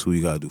got to do 2,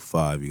 you got to do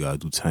 5, you got to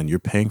do 10, you're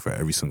paying for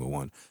every single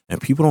one. And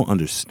people don't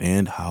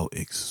understand how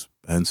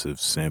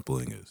expensive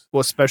sampling is. Well,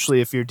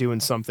 especially if you're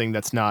doing something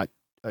that's not,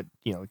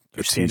 your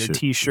standard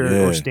t-shirt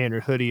or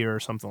standard hoodie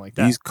or something like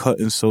that. He's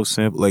cutting so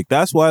simple. Like,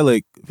 that's why,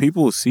 like,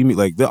 people will see me,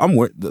 like,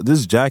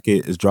 this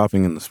jacket is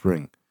dropping in the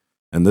spring.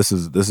 And this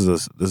is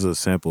a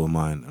sample of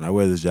mine, and I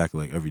wear this jacket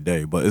like every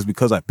day. But it's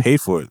because I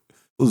paid for it.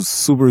 It was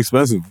super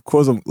expensive. Of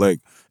course, I'm like,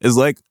 it's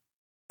like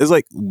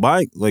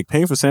buying, like,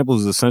 paying for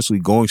samples is essentially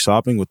going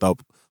shopping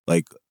without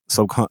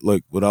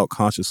without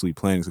consciously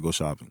planning to go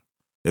shopping.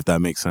 If that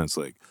makes sense,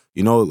 like,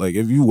 like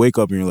if you wake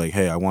up and you're like,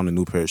 hey, I want a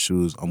new pair of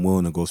shoes, I'm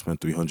willing to go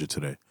spend $300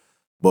 today.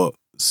 But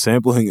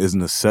sampling is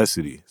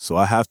necessity, so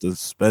I have to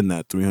spend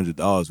that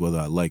 $300 whether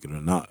I like it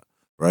or not,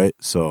 right?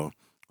 So,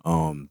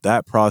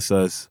 that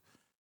process.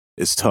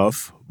 It's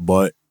tough,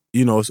 but,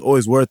 it's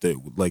always worth it.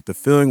 Like, the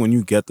feeling when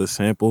you get the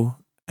sample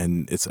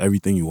and it's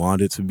everything you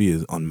want it to be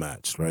is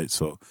unmatched, right?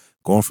 So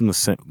going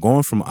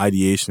from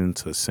ideation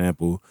to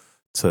sample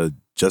to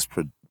just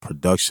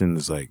production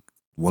is like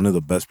one of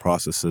the best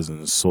processes,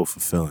 and it's so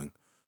fulfilling,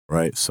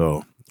 right?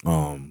 So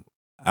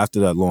after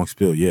that long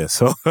spiel,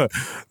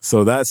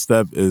 so that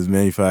step is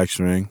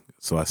manufacturing.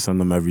 So I send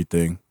them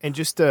everything. And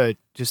just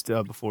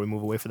before we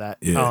move away from that,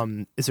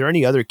 is there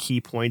any other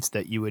key points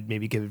that you would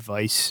maybe give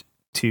advice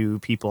to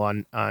people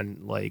on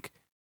like,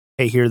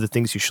 hey, here are the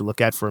things you should look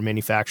at for a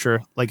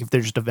manufacturer? Like, if they're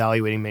just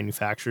evaluating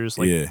manufacturers,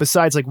 like,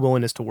 besides like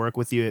willingness to work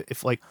with you,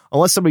 if like,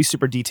 unless somebody's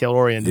super detail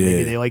oriented,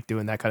 maybe they like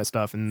doing that kind of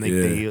stuff and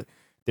they're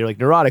like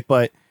neurotic,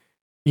 but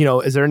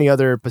is there any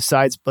other,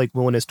 besides like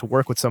willingness to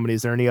work with somebody,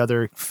 is there any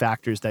other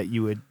factors that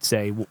you would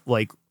say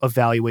like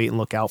evaluate and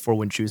look out for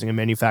when choosing a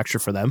manufacturer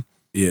for them?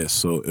 Yeah,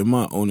 so in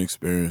my own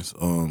experience,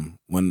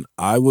 when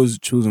I was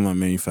choosing my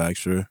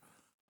manufacturer,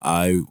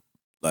 I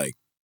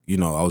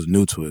was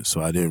new to it,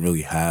 so I didn't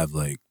really have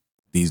like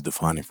these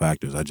defining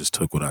factors. I just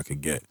took what I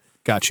could get.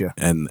 Gotcha.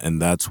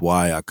 And that's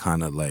why I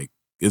kind of like,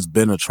 it's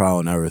been a trial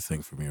and error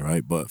thing for me,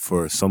 right? But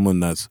for someone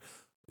that's,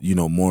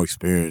 more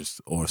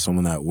experienced, or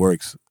someone that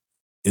works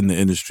in the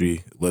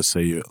industry, let's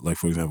say you're like,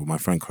 for example, my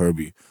friend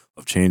Kirby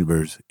of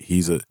Chambers,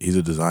 he's a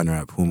designer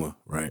at Puma,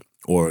 right?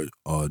 Or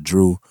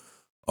Drew,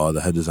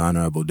 the head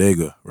designer at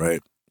Bodega,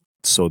 right?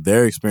 So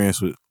their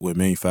experience with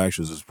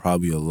manufacturers is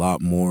probably a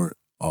lot more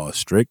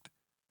strict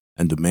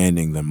and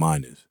demanding than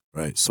mine is,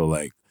 right? So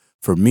like,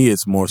 for me,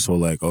 it's more so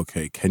like,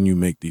 okay, can you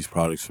make these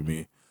products for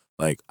me?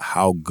 Like,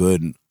 how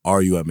good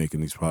are you at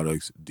making these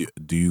products?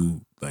 Do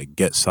you like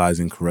get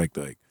sizing correct?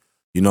 Like,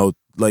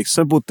 like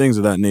simple things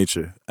of that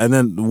nature. And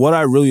then what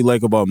I really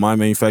like about my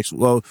manufacturer,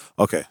 well,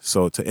 okay,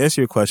 so to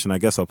answer your question, I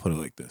guess I'll put it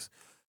like this.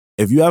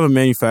 If you have a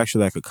manufacturer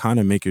that could kind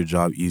of make your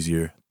job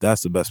easier,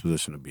 that's the best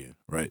position to be in,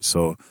 right?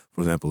 So,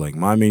 for example, like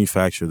my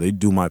manufacturer, they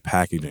do my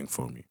packaging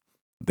for me.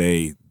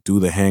 They do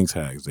the hang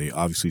tags. They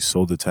obviously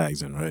sew the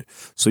tags in, right?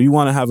 So you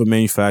want to have a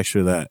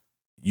manufacturer that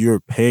you're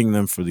paying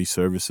them for these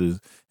services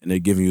and they're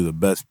giving you the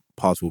best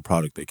possible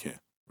product they can,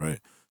 right?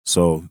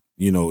 So,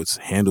 it's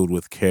handled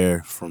with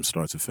care from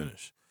start to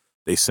finish.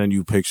 They send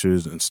you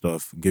pictures and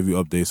stuff, give you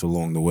updates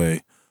along the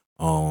way.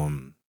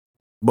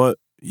 But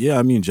yeah,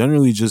 I mean,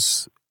 generally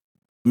just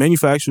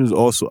manufacturers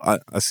also,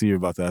 I see you're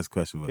about to ask a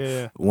question,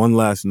 but one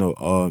last note,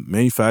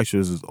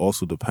 manufacturers is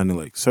also dependent,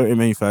 like certain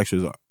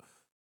manufacturers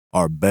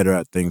are better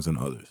at things than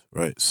others,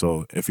 right?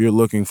 So if you're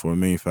looking for a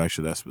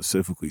manufacturer that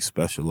specifically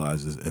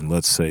specializes in,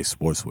 let's say,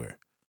 sportswear,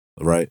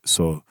 right?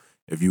 So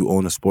if you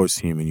own a sports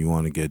team and you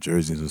want to get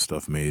jerseys and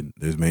stuff made,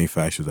 there's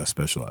manufacturers that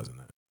specialize in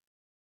that.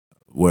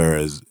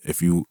 Whereas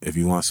if you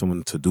want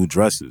someone to do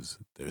dresses,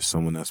 there's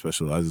someone that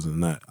specializes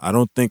in that. I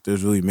don't think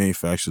there's really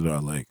manufacturers that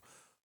are like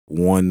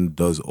one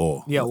does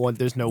all. Yeah,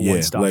 there's no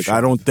one-stop like shop.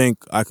 I don't think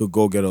I could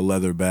go get a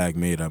leather bag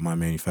made at my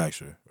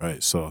manufacturer,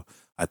 right? So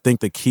I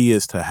think the key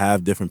is to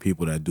have different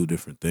people that do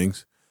different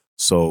things.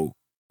 So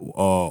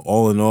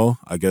all in all,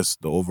 I guess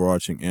the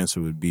overarching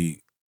answer would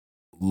be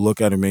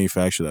look at a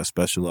manufacturer that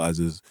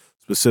specializes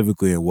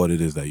specifically in what it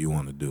is that you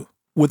want to do.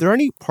 Were there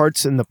any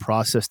parts in the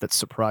process that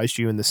surprised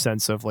you in the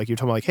sense of like, you're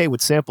talking about like, hey,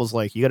 with samples,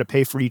 like you got to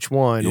pay for each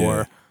one,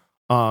 or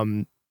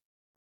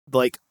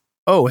like,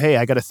 oh, hey,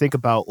 I got to think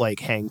about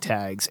like hang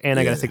tags, and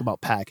I got to think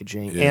about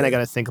packaging, and I got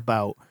to think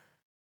about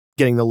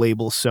getting the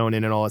labels sewn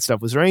in and all that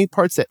stuff. Was there any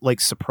parts that like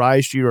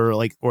surprised you,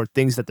 or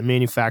things that the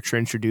manufacturer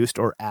introduced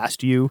or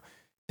asked you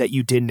that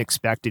you didn't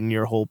expect in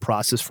your whole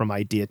process from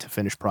idea to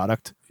finished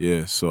product?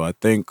 Yeah, so I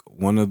think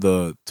one of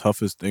the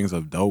toughest things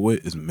I've dealt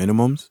with is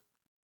minimums.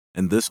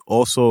 And this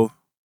also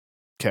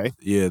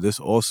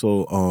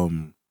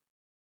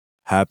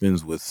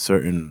happens with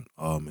certain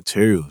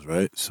materials,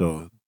 right?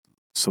 So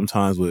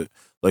sometimes with,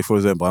 like, for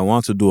example, I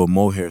want to do a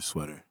mohair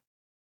sweater,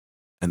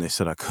 and they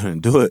said I couldn't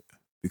do it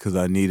because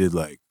I needed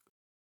like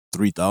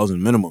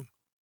 3,000 minimum.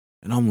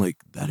 And I'm like,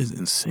 that is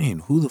insane.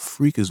 Who the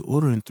freak is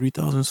ordering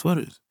 3,000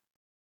 sweaters?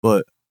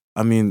 But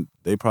I mean,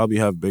 they probably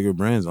have bigger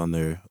brands on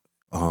their,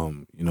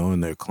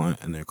 in their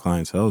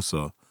clientele.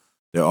 So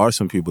there are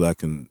some people that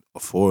can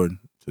afford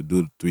to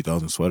do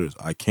 3,000 sweaters.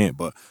 I can't,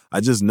 but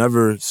I just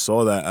never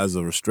saw that as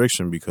a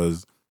restriction,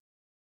 because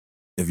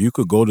if you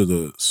could go to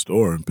the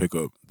store and pick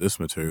up this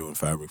material and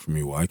fabric for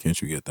me, why can't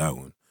you get that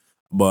one?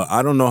 But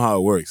I don't know how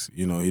it works.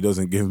 You know, he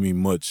doesn't give me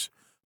much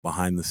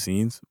behind the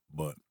scenes,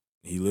 but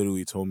he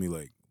literally told me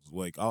like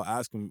I'll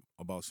ask him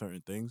about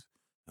certain things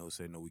and he'll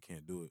say, no, we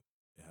can't do it.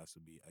 It has to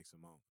be X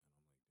amount.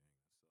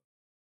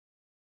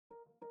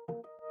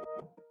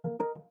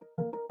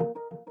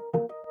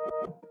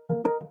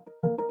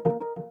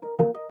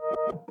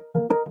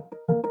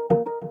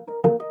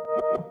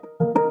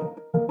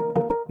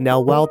 Now,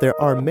 while there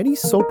are many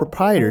sole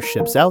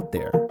proprietorships out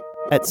there,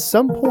 at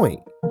some point,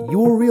 you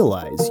will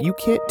realize you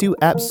can't do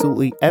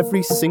absolutely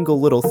every single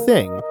little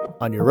thing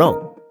on your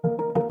own.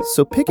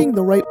 So picking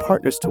the right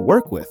partners to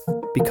work with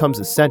becomes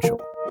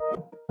essential.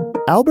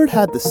 Albert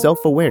had the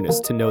self-awareness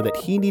to know that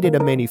he needed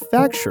a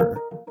manufacturer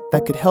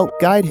that could help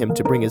guide him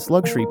to bring his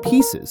luxury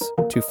pieces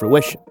to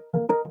fruition.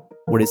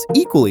 What is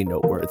equally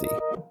noteworthy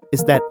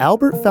is that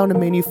Albert found a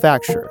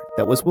manufacturer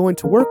that was willing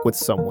to work with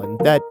someone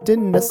that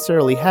didn't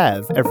necessarily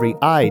have every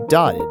I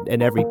dotted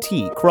and every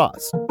T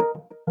crossed.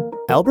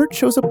 Albert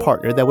chose a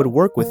partner that would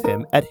work with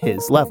him at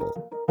his level,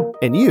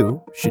 and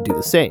you should do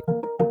the same.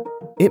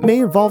 It may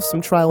involve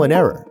some trial and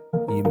error.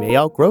 You may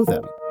outgrow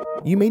them.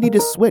 You may need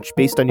to switch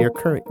based on your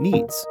current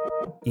needs.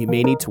 You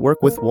may need to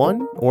work with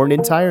one or an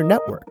entire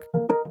network.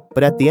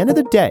 But at the end of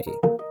the day,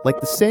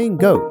 like the saying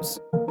goes,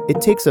 it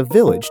takes a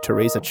village to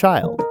raise a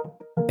child,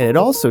 and it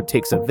also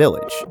takes a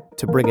village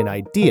to bring an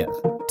idea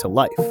to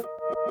life.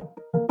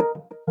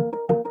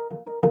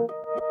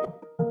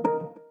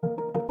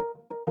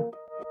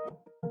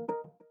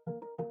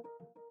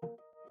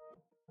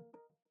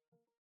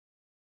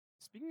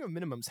 Speaking of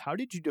minimums, how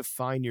did you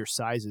define your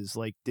sizes?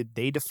 Like, did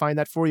they define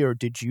that for you, or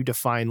did you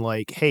define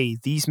like, hey,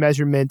 these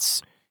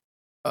measurements,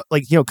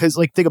 because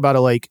like think about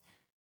it, like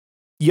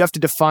you have to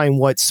define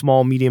what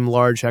small, medium,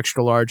 large,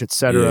 extra large,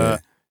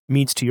 etc.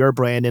 means to your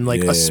brand, and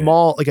like a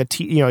small, like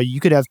you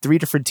could have 3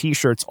 different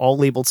T-shirts all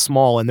labeled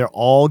small, and they're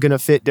all gonna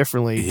fit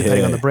differently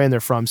depending on the brand they're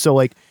from. So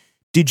like,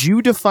 did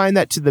you define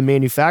that to the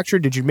manufacturer?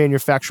 Did your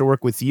manufacturer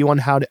work with you on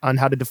how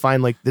to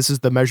define like this is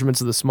the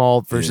measurements of the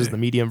small versus the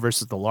medium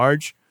versus the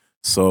large?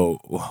 So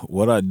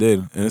what I did,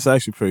 and it's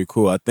actually pretty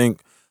cool, I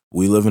think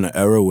we live in an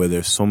era where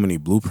there's so many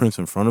blueprints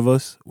in front of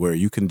us where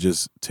you can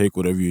just take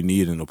whatever you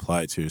need and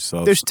apply it to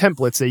yourself. There's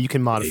templates that you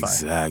can modify.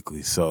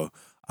 Exactly. So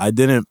I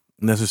didn't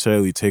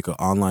necessarily take an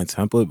online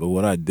template, but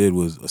what I did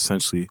was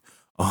essentially,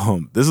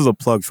 this is a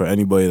plug for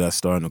anybody that's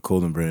starting a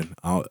clothing brand.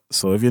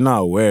 So if you're not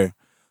aware,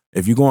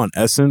 if you go on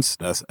Essence,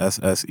 that's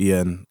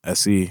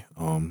SSENSE,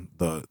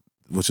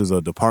 which is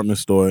a department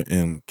store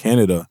in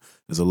Canada,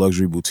 is a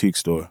luxury boutique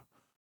store.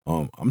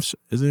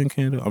 Is it in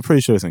Canada? I'm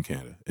pretty sure it's in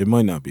Canada. It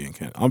might not be in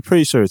Canada. I'm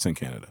pretty sure it's in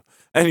Canada.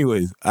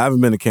 Anyways, I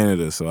haven't been to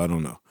Canada, so I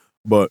don't know.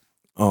 But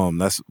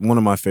that's one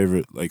of my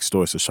favorite like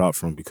stores to shop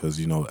from, because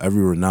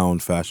every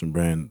renowned fashion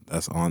brand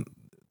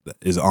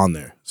is on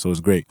there, so it's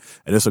great.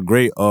 And it's a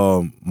great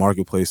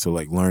marketplace to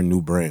like learn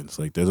new brands.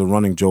 Like there's a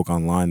running joke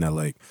online that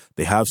like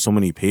they have so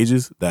many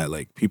pages that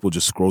like people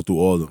just scroll through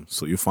all of them,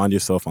 so you find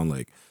yourself on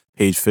like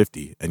page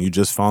 50 and you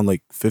just found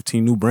like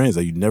 15 new brands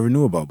that you never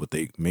knew about, but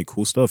they make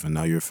cool stuff and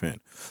now you're a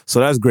fan. So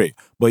that's great.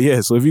 But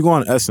yeah, so if you go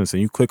on Essence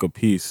and you click a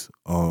piece,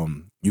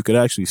 you could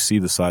actually see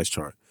the size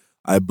chart.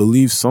 I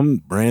believe some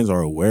brands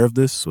are aware of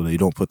this, so they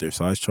don't put their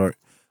size chart.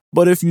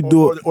 But if you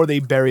do, or they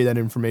bury that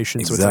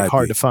information, so it's like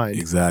hard to find.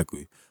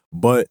 Exactly.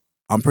 But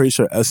I'm pretty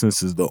sure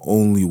Essence is the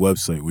only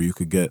website where you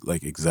could get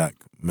like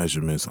exact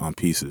measurements on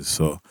pieces.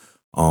 So,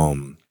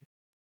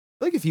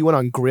 like if you went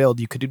on Grailed,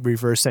 you could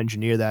reverse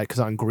engineer that, because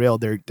on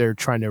Grailed they're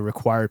trying to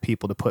require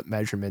people to put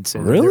measurements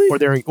in. Really?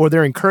 Or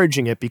they're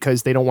encouraging it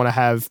because they don't want to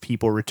have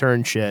people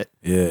return shit.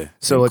 Yeah.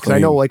 So because I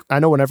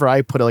know whenever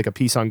I put like a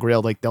piece on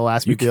Grailed, like they'll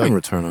ask me. You can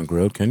return on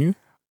Grailed, can you?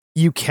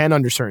 You can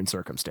under certain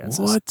circumstances.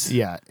 What?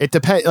 Yeah, it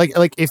depends.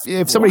 Like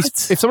if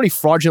somebody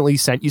fraudulently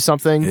sent you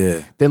something,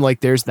 then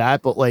like there's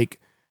that. But like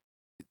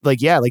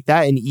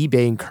that and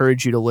eBay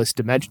encourage you to list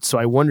dimensions. So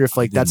I wonder if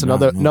like that's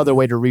another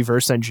way to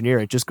reverse engineer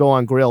it. Just go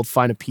on Grailed,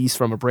 find a piece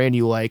from a brand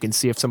you like, and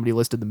see if somebody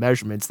listed the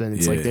measurements. Then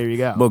it's like there you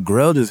go. But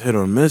Grailed is hit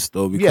or miss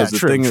though, because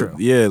true.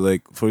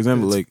 Like for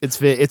example,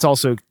 it's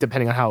also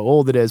depending on how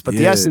old it is. But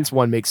the Essence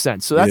one makes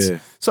sense. So that's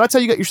how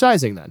you got your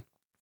sizing then.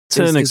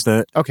 To an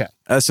extent. Okay.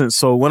 Essence.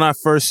 So when I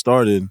first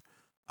started,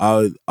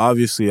 I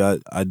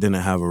didn't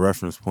have a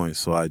reference point,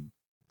 so I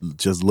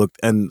just looked,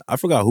 and I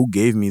forgot who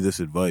gave me this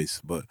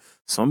advice, but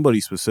somebody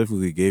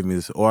specifically gave me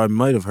this, or I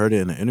might have heard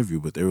it in an interview,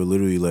 but they were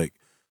literally like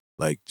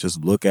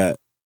just look at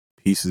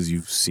pieces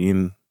you've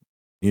seen,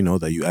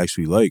 that you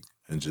actually like,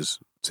 and just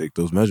take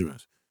those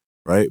measurements,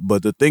 right?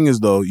 But the thing is,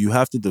 though, you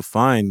have to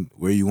define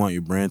where you want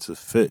your brand to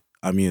sit,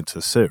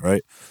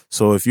 right?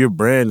 So if your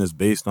brand is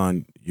based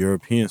on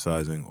European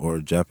sizing or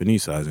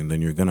Japanese sizing,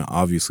 then you're gonna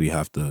obviously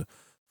have to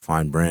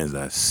find brands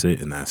that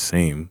sit in that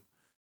same,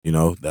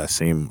 that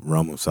same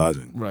realm of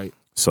sizing. Right.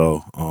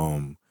 So,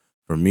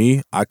 for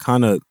me, I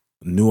kind of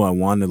knew I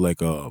wanted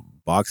like a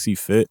boxy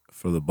fit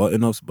for the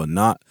button-ups, but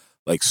not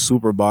like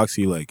super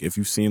boxy. Like if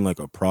you've seen like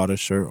a Prada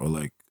shirt or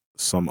like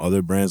some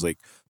other brands, like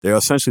they're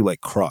essentially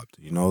like cropped,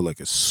 like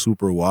it's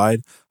super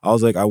wide. I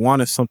was like, I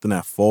wanted something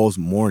that falls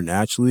more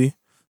naturally.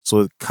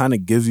 So it kind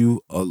of gives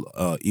you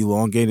a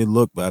elongated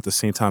look, but at the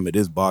same time, it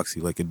is boxy.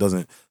 Like it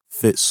doesn't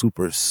fit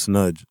super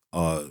snug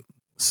on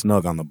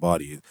the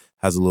body. It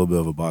has a little bit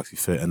of a boxy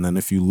fit. And then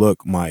if you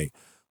look, my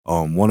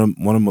one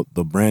of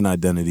the brand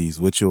identities,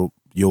 which you'll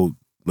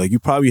like, you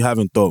probably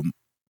haven't thought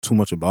too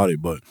much about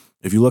it, but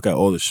if you look at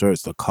all the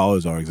shirts, the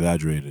collars are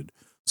exaggerated.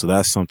 So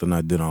that's something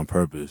I did on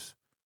purpose.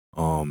 It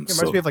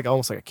reminds me of like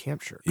almost like a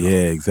camp shirt collar.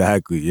 Yeah,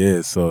 exactly.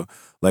 Yeah. So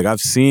like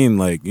I've seen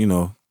like,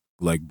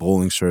 like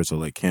bowling shirts or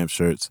like camp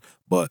shirts,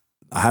 but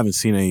I haven't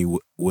seen any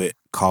with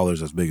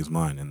collars as big as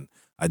mine. And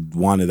I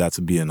wanted that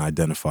to be an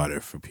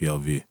identifier for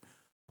PLV.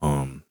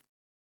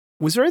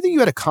 Was there anything you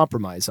had to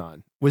compromise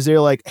on? Was there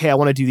like, hey, I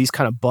want to do these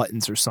kind of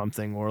buttons or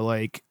something, or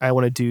like I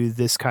want to do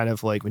this kind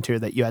of like material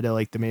that you had to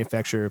like the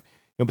manufacturer,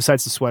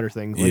 besides the sweater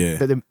thing? Like,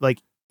 Yeah.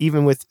 Like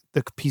even with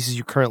the pieces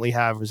you currently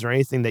have, was there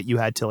anything that you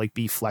had to like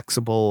be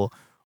flexible,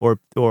 or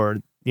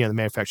the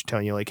manufacturer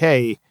telling you like,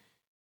 hey,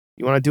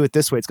 you want to do it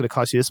this way, it's going to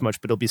cost you this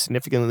much, but it'll be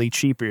significantly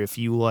cheaper if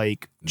you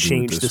like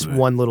change this way.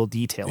 one little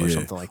detail or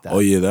something like that? Oh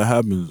yeah, that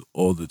happens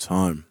all the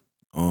time.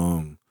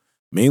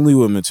 Mainly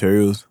with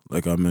materials,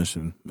 like I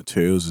mentioned,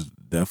 materials is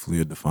definitely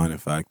a defining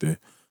factor.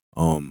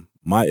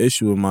 My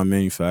issue with my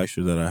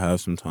manufacturer that I have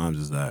sometimes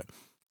is that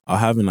I'll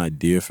have an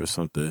idea for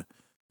something,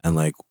 and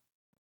like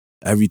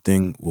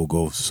everything will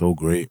go so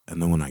great,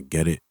 and then when I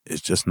get it,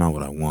 it's just not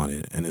what I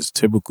wanted, and it's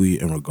typically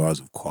in regards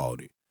of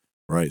quality,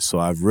 right? So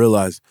I've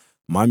realized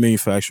my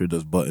manufacturer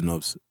does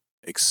button-ups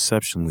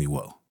exceptionally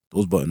well.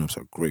 Those button-ups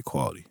are great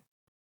quality.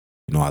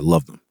 I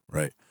love them,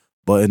 right?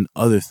 But in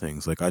other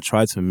things, like I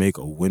tried to make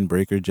a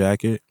windbreaker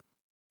jacket,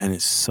 and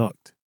it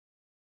sucked.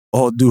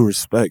 All due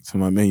respect to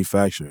my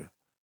manufacturer.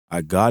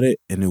 I got it,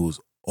 and it was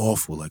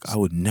awful. Like, I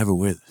would never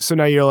wear this. So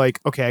now you're like,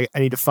 okay, I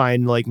need to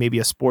find like maybe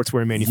a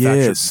sportswear manufacturer.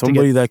 Yeah,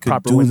 somebody that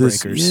could do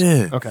this.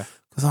 Yeah. Okay.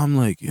 Because I'm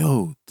like,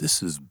 yo,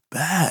 this is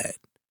bad.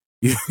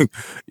 You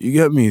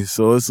get me?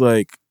 So it's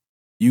like,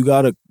 you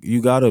gotta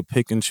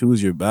pick and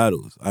choose your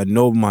battles. I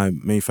know my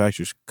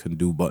manufacturers can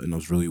do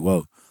button-ups really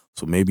well.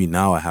 So maybe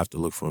now I have to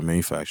look for a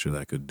manufacturer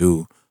that could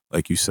do,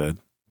 like you said,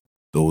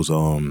 those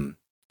type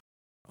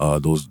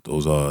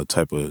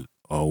of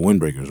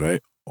windbreakers,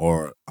 right?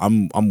 Or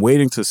I'm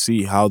waiting to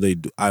see how they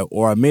do.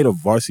 I made a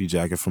varsity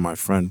jacket for my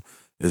friend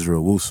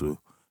Israel Wusu,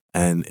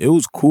 and it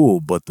was cool,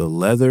 but the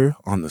leather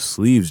on the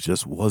sleeves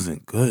just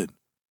wasn't good.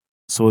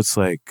 So it's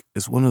like,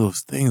 it's one of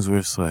those things where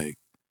it's like,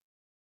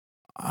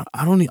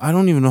 I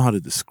don't even know how to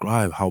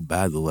describe how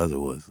bad the leather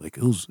was. Like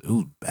it was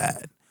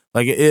bad.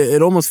 Like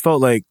it almost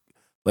felt like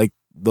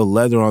the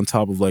leather on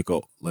top of like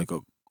a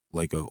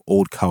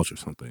old couch or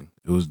something.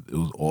 It was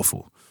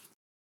awful.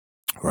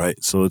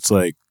 Right? So it's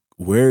like,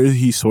 where is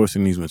he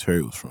sourcing these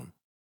materials from?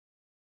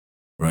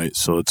 Right?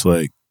 So it's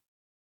like,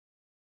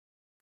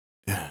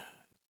 yeah,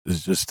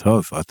 it's just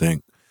tough. I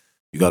think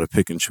you got to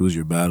pick and choose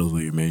your battles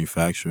with your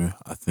manufacturer.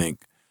 I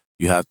think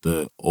you have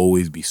to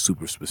always be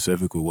super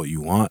specific with what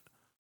you want,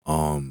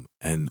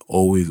 and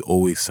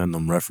always send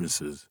them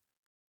references.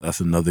 That's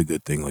another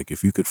good thing. Like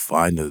if you could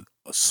find a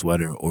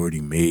sweater already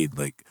made,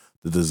 like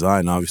the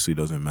design obviously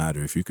doesn't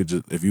matter.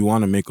 If you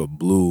want to make a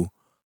blue,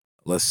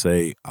 let's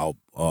say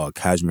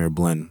cashmere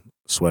blend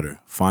sweater,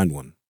 find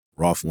one.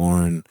 Ralph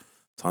Lauren,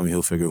 Tommy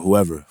Hilfiger,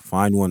 whoever,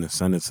 find one and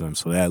send it to them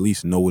so they at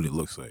least know what it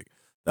looks like.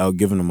 That'll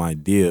give them an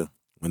idea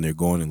when they're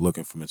going and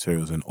looking for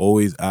materials. And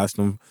always ask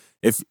them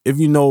if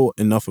you know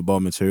enough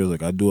about materials.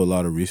 Like I do a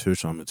lot of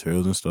research on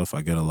materials and stuff.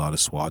 I get a lot of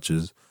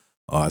swatches.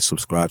 I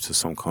subscribe to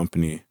some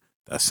company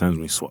that sends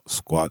me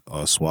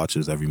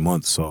swatches every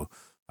month. So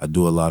I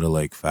do a lot of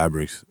like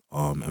fabrics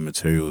and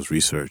materials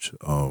research.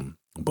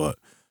 But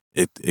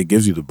it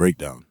gives you the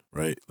breakdown,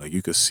 right? Like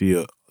you could see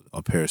a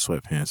pair of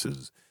sweatpants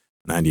is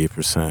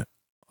 98%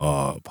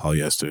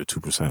 polyester,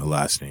 2%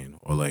 elastane,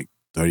 or like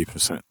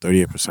 38%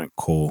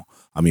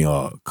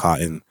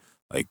 cotton,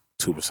 like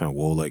 2%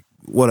 wool, like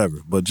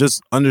whatever. But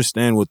just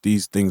understand what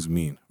these things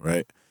mean,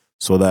 right?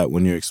 So that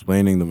when you're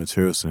explaining the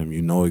materials to him,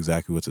 you know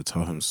exactly what to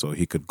tell him, so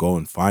he could go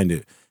and find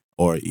it,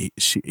 or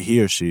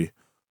he or she,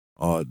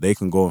 they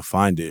can go and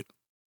find it.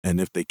 And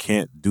if they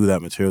can't do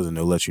that material, then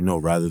they'll let you know,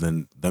 rather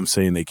than them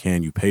saying they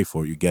can, you pay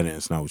for it, you get it, and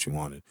it's not what you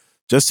wanted.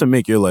 Just to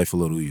make your life a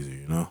little easier,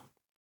 you know?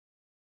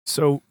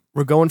 So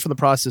we're going from the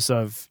process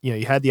of,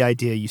 you had the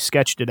idea, you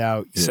sketched it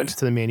out, you sent it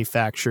to the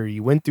manufacturer,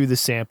 you went through the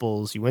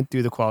samples, you went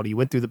through the quality, you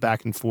went through the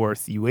back and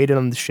forth, you waited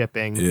on the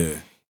shipping,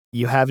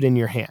 you have it in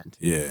your hand.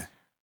 Yeah.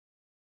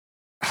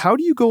 How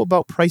do you go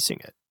about pricing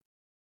it?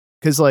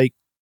 Because like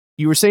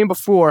you were saying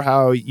before,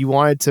 how you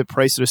wanted to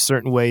price it a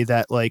certain way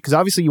that like, because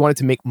obviously you wanted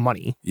to make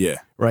money. Yeah.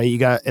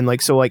 Right.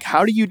 So like,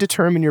 how do you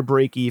determine your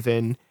break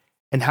even,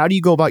 and how do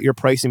you go about your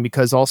pricing?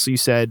 Because also you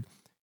said,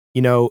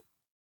 you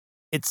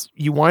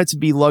want it to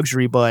be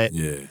luxury, but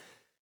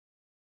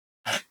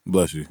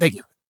bless you. Thank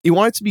you. You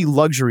want it to be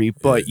luxury,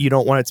 but you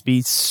don't want it to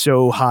be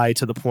so high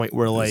to the point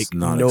where like it's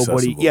not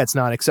nobody, accessible. it's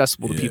not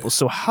accessible to people.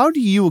 So how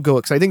do you go?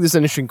 Because I think this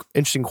is an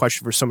interesting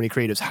question for so many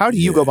creatives. How do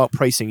you go about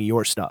pricing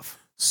your stuff?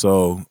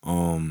 So,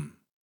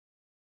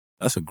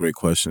 that's a great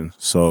question.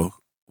 So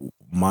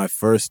my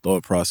first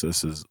thought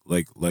process is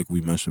like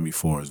we mentioned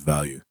before, is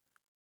value.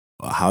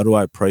 How do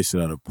I price it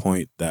at a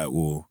point that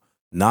will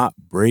not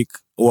break,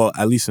 well,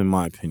 at least in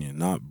my opinion,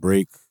 not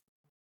break,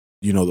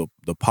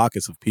 the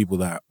pockets of people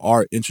that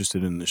are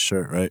interested in this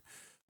shirt, right?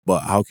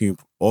 But how can you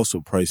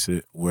also price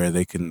it where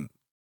it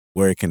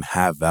can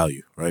have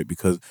value, right?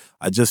 Because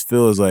I just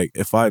feel as like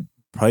if I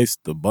price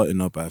the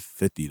button up at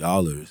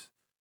 $50,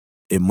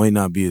 it might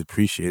not be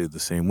appreciated the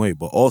same way.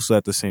 But also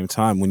at the same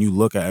time, when you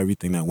look at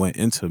everything that went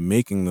into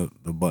making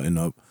the button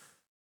up,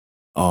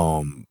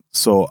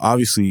 so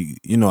obviously,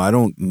 I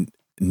don't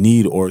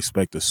need or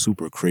expect a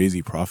super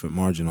crazy profit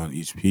margin on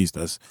each piece.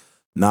 That's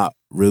not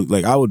really,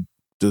 like, I would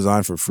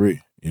design for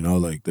free,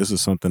 like this is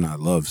something I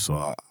love.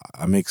 So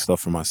I make stuff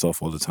for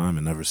myself all the time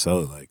and never sell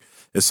it. Like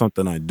it's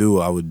something I do.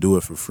 I would do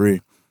it for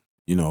free,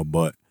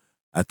 but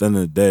at the end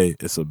of the day,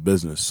 it's a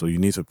business. So you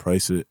need to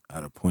price it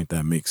at a point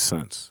that makes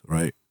sense,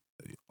 right?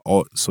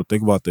 So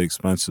think about the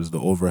expenses, the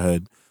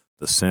overhead,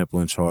 the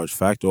sampling charge,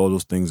 factor all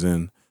those things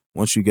in.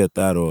 Once you get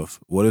that off,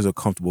 what is a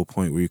comfortable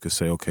point where you could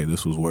say, okay,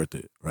 this was worth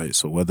it, right?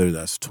 So whether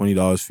that's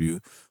 $20 for you,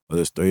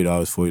 whether it's $30,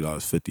 $40,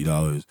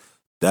 $50,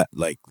 that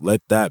like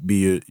let that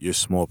be your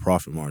small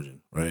profit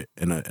margin, right?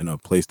 In a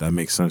place that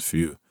makes sense for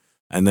you.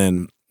 And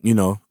then,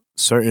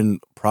 certain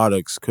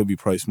products could be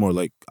priced more.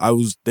 Like I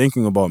was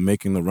thinking about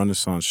making the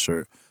Renaissance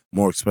shirt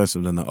more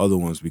expensive than the other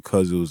ones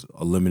because it was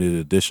a limited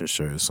edition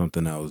shirt. It's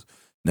something that was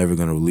never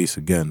going to release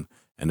again.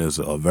 And it was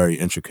a very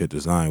intricate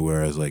design,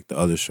 whereas like the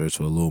other shirts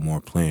were a little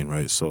more plain,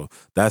 right? So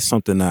that's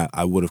something that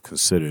I would have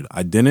considered.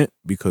 I didn't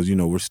because,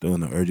 we're still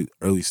in the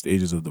early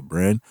stages of the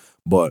brand.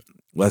 But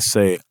let's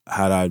say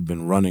had I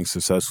been running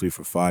successfully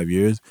for 5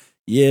 years,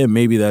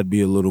 maybe that'd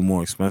be a little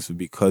more expensive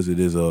because it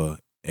is a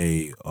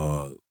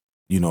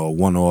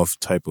one-off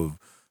type of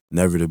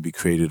never to be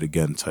created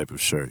again type of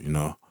shirt,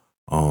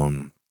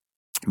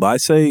 But I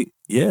say,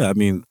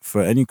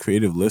 for any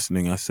creative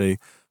listening, I say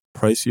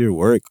price your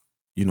work,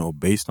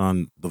 based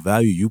on the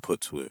value you put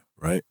to it,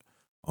 right?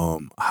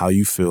 How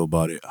you feel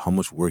about it, how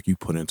much work you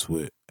put into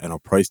it, and a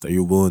price that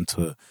you're willing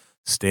to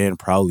stand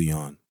proudly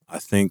on. I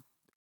think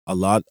a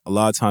lot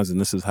of times, and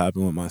this has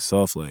happened with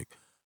myself, like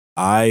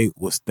I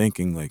was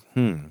thinking like,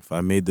 if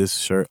I made this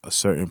shirt a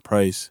certain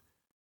price,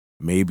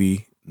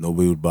 maybe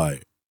nobody would buy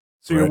it.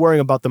 So you're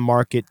worrying about the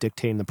market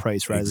dictating the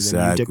price rather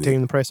than you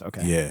dictating the price?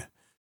 Okay. Yeah,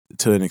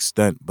 to an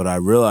extent. But I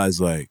realized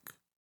like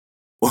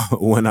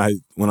when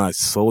I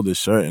sold the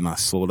shirt and I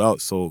sold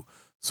out so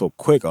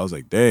quick, I was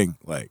like, dang,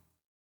 like,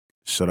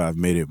 should I have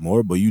made it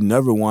more? But you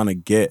never want to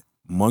get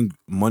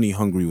money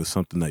hungry with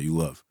something that you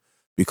love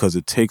because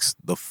it takes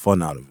the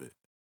fun out of it,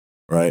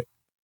 right?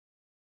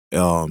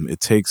 It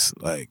takes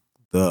like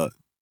the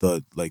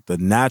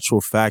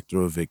natural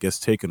factor of it gets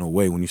taken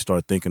away when you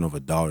start thinking of a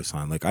dollar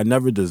sign. Like I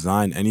never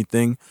design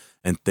anything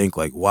and think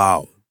like,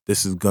 wow,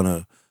 this is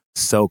gonna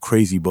sell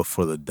crazy, but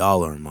for the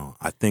dollar amount.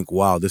 I think,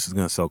 wow, this is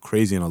gonna sell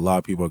crazy and a lot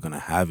of people are gonna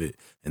have it,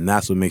 and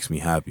that's what makes me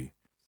happy.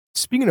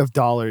 Speaking of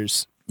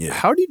dollars,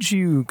 how did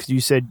you, because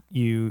you said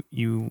you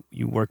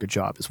work a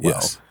job as well.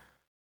 Yes.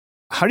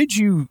 How did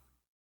you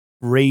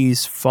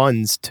raise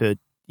funds to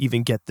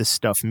even get this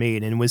stuff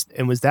made? And was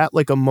that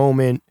like a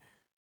moment?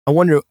 I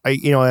wonder,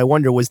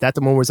 was that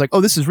the moment where it's like, oh,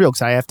 this is real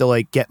because I have to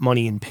like get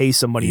money and pay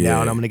somebody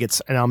now, and I'm gonna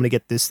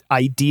get this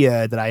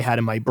idea that I had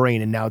in my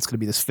brain, and now it's gonna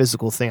be this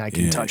physical thing I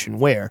can touch and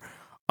wear.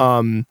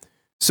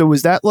 So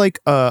was that like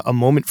a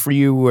moment for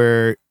you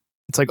where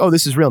it's like, oh,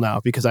 this is real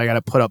now because I got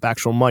to put up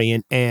actual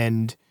money,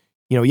 and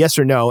yes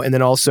or no, and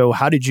then also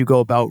how did you go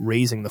about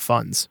raising the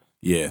funds?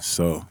 Yeah,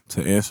 so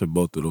to answer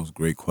both of those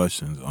great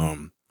questions,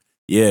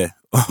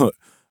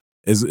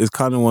 it's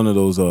kind of one of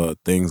those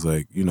things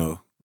like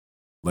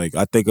like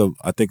I think of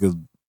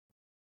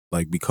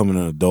like becoming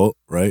an adult,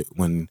 right?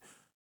 When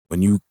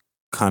you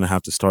kind of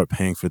have to start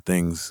paying for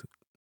things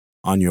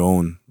on your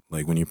own,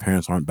 like when your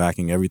parents aren't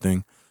backing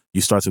everything,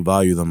 you start to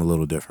value them a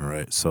little different,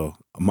 right? So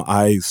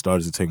I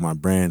started to take my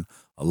brand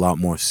a lot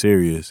more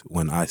serious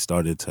when I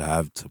started to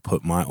have to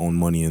put my own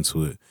money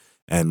into it.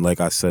 And like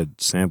I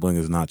said, sampling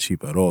is not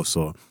cheap at all.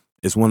 So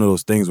it's one of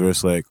those things where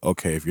it's like,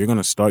 okay, if you're going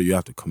to start, you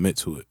have to commit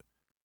to it.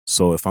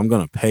 So if I'm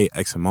going to pay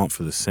X amount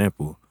for the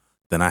sample,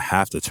 then I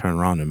have to turn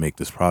around and make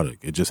this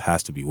product. It just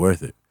has to be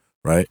worth it,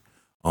 right?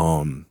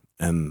 And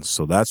And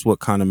so that's what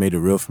kind of made it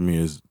real for me,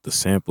 is the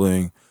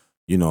sampling,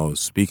 you know,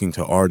 speaking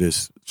to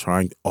artists,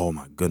 oh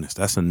my goodness,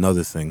 that's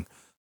another thing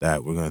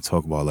that we're going to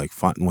talk about. Like,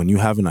 when you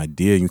have an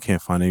idea, you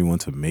can't find anyone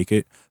to make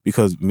it,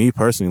 because me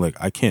personally, like,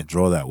 I can't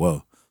draw that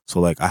well. So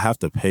like, I have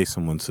to pay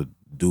someone to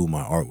do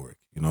my artwork,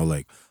 you know.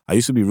 Like, I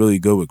used to be really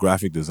good with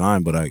graphic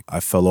design, but I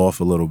fell off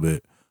a little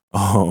bit,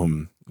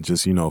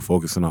 just, you know,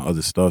 focusing on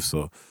other stuff.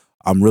 So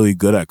I'm really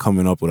good at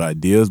coming up with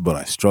ideas, but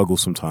I struggle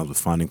sometimes with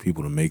finding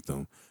people to make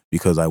them,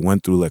 because I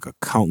went through like a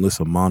countless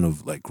amount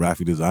of like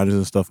graphic designers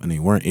and stuff, and they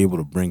weren't able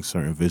to bring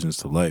certain visions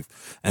to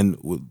life. And,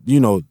 you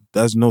know,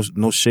 that's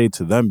no shade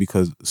to them,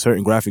 because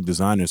certain graphic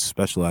designers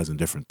specialize in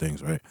different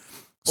things, right?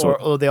 So,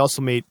 or they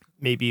also made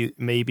maybe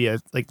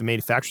like the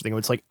manufacturer thing, where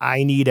it's like,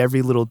 I need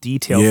every little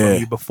detail from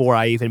you before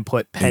I even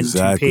put pen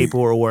to paper,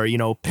 or, you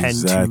know, pen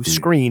to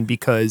screen,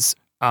 because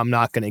I'm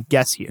not going to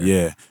guess here.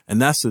 Yeah.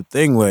 And that's the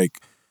thing, like,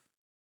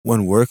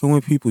 when working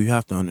with people, you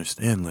have to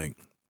understand, like,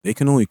 they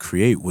can only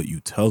create what you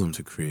tell them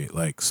to create.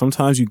 Like,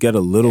 sometimes you get a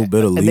little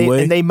bit of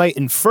leeway. And they might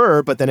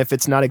infer, but then if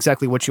it's not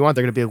exactly what you want,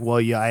 they're going to be like,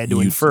 well, yeah, I had to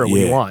infer what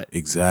you want.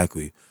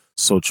 Exactly.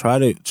 So try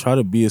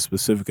to be as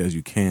specific as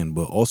you can,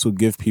 but also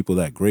give people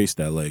that grace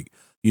that, like,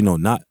 you know,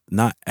 not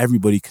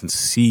everybody can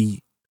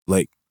see,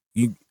 like,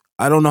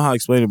 I don't know how to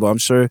explain it, but I'm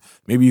sure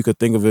maybe you could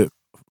think of it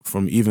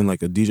from even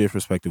like a DJ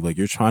perspective. Like,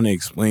 you're trying to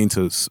explain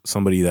to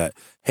somebody that,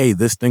 hey,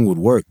 this thing would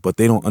work, but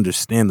they don't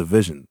understand the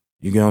vision.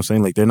 You get what I'm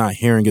saying? Like, they're not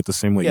hearing it the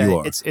same way you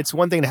are. It's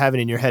one thing to have it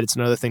in your head. It's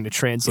another thing to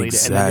translate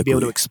it and then to be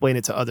able to explain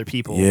it to other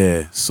people.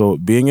 Yeah. So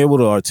being able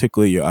to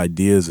articulate your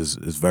ideas is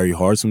very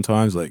hard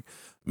sometimes. Like,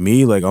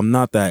 me, like, I'm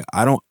not that,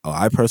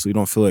 I personally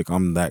don't feel like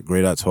I'm that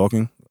great at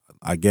talking.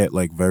 I get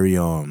like very,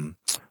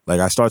 like,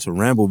 I start to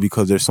ramble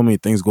because there's so many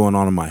things going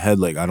on in my head.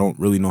 Like, I don't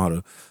really know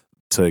how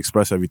to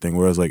express everything.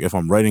 Whereas like, if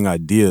I'm writing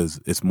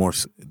ideas, it's more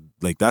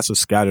like, that's a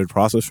scattered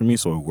process for me,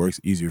 so it works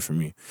easier for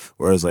me.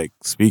 Whereas like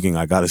speaking,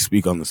 I got to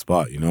speak on the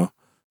spot, you know,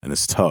 and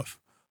it's tough.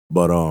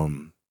 But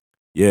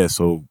yeah,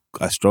 so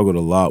I struggled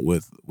a lot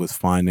with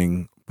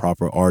finding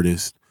proper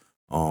artists,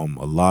 a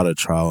lot of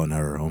trial and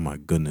error. Oh my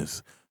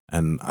goodness.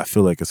 And I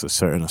feel like it's a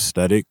certain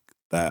aesthetic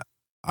that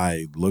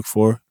I look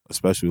for,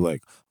 especially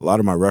like a lot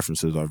of my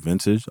references are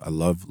vintage. I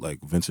love like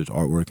vintage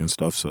artwork and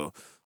stuff. So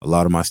a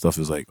lot of my stuff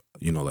is like,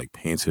 you know, like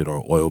painted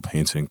or oil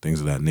painting, things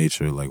of that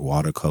nature, like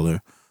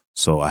watercolor.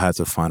 So I had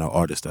to find an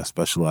artist that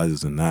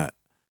specializes in that.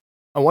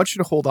 I want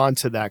you to hold on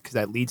to that, because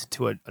that leads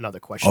to another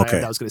question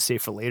I was going to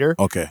save for later.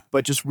 Okay.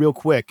 But just real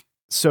quick.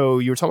 So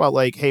you were talking about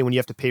like, hey, when you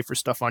have to pay for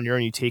stuff on your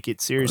own, you take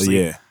it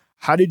seriously. Yeah.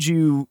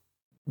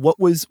 What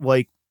was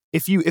like,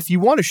 if you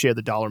want to share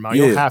the dollar amount,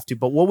 you don't have to,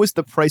 but what was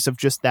the price of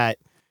just that?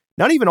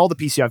 Not even all the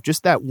piece you have,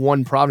 just that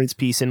one Providence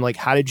piece. And like,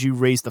 how did you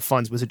raise the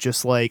funds? Was it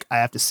just like, I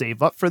have to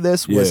save up for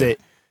this? Yeah.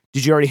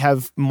 Did you already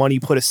have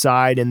money put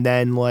aside and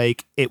then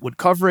like it would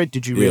cover it?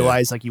 Did you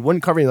realize like you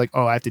wouldn't cover it? Like,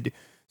 oh, I have to do.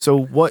 So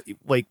what,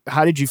 like,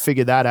 how did you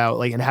figure that out?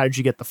 Like, and how did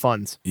you get the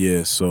funds?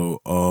 Yeah. So,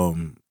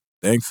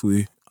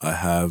 thankfully I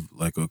have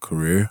like a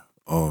career.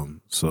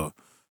 So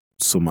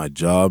my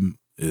job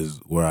is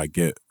where I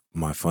get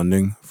my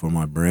funding for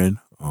my brand.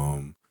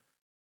 So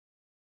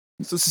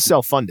this is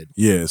self-funded.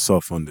 Yeah, it's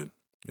self-funded.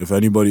 If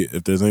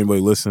there's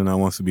anybody listening that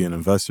wants to be an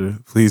investor,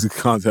 please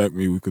contact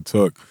me. We could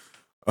talk.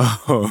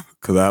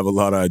 Because I have a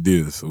lot of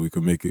ideas, so we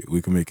can make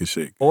it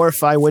shake. Or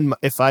if I win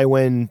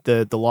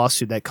the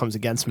lawsuit that comes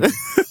against me,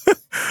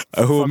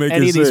 who will make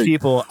any it of these shake.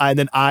 people, and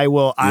then I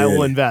will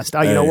invest.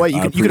 You know what?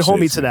 You can hold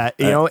me to that.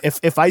 You know,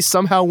 if I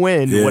somehow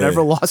win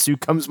whatever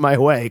lawsuit comes my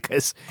way,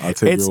 because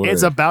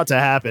it's about to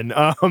happen.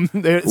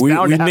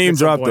 We name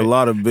dropped a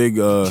lot of big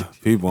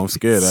people. I'm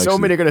scared. So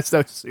many are gonna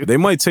start suing. They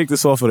might take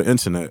this off of the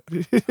internet.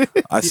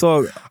 I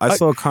saw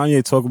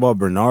Kanye talk about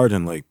Bernard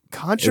and like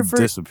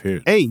controversy it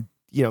disappeared. Hey.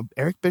 You know,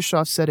 Eric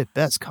Bischoff said it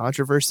best: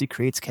 controversy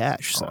creates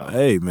cash. So,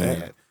 hey,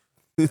 man,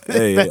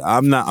 hey,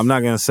 I'm not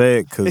gonna say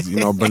it because you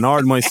know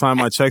Bernard might sign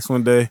my checks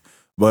one day.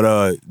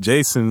 But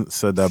Jason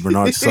said that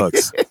Bernard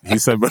sucks. He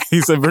said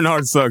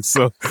Bernard sucks.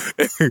 So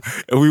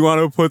if we want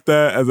to put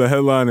that as a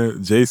headliner,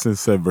 Jason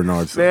said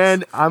Bernard sucks.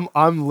 Man,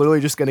 I'm literally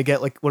just gonna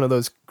get like one of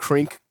those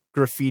crink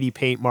graffiti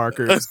paint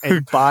markers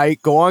and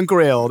go on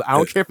Grailed. I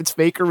don't care if it's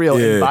fake or real,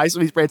 and buy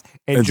some of these brands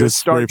and just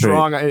start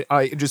drawing.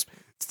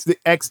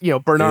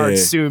 Bernard,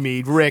 sue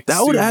me, Rick.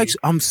 That would actually,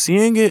 I'm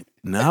seeing it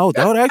now.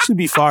 That would actually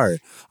be fire.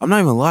 I'm not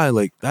even lying.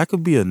 Like, that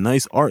could be a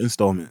nice art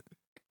installment.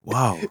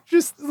 Wow.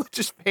 just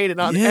paint it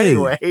on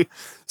anyway.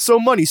 So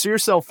you're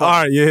self-funded.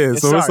 All right, yeah.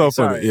 So we're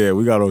self-funded. Yeah,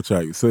 we got on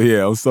track. So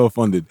yeah, I'm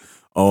self-funded.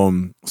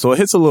 So it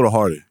hits a little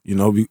harder, you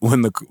know,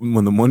 when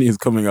the money is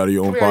coming out of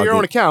your own pocket. Your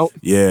own account.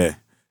 Yeah,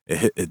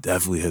 it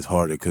definitely hits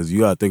harder because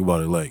you gotta think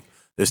about it. Like,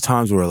 there's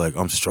times where like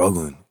I'm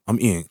struggling. I'm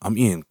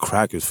eating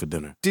crackers for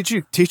dinner. Did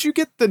you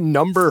get the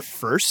number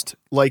first?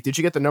 Like, did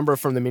you get the number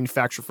from the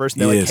manufacturer first?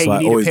 And they're like, hey, you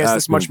need to pay us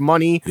this much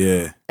money.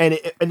 Yeah. And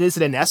is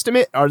it an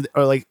estimate? Or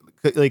like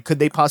could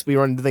they possibly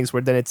run into things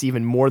where then it's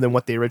even more than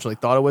what they originally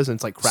thought it was? And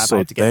it's like, crap, I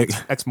have to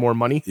get X more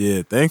money.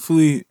 Yeah.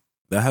 Thankfully,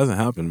 that hasn't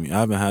happened to me. I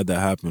haven't had that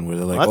happen where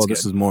they're like,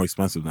 this is more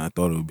expensive than I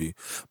thought it would be.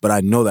 But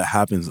I know that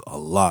happens a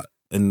lot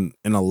in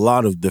a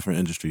lot of different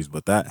industries,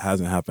 but that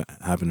hasn't happened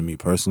to me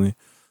personally.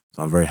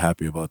 So I'm very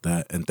happy about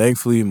that. And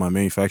thankfully, my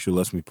manufacturer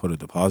lets me put a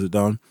deposit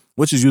down,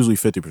 which is usually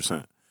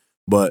 50%.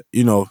 But,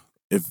 you know,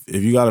 if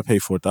you got to pay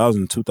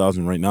 $4,000,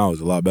 $2,000 right now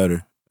is a lot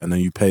better. And then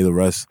you pay the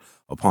rest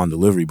upon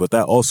delivery. But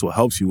that also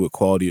helps you with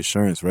quality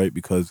assurance, right?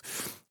 Because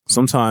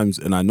sometimes,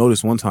 and I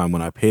noticed one time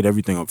when I paid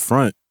everything up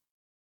front,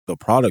 the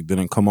product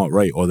didn't come out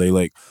right, or they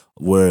like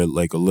were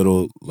like a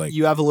little like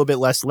you have a little bit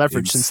less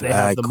leverage since they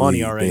have the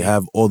money already. They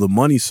have all the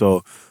money,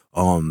 so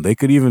they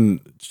could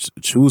even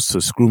choose to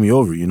screw me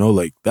over. You know,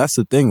 like that's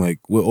the thing. Like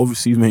with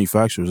overseas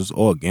manufacturers, it's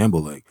all a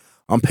gamble. Like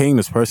I'm paying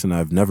this person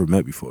I've never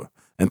met before,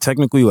 and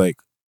technically, like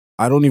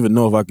I don't even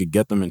know if I could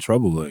get them in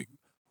trouble. Like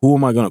who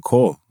am I gonna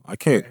call? I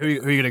can't. Who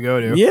are you gonna go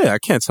to? Yeah, I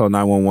can't tell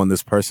 911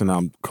 this person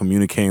I'm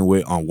communicating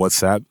with on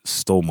WhatsApp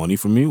stole money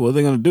from me. What are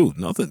they gonna do?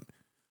 Nothing.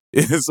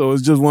 So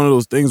it's just one of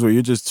those things where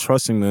you're just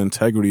trusting the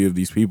integrity of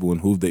these people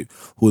and who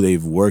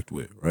they've worked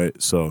with, right?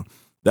 So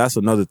that's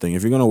another thing.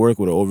 If you're gonna work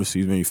with an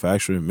overseas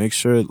manufacturer, make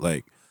sure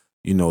like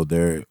you know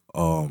they're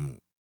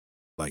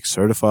like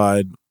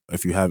certified.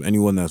 If you have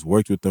anyone that's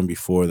worked with them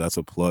before, that's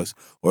a plus.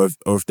 Or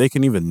if they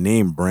can even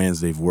name brands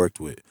they've worked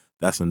with,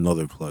 that's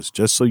another plus.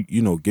 Just so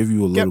you know, give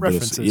you a little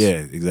bit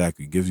of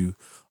exactly. Gives you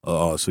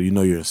so you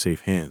know you're in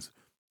safe hands.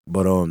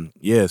 But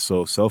yeah,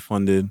 so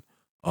self-funded.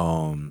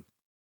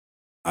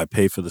 I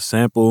pay for the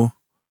sample.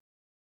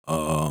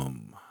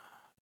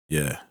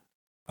 Yeah,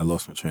 I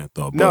lost my train of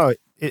thought. No,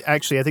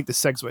 actually, I think the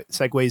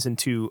segues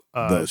into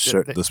the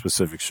shirt, the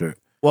specific shirt.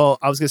 Well,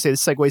 I was going to say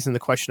this segues into the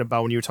question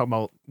about when you were talking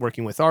about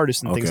working with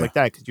artists and things like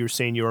that, because you were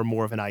saying you were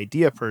more of an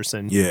idea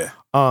person. Yeah.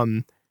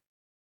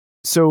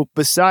 So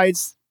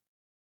besides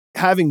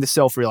having the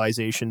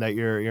self-realization that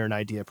you're an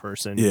idea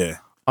person, yeah.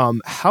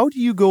 How do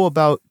you go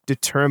about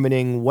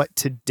determining what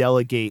to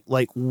delegate,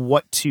 like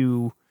what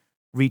to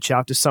reach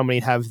out to somebody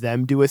and have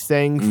them do a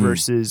thing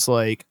versus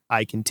like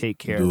I can take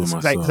care of this?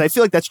 Because I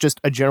feel like that's just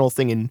a general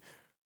thing in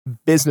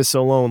business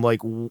alone.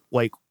 Like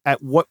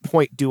at what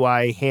point do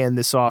I hand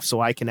this off so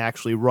I can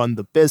actually run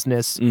the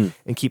business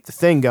and keep the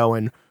thing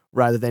going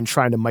rather than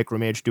trying to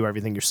micromanage, do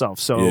everything yourself?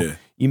 So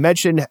you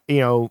mentioned,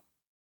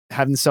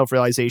 having the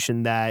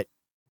self-realization that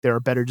there are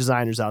better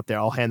designers out there.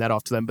 I'll hand that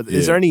off to them. But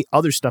is there any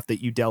other stuff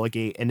that you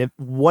delegate? And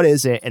what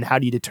is it? And how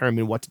do you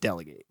determine what to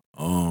delegate?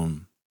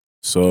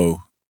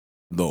 So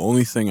the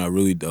only thing I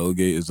really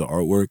delegate is the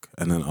artwork,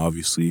 and then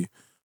obviously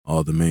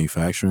the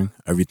manufacturing.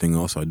 Everything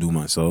else I do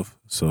myself.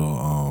 So,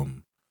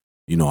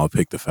 I'll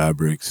pick the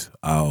fabrics.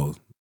 I'll,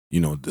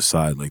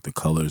 decide like the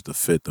colors, the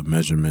fit, the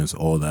measurements,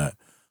 all that.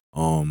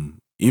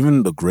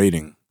 Even the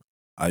grading.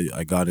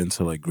 I got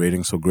into like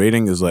grading. So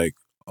grading is like,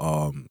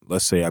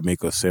 let's say I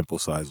make a sample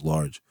size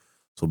large.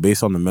 So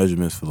based on the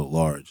measurements for the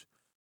large,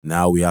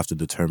 now we have to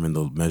determine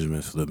the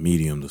measurements for the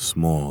medium, the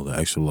small, the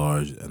extra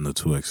large, and the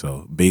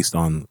 2XL based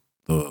on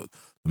the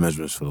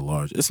measurements for the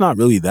large. It's not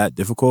really that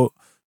difficult.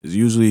 It's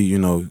usually,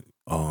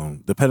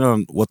 depending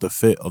on what the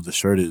fit of the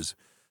shirt is,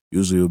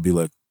 usually it'll be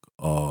like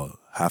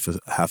half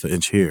an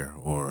inch here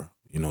or,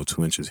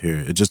 2 inches here.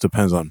 It just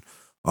depends on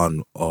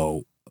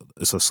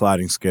it's a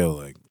sliding scale.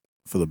 Like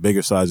for the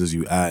bigger sizes,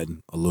 you add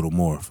a little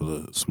more. For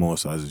the smaller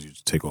sizes, you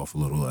take off a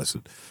little less.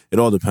 It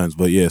all depends.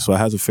 But yeah, so I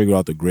had to figure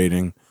out the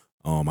grading.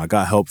 I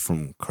got help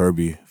from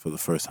Kirby for the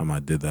first time I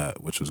did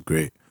that, which was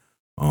great.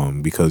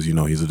 Because,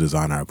 he's a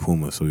designer at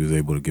Puma, so he was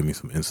able to give me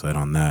some insight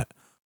on that.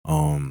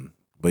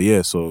 But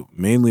yeah, so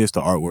mainly it's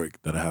the artwork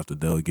that I have to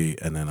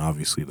delegate, and then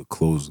obviously the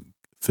clothes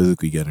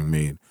physically getting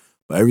made.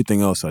 But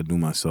everything else I do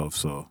myself,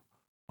 so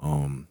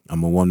I'm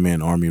a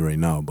one-man army right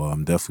now, but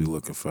I'm definitely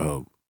looking for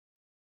help.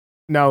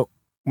 Now,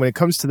 when it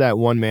comes to that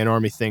one-man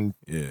army thing,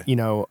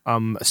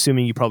 I'm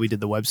assuming you probably did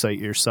the website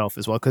yourself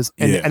as well,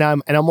 and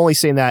I'm only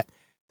saying that.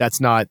 That's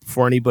not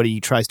for anybody who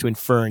tries to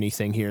infer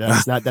anything here.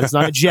 That's not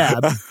a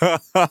jab.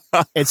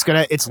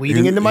 It's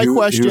leading into my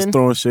question. He was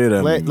throwing shade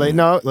at me. It's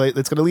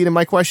going to lead in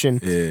my question.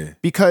 Yeah.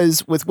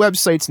 Because with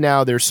websites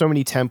now, there's so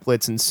many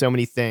templates and so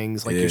many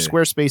things like your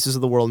Squarespaces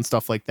of the world and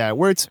stuff like that,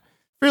 where it's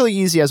fairly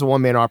easy as a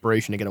one-man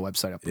operation to get a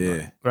website up and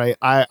running, right?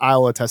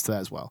 I'll attest to that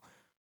as well.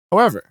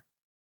 However,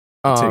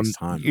 it takes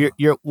time.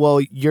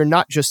 You're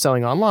not just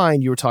selling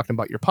online. You were talking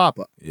about your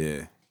pop-up.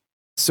 Yeah.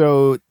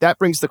 So that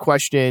brings the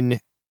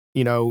question,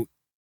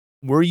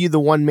 were you the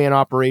one-man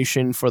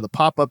operation for the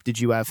pop-up? Did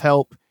you have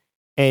help?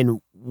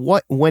 And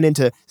what went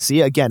into...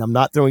 See, again, I'm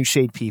not throwing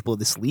shade, people.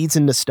 This leads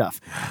into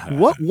stuff.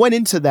 What went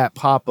into that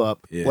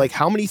pop-up? Yeah. Like,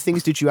 how many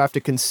things did you have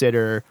to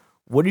consider?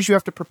 What did you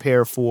have to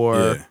prepare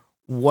for?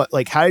 Yeah.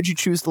 How did you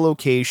choose the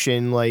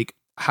location? Like,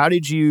 how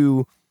did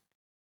you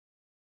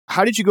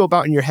go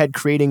about in your head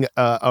creating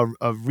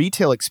a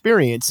retail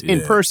experience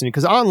in person?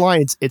 Because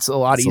online, it's a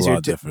lot easier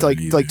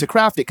to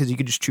craft it because you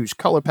can just choose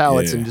color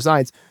palettes and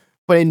designs.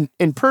 But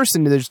in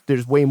person,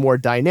 there's way more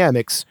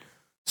dynamics.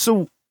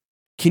 So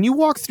can you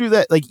walk through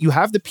that? Like, you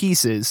have the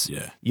pieces.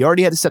 Yeah. You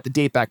already had to set the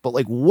date back. But,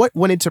 like, what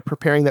went into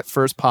preparing that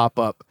first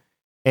pop-up?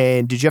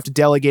 And did you have to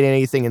delegate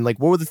anything? And, like,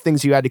 what were the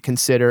things you had to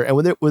consider? And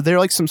were there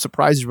like, some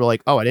surprises where,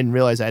 like, oh, I didn't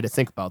realize I had to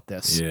think about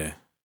this? Yeah.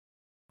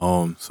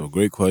 So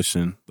great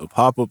question. The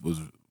pop-up was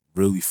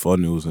really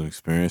fun. It was an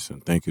experience,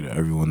 and thank you to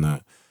everyone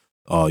that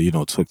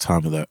took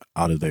time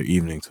out of their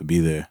evening to be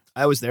there.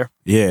 I was there.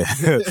 Yeah.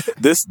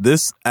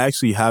 This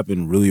actually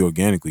happened really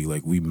organically.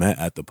 Like, we met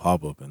at the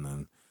pop-up, and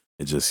then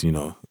it just,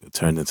 it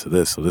turned into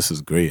this. So this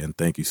is great, and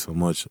thank you so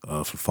much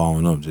for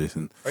following up,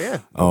 Jason. Oh yeah,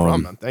 no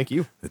problem, man. Thank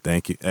you.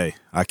 Thank you. Hey,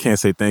 I can't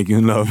say thank you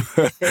enough.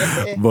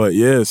 But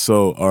yeah,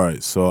 so all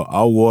right, so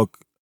I'll walk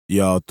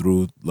y'all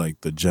through like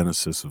the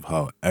genesis of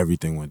how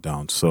everything went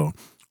down. So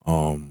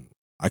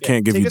I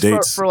can't give you dates.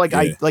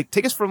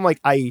 Take us from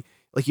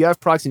you have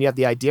products and you have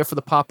the idea for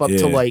the pop-up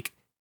to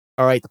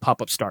all right, the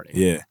pop-up starting.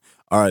 Yeah.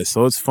 All right,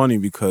 so it's funny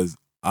because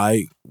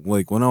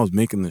when I was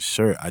making the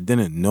shirt, I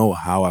didn't know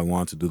how I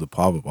wanted to do the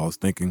pop-up. I was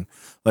thinking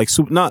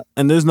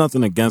and there's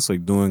nothing against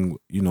like doing,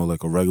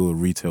 like a regular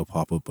retail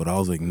pop-up, but I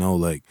was like, no,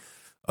 like,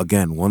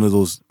 again, one of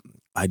those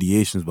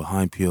ideations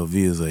behind PLV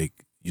is like,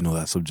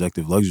 that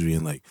subjective luxury,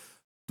 and like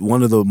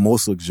one of the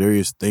most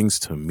luxurious things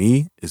to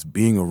me is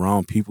being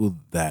around people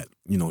that,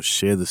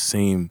 share the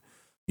same,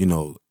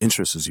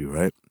 interests as you,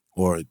 right?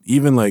 Or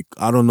even like,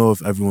 I don't know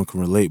if everyone can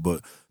relate,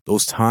 but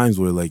those times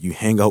where like you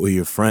hang out with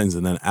your friends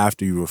and then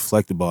after you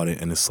reflect about it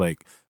and it's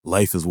like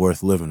life is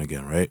worth living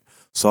again, right?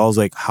 So I was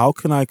like, how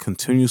can I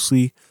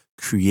continuously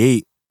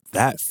create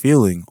that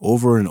feeling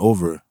over and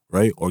over,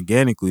 right?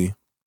 Organically,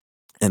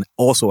 and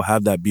also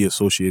have that be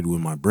associated with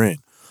my brand.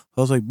 So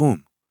I was like,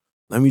 boom,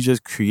 let me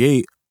just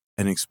create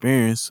an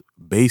experience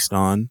based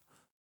on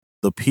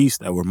the piece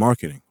that we're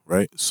marketing,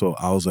 right? So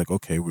I was like,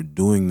 okay, we're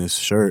doing this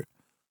shirt.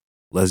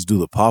 Let's do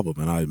the pop-up.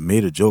 And I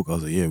made a joke. I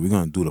was like, yeah, we're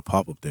going to do the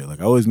pop-up there. Like,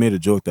 I always made a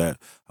joke that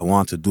I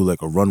wanted to do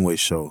like a runway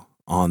show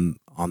on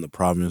the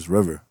Providence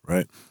River,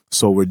 right?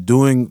 So we're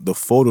doing the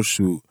photo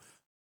shoot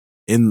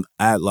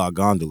at La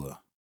Gondola.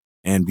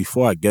 And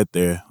before I get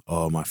there,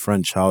 my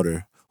friend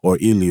Chowder, or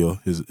Elio,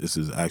 is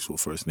his actual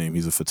first name.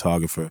 He's a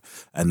photographer.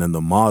 And then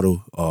the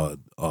model,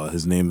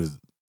 his name is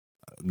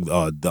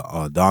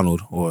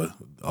Donald, or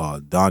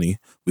Donnie.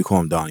 We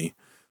call him Donnie.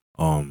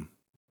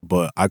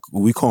 But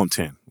we call him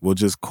Tan. We'll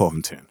just call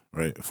him Tan,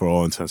 right? For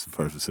all intents and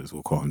purposes,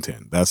 we'll call him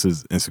Tan. That's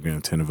his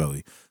Instagram,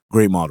 Tanavelli.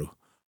 Great model.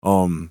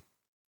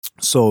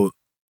 So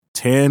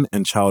Tan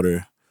and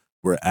Chowder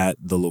were at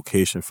the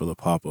location for the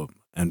pop-up.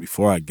 And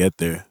before I get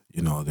there,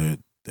 they're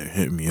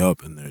hitting me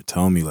up and they're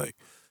telling me like,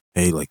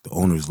 hey, like the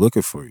owner's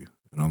looking for you.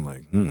 And I'm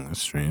like,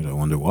 that's strange. I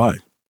wonder why.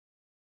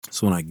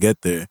 So when I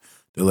get there,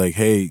 they're like,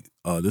 hey,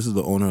 this is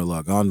the owner of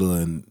La Gondola,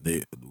 and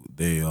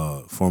they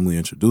formally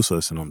introduce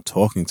us, and I'm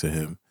talking to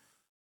him.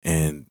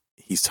 And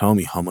he's telling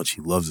me how much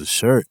he loves the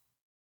shirt.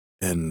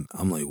 And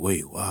I'm like,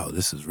 wait, wow,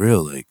 this is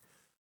real. Like,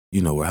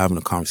 we're having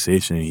a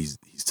conversation. And he's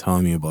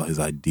telling me about his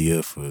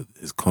idea for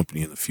his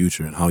company in the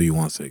future and how he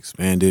wants to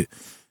expand it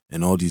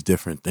and all these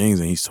different things.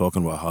 And he's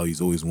talking about how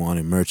he's always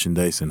wanted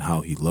merchandise and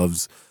how he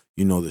loves,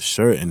 the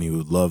shirt, and he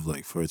would love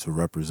like for it to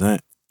represent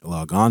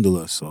La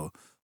Gondola. So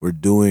we're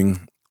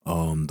doing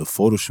the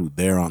photo shoot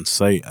there on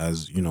site.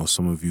 As,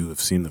 some of you have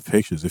seen the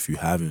pictures. If you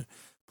haven't,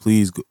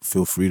 please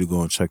feel free to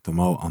go and check them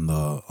out on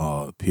the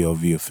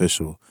PLV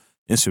official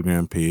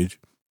Instagram page.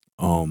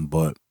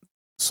 But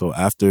so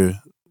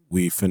after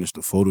we finished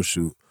the photo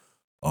shoot,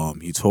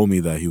 he told me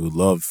that he would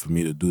love for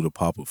me to do the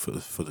pop-up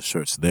for the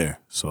shirts there.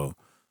 So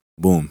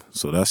boom.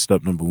 So that's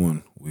step number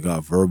one. We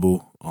got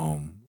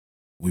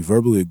we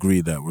verbally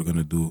agreed that we're going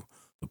to do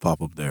the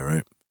pop-up there,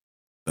 right?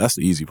 That's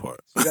the easy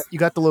part. So you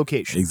got the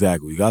location.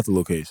 Exactly. We got the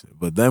location.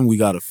 But then we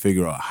got to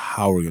figure out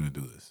how we're going to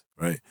do this,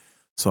 right?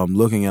 So I'm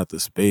looking at the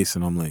space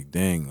and I'm like,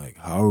 dang, like,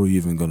 how are we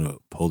even going to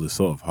pull this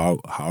off? How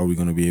are we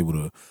going to be able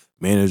to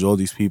manage all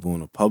these people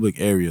in a public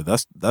area?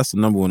 That's the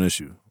number one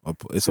issue.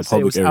 It's a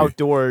public area.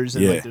 Outdoors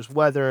and like there's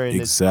weather and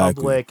it's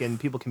public and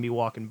people can be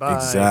walking by.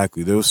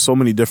 Exactly. There was so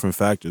many different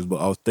factors, but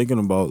I was thinking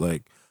about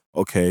like,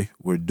 okay,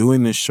 we're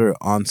doing this shirt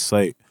on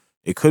site.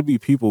 It could be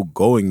people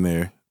going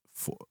there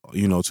for,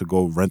 to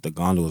go rent the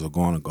gondolas or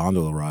go on a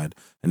gondola ride,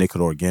 and they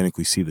could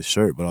organically see the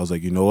shirt. But I was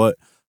like, you know what?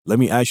 Let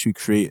me actually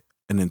create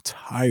an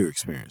entire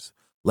experience.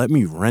 Let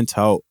me rent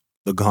out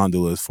the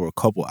gondolas for a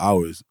couple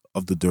hours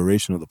of the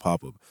duration of the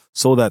pop-up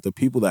so that the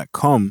people that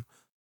come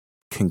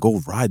can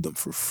go ride them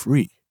for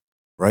free,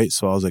 right?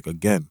 So I was like,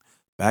 again,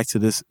 back to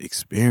this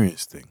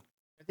experience thing.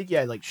 I think you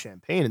had like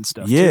champagne and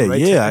stuff. Yeah, too, right?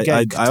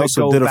 yeah. I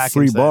also did a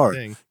free bar.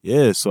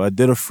 Yeah, so I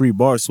did a free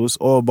bar. So it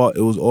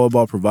was all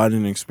about providing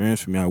an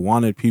experience for me. I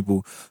wanted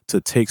people to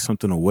take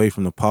something away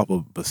from the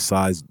pop-up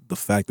besides the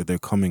fact that they're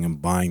coming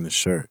and buying the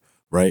shirt,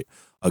 right?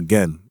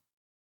 Again,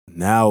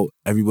 now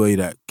everybody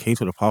that came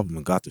to the pop-up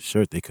and got the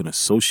shirt, they can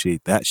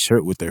associate that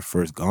shirt with their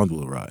first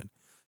gondola ride.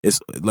 It's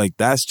like,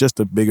 that's just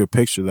a bigger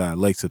picture that I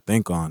like to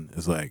think on.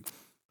 It's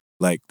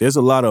like there's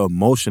a lot of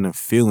emotion and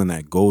feeling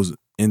that goes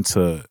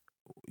into,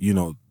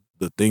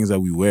 the things that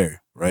we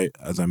wear, right?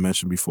 As I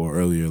mentioned before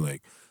earlier,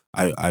 like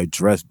I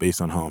dress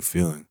based on how I'm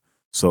feeling.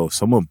 So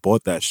someone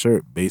bought that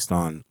shirt based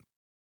on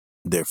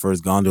their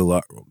first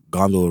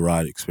gondola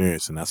ride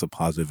experience, and that's a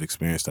positive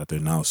experience that they're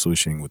now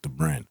associating with the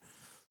brand.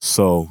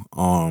 So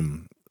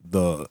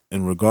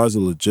in regards to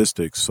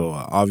logistics, so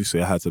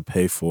obviously I had to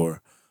pay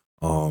for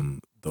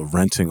the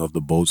renting of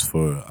the boats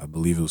for, I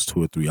believe it was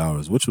 2 or 3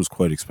 hours, which was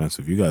quite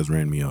expensive. You guys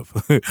ran me up,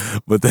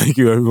 but thank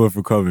you everyone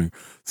for coming.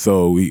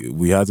 So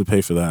we had to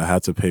pay for that. I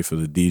had to pay for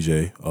the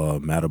DJ,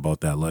 Mad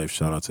About That Life.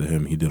 Shout out to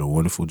him. He did a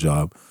wonderful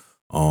job.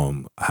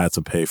 I had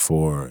to pay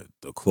for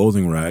the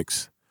clothing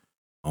racks.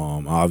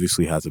 I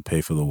obviously had to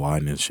pay for the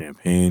wine and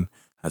champagne.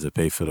 Had to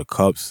pay for the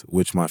cups,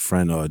 which my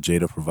friend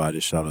Jada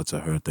provided. Shout out to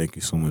her. Thank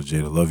you so much,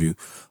 Jada. Love you.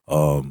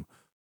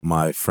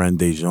 My friend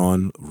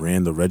Dejan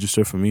ran the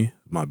register for me.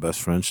 My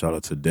best friend. Shout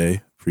out to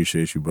Day.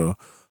 Appreciate you, bro.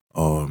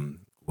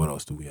 What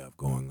else do we have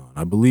going on?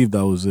 I believe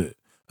that was it.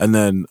 And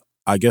then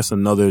I guess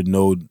another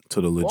node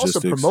to the logistics.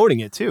 Also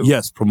promoting it too.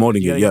 Yes,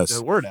 promoting it. Yes, get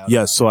the word out.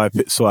 Yes. So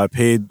I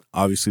paid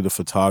obviously the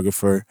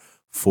photographer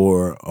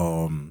for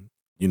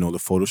the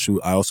photo shoot.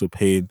 I also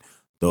paid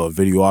the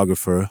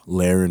videographer,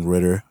 Laren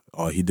Ritter.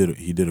 He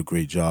did a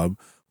great job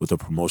with the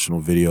promotional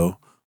video.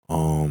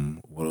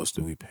 What else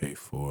did we pay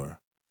for?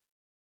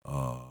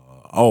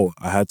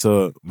 I had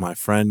to, my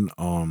friend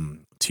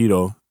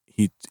Tito,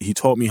 he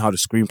taught me how to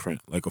screen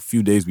print like a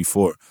few days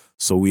before.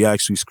 So we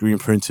actually screen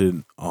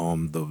printed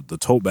the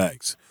tote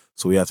bags.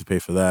 So we had to pay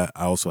for that.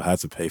 I also had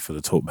to pay for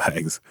the tote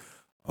bags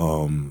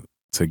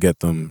to get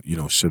them,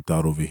 shipped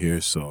out over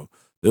here. So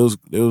there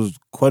was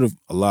quite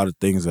a lot of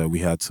things that we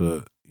had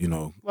to, a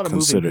lot of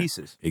consider. moving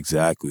pieces.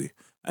 Exactly.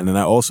 And then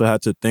I also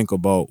had to think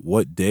about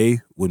what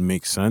day would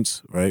make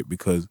sense, right?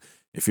 Because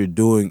if you're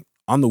doing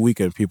on the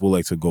weekend, people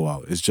like to go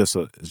out. It's just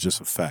a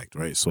fact,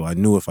 right? So I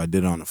knew if I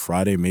did it on a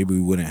Friday, maybe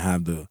we wouldn't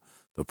have the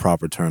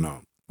proper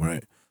turnout,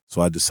 right?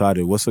 So I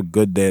decided what's a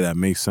good day that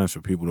makes sense for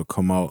people to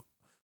come out,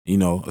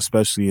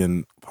 especially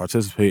and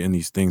participate in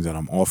these things that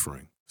I'm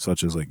offering,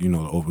 such as like,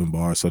 the open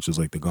bar, such as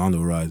like the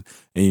gondola rides,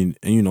 and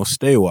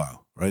stay a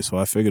while, right? So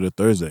I figured a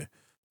Thursday.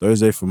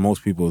 Thursday for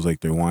most people is like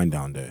their wind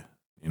down day.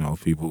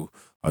 People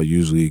are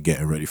usually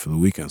getting ready for the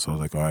weekend. So I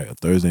was like, all right, a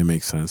Thursday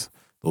makes sense.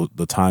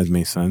 The times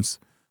made sense.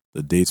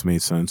 The dates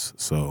made sense.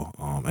 So,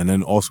 and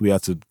then also we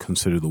had to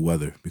consider the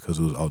weather because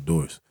it was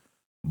outdoors.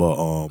 But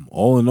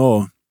all in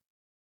all,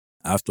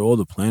 after all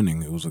the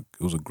planning, it was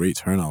a great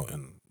turnout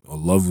and a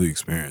lovely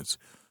experience.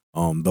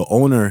 The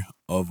owner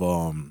of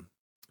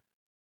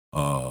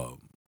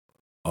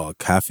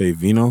Cafe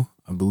Vino,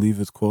 I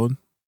believe it's called,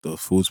 the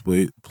food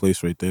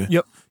place right there.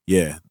 Yep.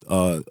 Yeah.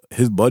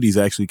 His buddies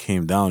actually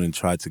came down and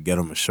tried to get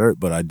him a shirt,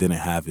 but I didn't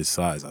have his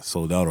size. I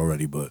sold out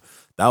already, but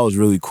that was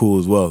really cool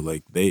as well.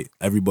 Like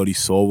everybody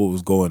saw what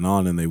was going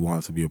on and they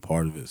wanted to be a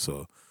part of it.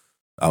 So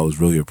I was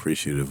really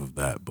appreciative of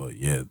that. But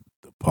yeah,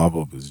 the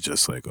pop-up is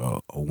just like a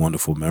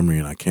wonderful memory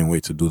and I can't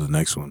wait to do the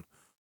next one.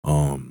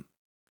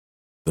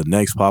 The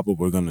next pop-up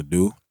we're going to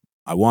do,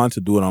 I wanted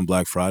to do it on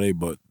Black Friday,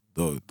 but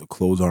the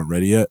clothes aren't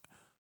ready yet.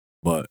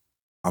 But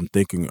I'm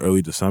thinking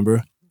early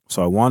December.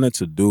 So I wanted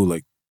to do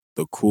like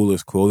the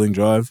coolest clothing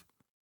drive.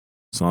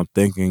 So I'm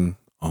thinking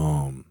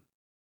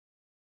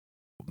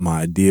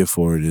my idea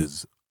for it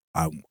is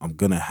I'm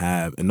going to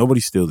have, and nobody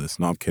steal this.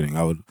 No, I'm kidding.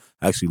 I would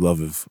actually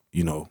love if,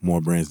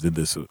 more brands did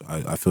this.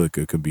 I feel like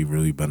it could be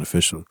really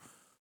beneficial.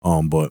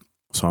 But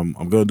so I'm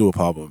going to do a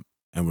pop-up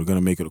and we're going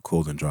to make it a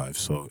clothing drive.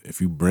 So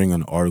if you bring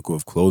an article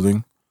of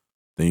clothing,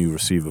 then you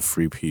receive a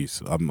free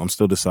piece. I'm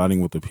still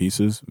deciding what the piece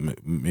is.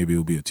 Maybe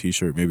it'll be a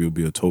t-shirt, maybe it'll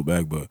be a tote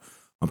bag, but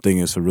I'm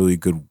thinking it's a really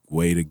good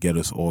way to get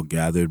us all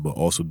gathered, but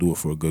also do it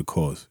for a good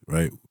cause,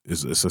 right?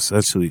 It's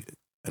essentially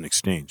an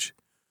exchange.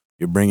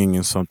 You're bringing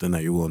in something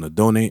that you're willing to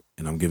donate,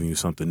 and I'm giving you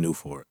something new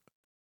for it.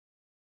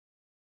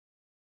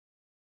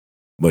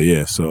 But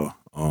yeah, so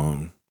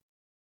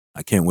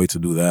I can't wait to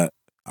do that.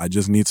 I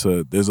just need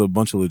to, there's a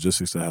bunch of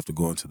logistics that have to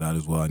go into that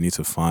as well. I need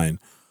to find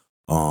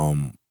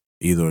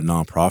either a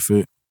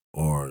nonprofit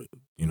or,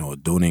 a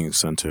donating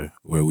center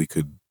where we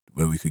could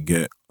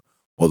get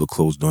all the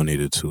clothes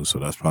donated to. So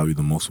that's probably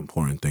the most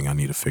important thing I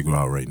need to figure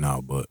out right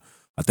now. But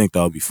I think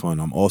that'll be fun.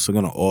 I'm also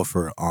going to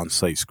offer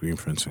on-site screen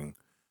printing.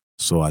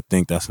 So I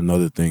think that's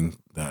another thing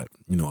that,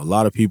 a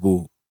lot of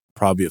people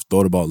probably have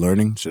thought about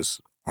learning, just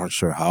aren't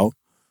sure how.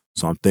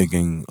 So I'm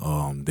thinking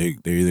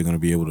they're either going to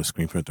be able to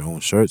screen print their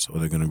own shirts or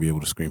they're going to be able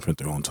to screen print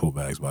their own tote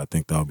bags. But I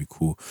think that'll be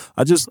cool.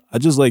 I just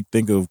like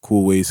think of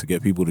cool ways to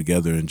get people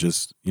together and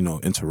just,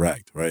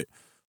 interact, right?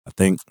 I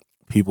think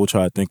people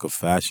try to think of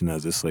fashion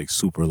as this like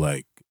super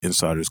like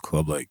insiders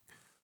club, like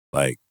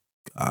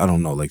I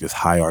don't know, like this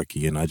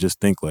hierarchy. And I just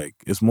think like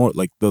it's more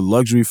like the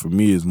luxury for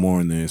me is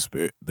more in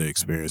the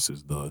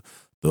experiences,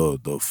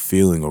 the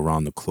feeling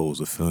around the clothes,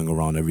 the feeling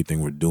around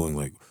everything we're doing,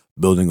 like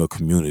building a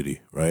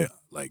community, right?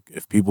 Like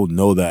if people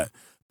know that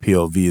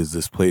PLV is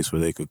this place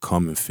where they could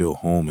come and feel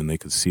home and they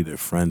could see their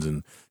friends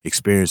and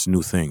experience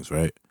new things,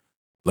 right?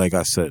 Like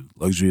I said,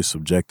 luxury is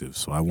subjective.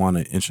 So I want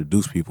to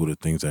introduce people to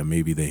things that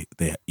maybe they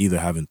either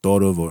haven't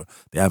thought of or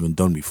they haven't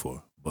done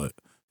before. But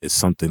it's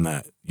something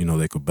that,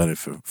 they could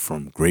benefit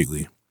from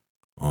greatly.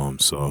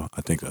 So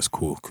I think that's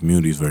cool.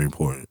 Community is very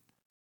important.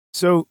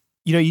 So,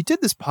 you did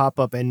this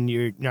pop-up and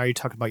you're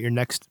talking about your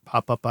next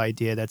pop-up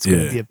idea that's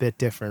going to be a bit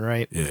different,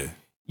 right? Yeah.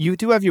 You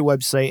do have your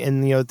website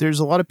and, there's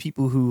a lot of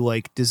people who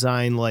like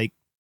design like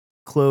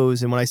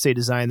clothes. And when I say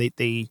design,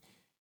 they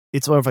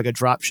it's more of like a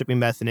drop shipping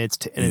method. And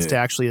it's to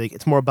actually like,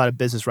 it's more about a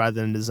business rather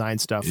than design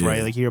stuff,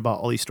 right? Like you hear about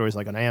all these stories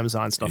like on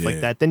Amazon, stuff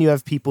like that. Then you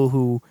have people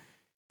who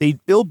they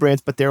build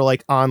brands, but they're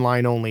like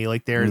online only.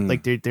 Like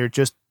they're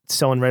just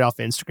selling right off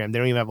Instagram. They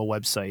don't even have a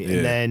website.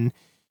 And then,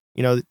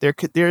 you know,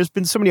 there's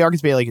been so many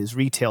arguments about like, is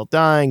retail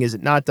dying? Is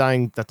it not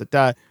dying?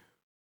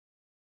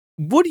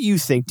 What do you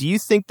think? Do you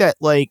think that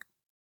like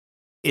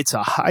it's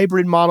a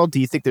hybrid model? Do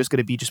you think there's going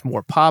to be just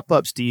more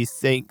pop-ups? Do you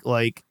think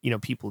like, you know,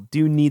 people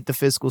do need the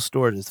physical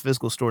store? Does the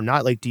physical store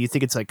not? Like, do you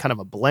think it's like kind of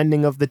a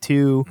blending of the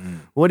two?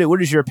 What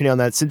is your opinion on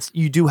that, since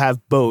you do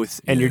have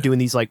both and you're doing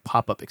these like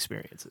pop-up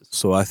experiences?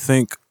 So I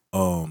think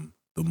the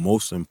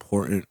most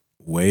important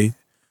way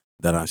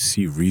that I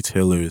see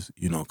retailers,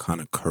 you know,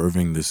 kind of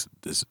curving this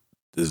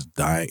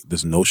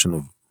notion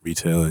of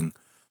retailing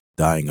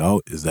dying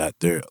out is that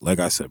they're, like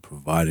I said,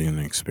 providing an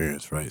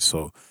experience, right?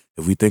 So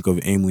if we think of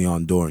Aim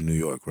Leon Door in New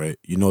York, right,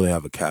 you know they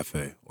have a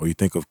cafe. Or you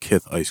think of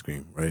Kith ice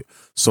cream, right?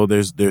 So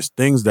there's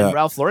things that... And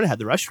Ralph Lauren had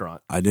the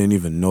restaurant. I didn't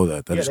even know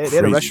that. That is crazy. They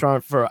had a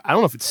restaurant for, I don't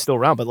know if it's still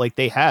around, but like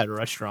they had a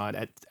restaurant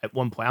at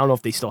one point. I don't know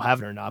if they still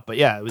have it or not, but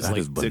yeah, it was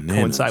like to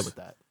coincide with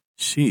that.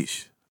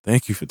 Sheesh.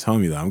 Thank you for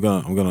telling me that. I'm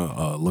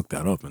gonna look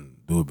that up and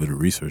do a bit of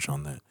research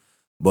on that.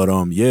 But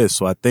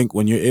so I think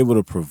when you're able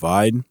to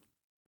provide,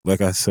 like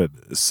I said,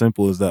 as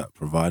simple as that,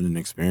 provide an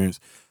experience,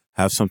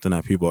 have something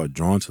that people are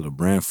drawn to the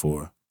brand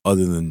for,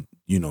 other than,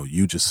 you know,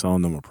 you just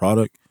selling them a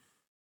product,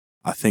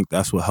 I think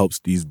that's what helps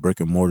these brick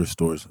and mortar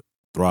stores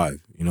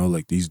thrive. You know,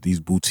 like these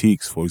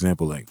boutiques, for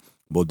example, like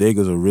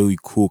Bodega's a really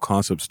cool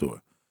concept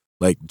store.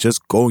 Like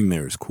just going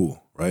there is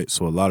cool, right?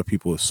 So a lot of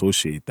people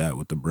associate that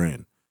with the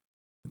brand.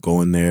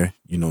 Go in there,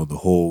 you know, the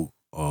whole,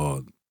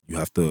 you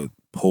have to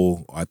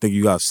pull, I think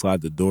you got to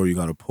slide the door, you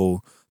got to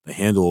pull the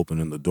handle open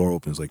and the door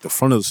opens. Like the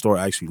front of the store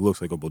actually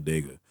looks like a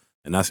bodega,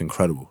 and that's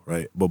incredible,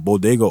 right? But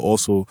Bodega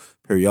also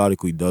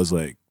periodically does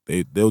like,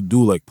 they'll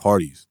do like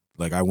parties.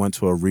 Like I went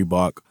to a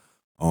Reebok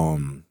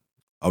and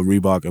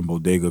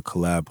Bodega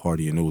collab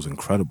party, and it was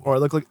incredible. Or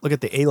look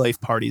at the A-Life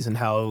parties and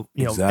how,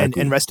 you know,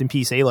 and rest in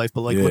peace A-Life,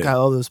 but like look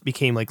how all those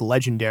became like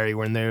legendary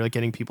when they're like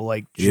getting people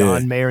like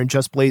John Mayer and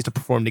Just Blaze to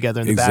perform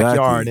together in the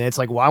backyard, and it's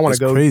like, well, I want to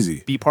go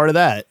be part of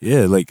that.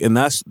 Yeah, like, and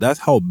that's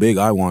how big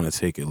I want to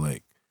take it,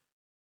 like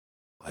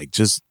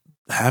just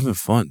having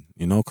fun,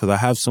 you know, because I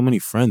have so many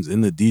friends in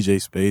the DJ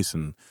space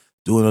and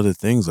doing other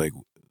things. Like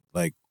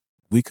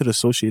we could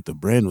associate the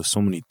brand with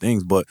so many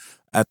things, but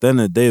at the end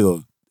of the day,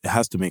 though, it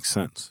has to make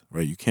sense,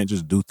 right? You can't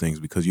just do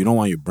things because you don't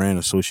want your brand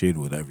associated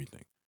with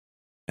everything.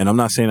 And I'm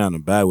not saying that in a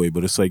bad way,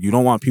 but it's like you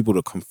don't want people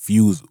to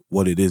confuse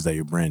what it is that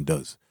your brand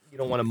does. You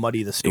don't want to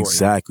muddy the story.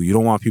 Exactly. You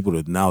don't want people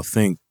to now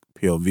think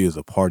PLV is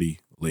a party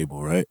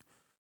label, right?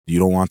 You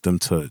don't want them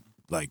to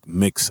like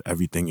mix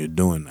everything you're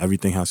doing.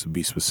 Everything has to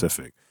be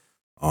specific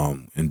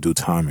in due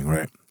timing,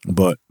 right?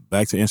 But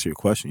back to answer your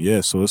question, yeah,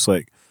 so it's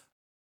like,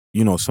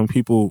 you know, some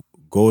people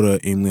go to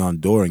Aim Leon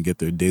Door and get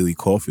their daily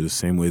coffee the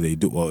same way they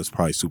do. Well, it's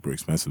probably super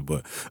expensive,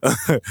 but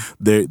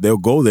they'll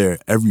go there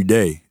every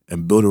day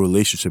and build a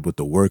relationship with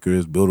the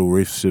workers, build a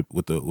relationship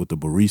with the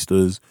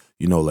baristas,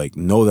 you know, like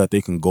know that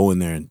they can go in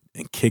there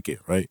and kick it,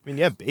 right? I mean,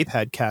 yeah, Bape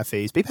had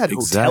cafes. Bape had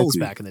hotels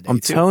back in the day, I'm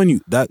telling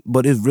you that,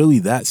 but it's really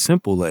that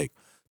simple. Like,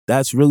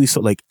 that's really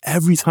so, like,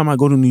 every time I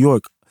go to New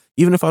York,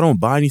 even if I don't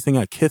buy anything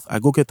at Kith, I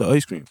go get the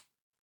ice cream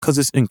because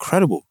it's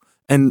incredible.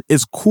 And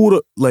it's cool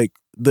to, like,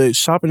 the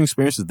shopping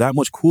experience is that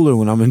much cooler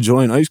when I'm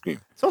enjoying ice cream.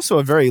 It's also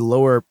a very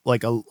lower,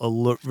 like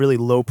really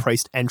low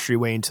priced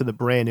entryway into the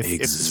brand.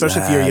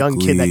 Especially if you're a young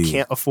kid that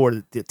can't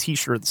afford the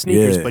t-shirt or the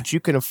sneakers, but you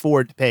can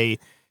afford to pay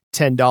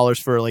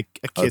 $10 for like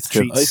a Kith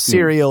treat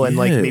cereal and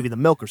like maybe the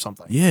milk or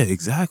something. Yeah,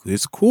 exactly.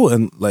 It's cool.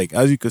 And like,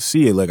 as you can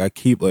see, like I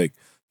keep like,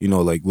 you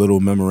know, like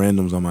little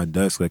memorandums on my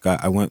desk. Like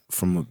I went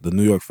from the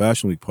New York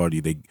Fashion Week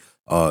party. They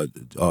how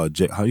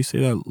do you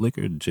say that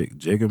liquor?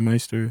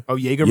 Jägermeister. Oh,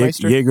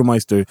 Jägermeister.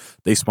 Jägermeister.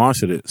 They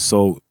sponsored it,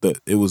 so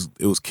it was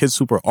Kid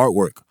Super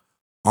artwork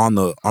on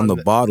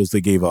the bottles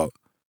they gave out.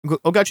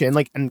 Oh, gotcha.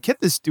 And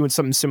Kith is doing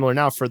something similar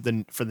now for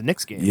the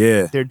Knicks game.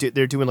 Yeah, they're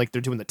doing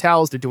the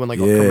towels. They're doing like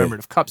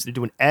commemorative cups. They're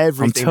doing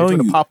everything. They're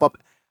doing a pop up.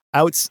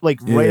 Out like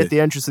right at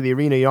the entrance of the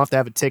arena. You don't have to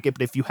have a ticket,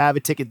 but if you have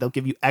a ticket, they'll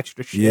give you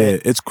extra shit. Yeah,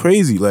 it's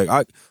crazy. Like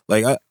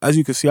I as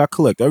you can see, I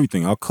collect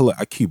everything. I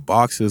keep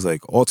boxes,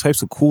 like all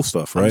types of cool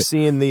stuff. Right. I'm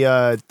seeing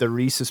the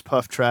Reese's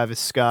Puff Travis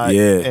Scott.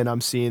 Yeah. And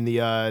I'm seeing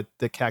the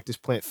Cactus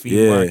Plant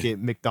Feed Market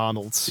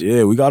McDonald's.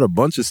 Yeah, we got a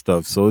bunch of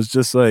stuff. So it's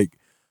just like,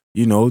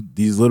 you know,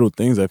 these little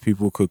things that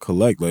people could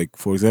collect. Like,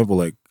 for example,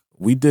 like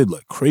we did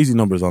like crazy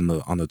numbers on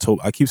the tote.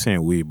 I keep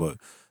saying we, but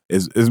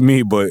it's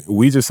me, but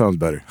we just sounds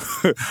better.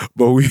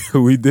 But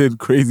we did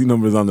crazy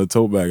numbers on the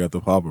tote bag at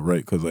the pop-up,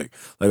 right? Because like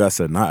I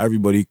said, not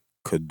everybody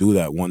could do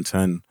that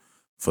 110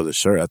 for the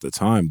shirt at the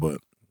time, but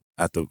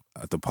at the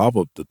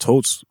pop-up, the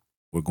totes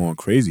were going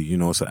crazy. You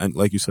know,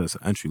 like you said, it's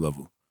an entry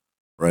level,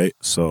 right?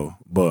 So,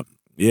 but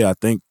yeah, I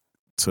think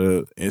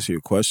to answer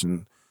your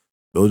question,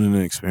 building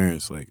an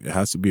experience, like it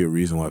has to be a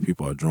reason why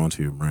people are drawn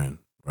to your brand,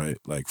 right?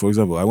 Like, for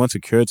example, I went to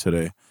Cure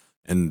today,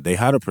 and they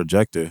had a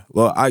projector.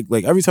 Well, I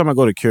like every time I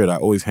go to Cure, I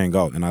always hang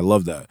out, and I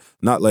love that.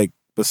 Not like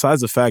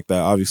besides the fact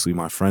that obviously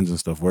my friends and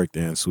stuff work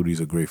there, and Sudi's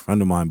a great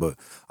friend of mine, but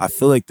I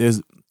feel like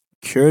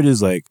Cured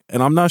is like,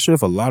 and I'm not sure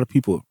if a lot of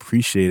people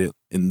appreciate it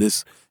in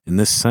this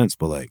sense,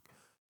 but like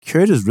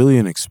Cured is really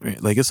an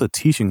experience. Like it's a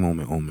teaching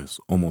moment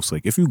almost.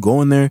 Like if you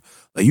go in there,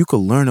 like you could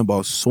learn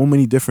about so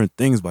many different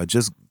things by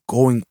just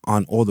going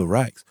on all the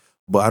racks.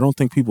 But I don't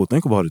think people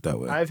think about it that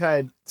way. I've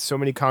had so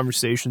many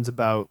conversations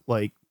about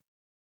like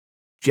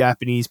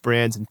Japanese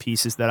brands and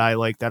pieces that I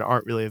like that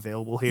aren't really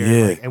available here.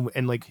 Yeah.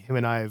 And like him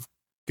and I have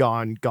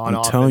gone I'm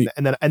off, telling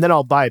and then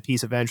I'll buy a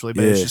piece eventually.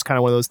 But it's just kind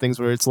of one of those things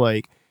where it's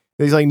like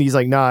he's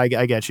like, nah, I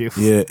get you.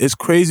 Yeah, it's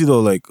crazy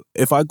though. Like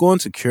if I go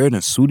into Cured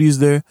and Sudi's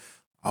there,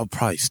 I'll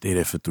probably stay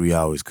there for 3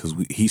 hours because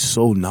he's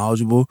so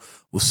knowledgeable.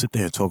 We'll sit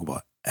there and talk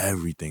about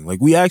everything. Like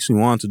we actually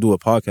wanted to do a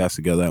podcast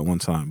together at one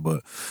time,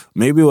 but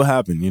maybe it will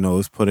happen.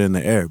 Let's put it in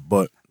the air.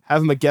 But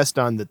have him a guest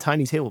on the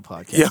Tiny Table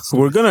podcast. Yeah,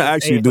 we're gonna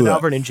actually do that.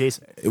 Albert and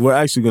Jason. We're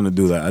actually gonna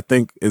do that. I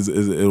think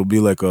it'll be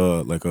like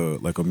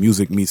a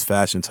music meets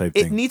fashion type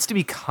thing. It needs to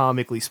be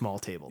comically small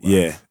table, though.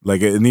 Yeah,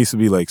 like it needs to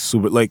be like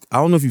super. Like I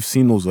don't know if you've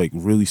seen those like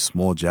really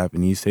small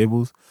Japanese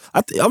tables.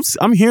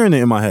 I'm hearing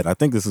it in my head. I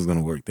think this is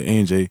gonna work. The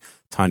A&J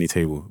Tiny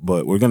Table,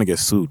 but we're gonna get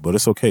sued. But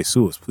it's okay.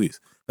 Sue us, please.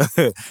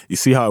 You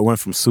see how it went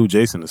from sue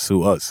Jason to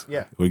sue us.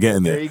 Yeah, we're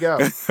getting there. There you go.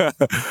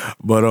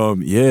 But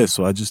yeah.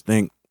 So I just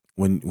think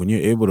when you're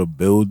able to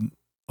build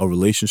a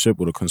relationship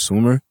with a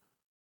consumer,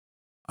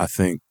 I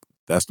think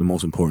that's the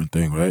most important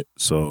thing, right?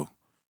 So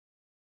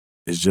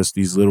it's just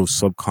these little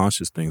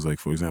subconscious things. Like,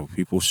 for example,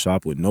 people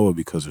shop with Noah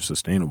because they're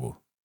sustainable,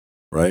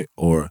 right?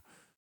 Or,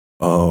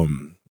 I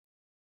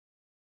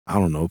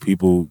don't know,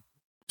 people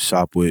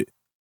shop with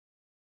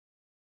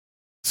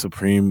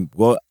Supreme.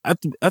 Well,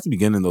 at the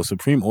beginning, though,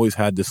 Supreme always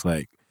had this,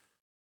 I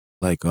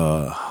don't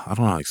know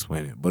how to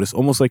explain it, but it's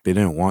almost like they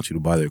didn't want you to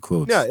buy their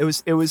clothes. Yeah, it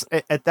was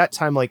at that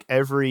time, like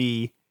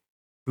every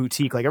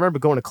boutique, like I remember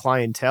going to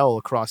Clientele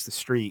across the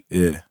street,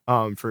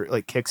 for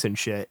like kicks and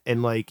shit,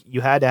 and like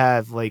you had to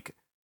have like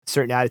a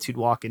certain attitude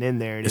walking in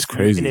there, and it's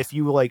crazy. And if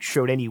you like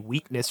showed any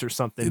weakness or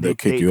something, they'd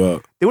kick you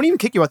out. They wouldn't even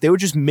kick you out. They would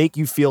just make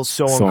you feel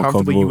so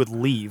uncomfortable you would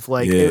leave.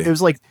 Like it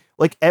was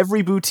like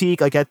every boutique,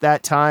 like at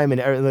that time,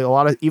 and a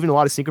lot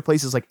of sneaker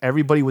places, like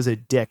everybody was a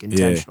dick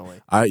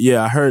intentionally. I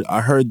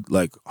heard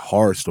like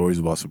horror stories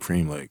about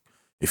Supreme. Like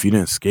if you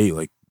didn't skate,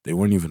 like they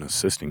weren't even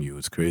assisting you.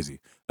 It's crazy.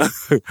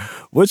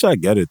 Which I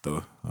get it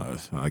though.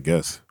 I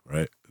guess,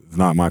 right? It's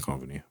not my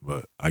company,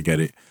 but I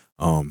get it.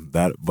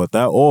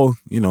 That all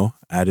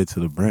added to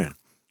the brand.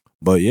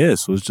 But yeah,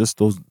 so it's just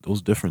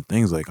those different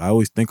things. Like I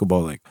always think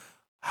about like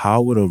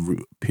how would a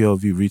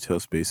PLV retail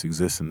space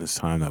exist in this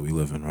time that we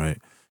live in, right?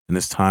 In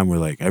this time where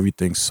like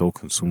everything's so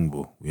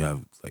consumable. We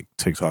have like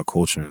TikTok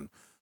culture and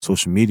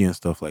social media and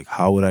stuff. Like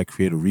how would I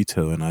create a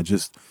retail? And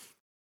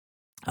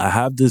I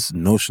have this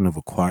notion of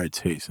acquired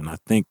taste, and I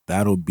think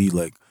that'll be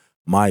like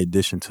my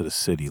addition to the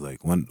city.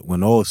 Like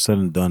when all is said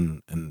and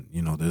done, and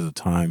there's a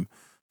time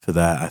for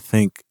that, I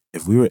think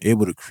if we were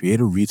able to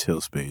create a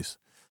retail space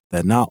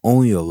that not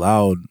only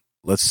allowed,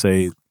 let's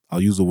say,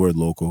 I'll use the word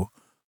local,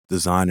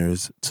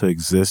 designers to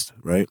exist,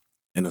 right,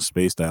 in a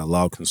space that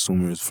allowed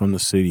consumers from the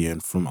city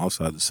and from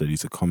outside the city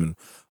to come and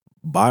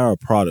buy our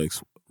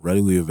products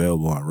readily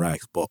available on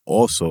racks, but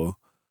also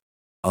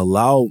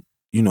allow,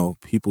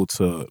 people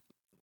to,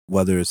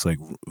 whether it's like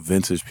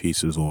vintage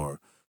pieces or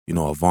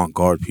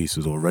avant-garde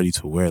pieces or ready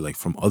to wear, like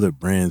from other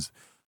brands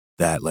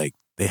that like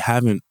they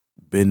haven't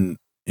been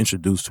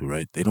introduced to,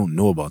 right? They don't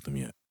know about them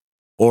yet.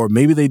 Or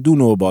maybe they do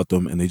know about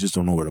them and they just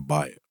don't know where to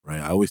buy it, right?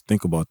 I always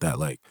think about that,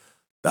 like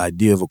the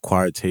idea of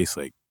acquired taste.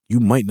 Like you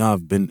might not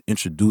have been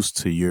introduced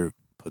to your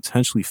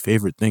potentially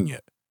favorite thing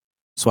yet.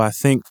 So I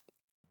think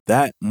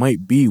that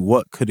might be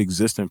what could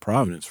exist in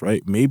Providence,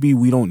 right? Maybe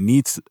we don't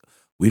need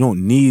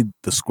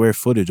the square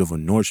footage of a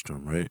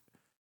Nordstrom, right,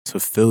 to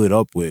fill it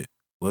up with,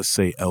 let's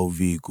say,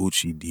 LV,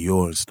 Gucci,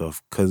 Dior and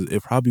stuff, because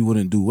it probably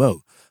wouldn't do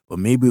well. But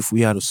maybe if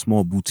we had a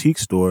small boutique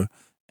store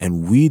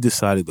and we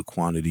decided the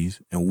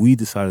quantities and we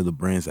decided the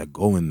brands that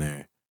go in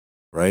there,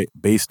 right,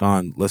 based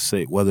on, let's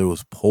say, whether it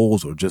was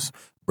polls or just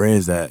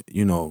brands that,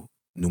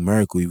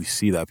 numerically we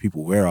see that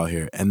people wear out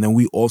here, and then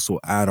we also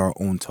add our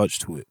own touch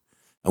to it.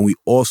 And we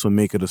also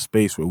make it a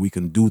space where we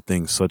can do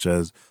things such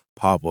as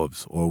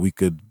pop-ups, or we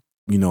could,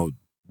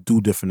 do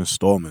different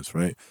installments,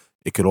 right?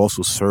 It could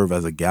also serve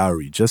as a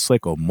gallery, just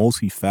like a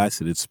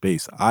multifaceted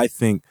space. I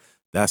think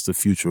that's the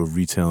future of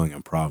retailing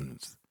in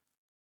Providence.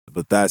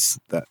 But that's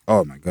that.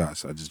 Oh my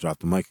gosh, I just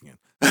dropped the mic again.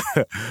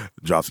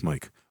 Drops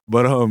mic.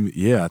 But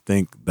yeah, I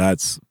think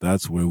that's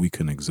where we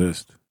can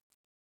exist.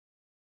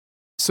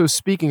 So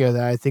speaking of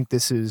that, I think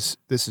this is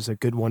a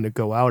good one to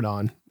go out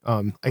on.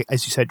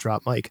 As you said,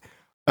 drop mic.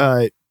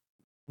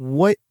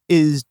 What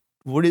is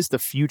the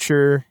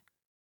future,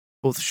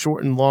 both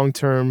short and long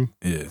term,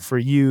 for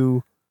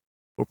you?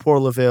 Or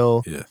Port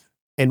LaVille,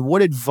 and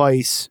what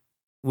advice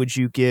would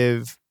you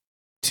give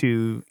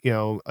to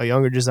a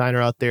younger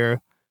designer out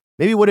there?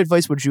 Maybe what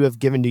advice would you have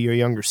given to your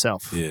younger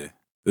self? Yeah,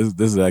 this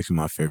is actually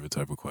my favorite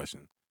type of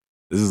question.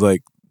 This is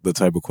like the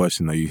type of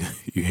question that you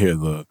hear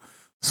the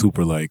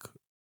super like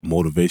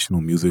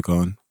motivational music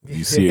on.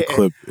 You see a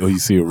clip or you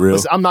see a reel.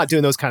 Listen, I'm not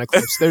doing those kind of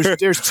clips.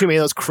 There's too many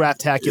of those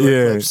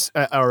craptacular clips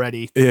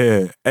already.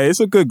 Yeah. Hey,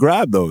 it's a good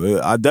grab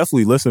though. I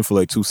definitely listen for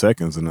like 2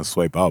 seconds and then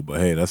swipe out. But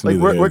hey, that's like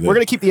we're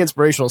gonna keep the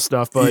inspirational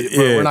stuff, but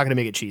we're not gonna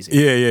make it cheesy.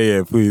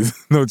 Yeah. Please,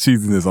 no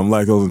cheesiness. I'm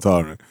lactose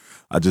intolerant.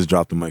 I just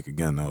dropped the mic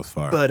again. That was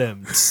fire. But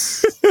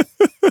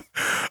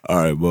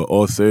all right, but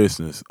all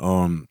seriousness.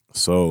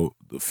 So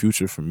the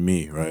future for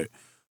me, right?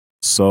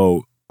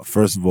 So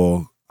first of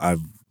all,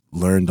 I've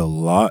learned a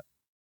lot.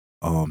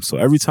 So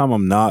every time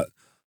I'm not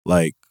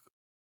like,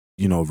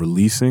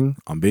 releasing,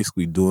 I'm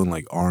basically doing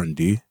like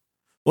R&D.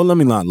 Well, let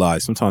me not lie.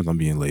 Sometimes I'm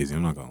being lazy.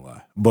 I'm not gonna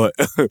lie, but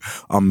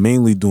I'm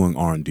mainly doing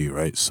R&D,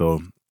 right?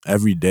 So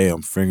every day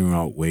I'm figuring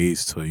out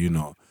ways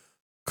to,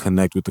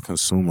 connect with the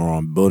consumer, or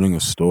I'm building a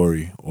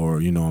story,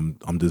 or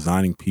I'm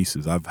designing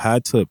pieces. I've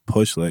had to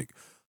push like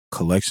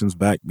collections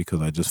back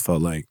because I just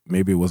felt like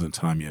maybe it wasn't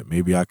time yet.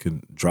 Maybe I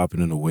can drop it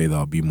in a way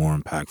that'll be more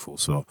impactful.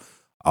 So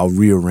I'll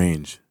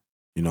rearrange,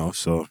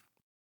 so.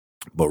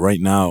 But right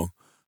now,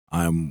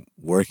 I'm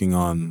working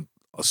on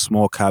a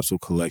small capsule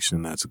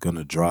collection that's going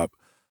to drop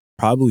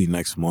probably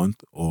next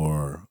month,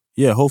 or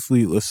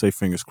hopefully, let's say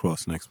fingers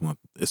crossed next month.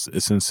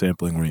 It's in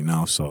sampling right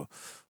now, so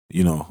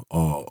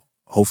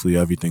hopefully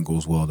everything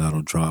goes well.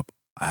 That'll drop.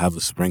 I have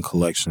a spring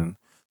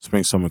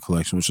summer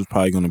collection, which is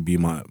probably going to be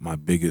my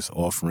biggest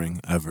offering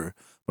ever.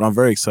 But I'm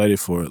very excited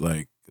for it.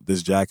 Like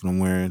this jacket I'm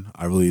wearing,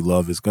 I really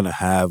love. It's going to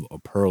have a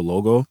Pearl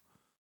logo,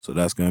 so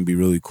that's going to be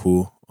really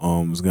cool.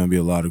 There's going to be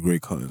a lot of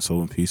great cut and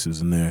sewing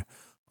pieces in there.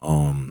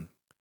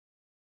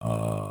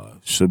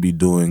 Should be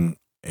doing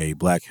a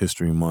Black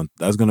History Month.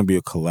 That's going to be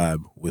a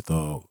collab with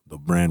the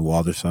brand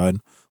Waterside.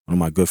 One of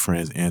my good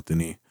friends,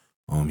 Anthony.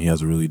 He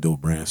has a really dope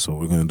brand, so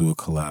we're going to do a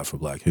collab for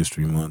Black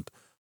History Month.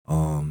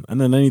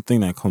 And then anything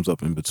that comes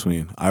up in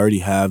between. I already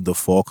have the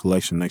fall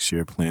collection next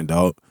year planned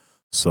out,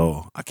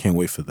 so I can't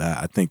wait for that.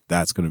 I think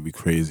that's going to be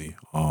crazy.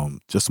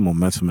 Just the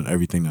momentum and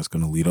everything that's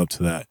going to lead up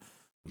to that.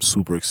 I'm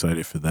super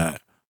excited for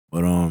that.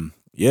 But I'm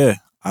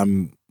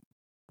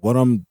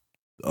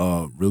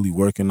really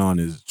working on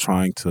is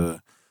trying to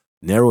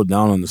narrow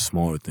down on the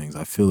smaller things.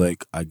 I feel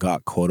like I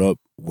got caught up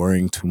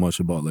worrying too much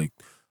about like,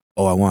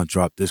 oh, I want to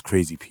drop this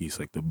crazy piece,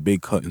 like the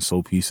big cut and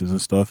sew pieces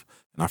and stuff.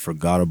 And I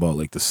forgot about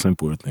like the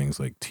simpler things,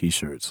 like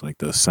t-shirts, like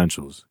the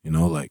essentials,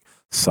 like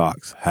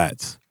socks,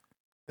 hats.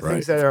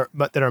 Things that are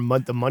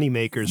the money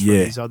makers for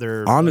these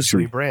other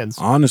luxury brands.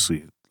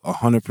 Honestly,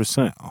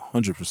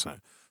 100%.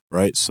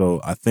 Right.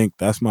 So I think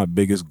that's my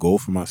biggest goal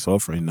for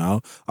myself right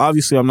now.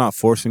 Obviously, I'm not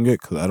forcing it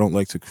because I don't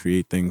like to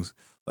create things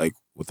like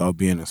without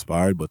being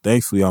inspired. But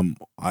thankfully,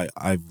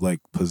 I've like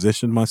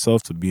positioned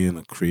myself to be in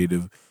a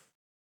creative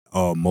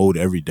mode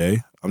every day.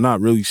 I'm not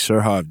really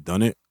sure how I've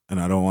done it, and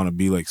I don't want to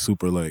be like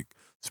super like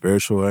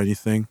spiritual or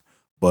anything.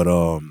 But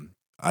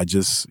I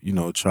just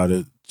try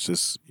to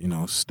just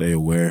stay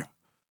aware.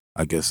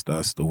 I guess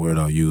that's the word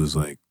I'll use.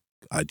 Like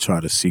I try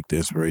to seek the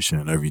inspiration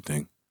in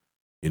everything.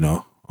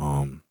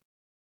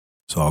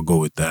 So I'll go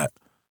with that.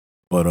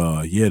 But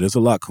there's a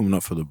lot coming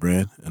up for the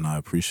brand, and I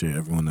appreciate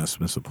everyone that's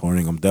been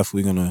supporting. I'm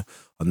definitely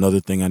another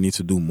thing I need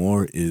to do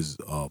more is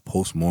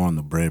post more on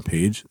the brand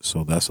page.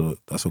 So that's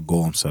a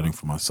goal I'm setting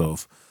for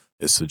myself,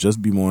 is to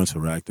just be more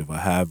interactive. I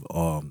have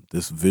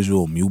this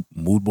visual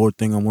mood board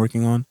thing I'm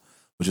working on,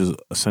 which is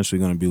essentially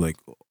going to be like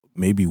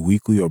maybe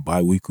weekly or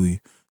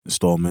bi-weekly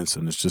installments,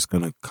 and it's just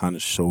going to kind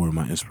of show where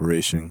my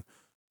inspiration,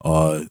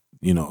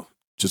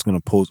 just going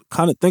to post,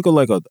 kind of think of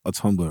like a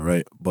Tumblr,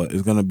 right? But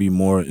it's going to be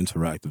more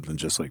interactive than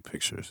just like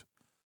pictures.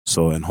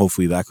 So, and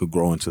hopefully that could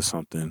grow into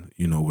something,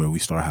 where we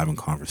start having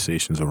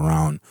conversations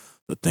around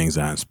the things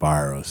that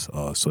inspire us.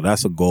 So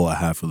that's a goal I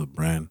have for the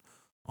brand.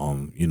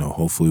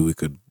 Hopefully we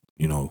could,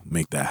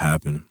 make that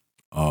happen.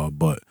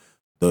 But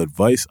the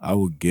advice I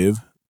would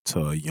give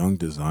to a young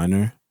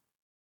designer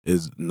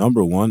is,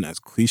 number one, as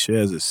cliche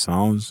as it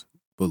sounds,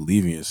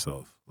 believe in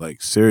yourself.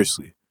 Like,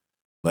 seriously.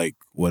 Like,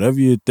 whatever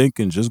you're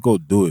thinking, just go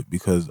do it.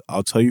 Because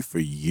I'll tell you, for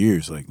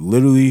years, like,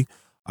 literally,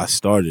 I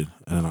started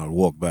and I'd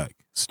walk back.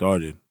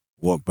 Started,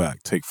 walk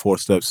back. Take 4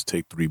 steps,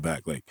 take 3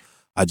 back. Like,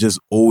 I just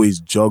always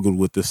juggled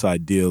with this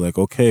idea, like,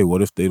 okay,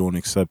 what if they don't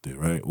accept it,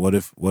 right? What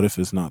if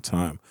it's not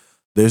time?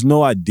 There's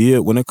no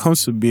idea. When it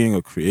comes to being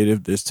a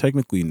creative, there's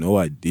technically no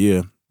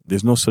idea.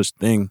 There's no such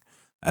thing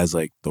as,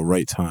 like, the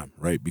right time,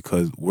 right?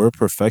 Because we're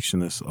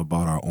perfectionists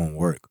about our own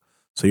work.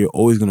 So you're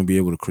always going to be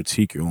able to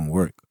critique your own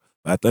work.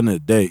 But at the end of the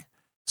day,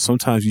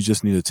 sometimes you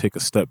just need to take a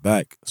step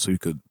back so you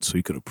could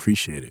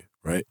appreciate it,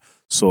 right?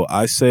 So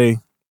I say,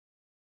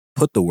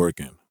 put the work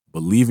in,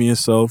 believe in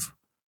yourself,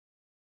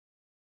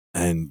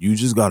 and you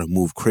just gotta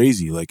move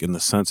crazy, like in the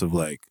sense of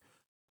like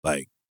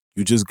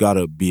you just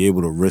gotta be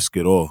able to risk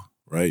it all,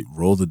 right?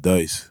 Roll the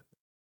dice,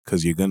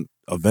 because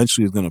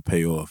eventually it's gonna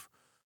pay off.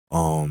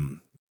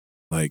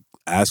 Like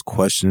ask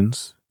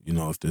questions,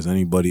 if there's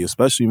anybody,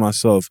 especially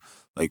myself,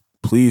 like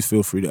please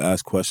feel free to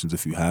ask questions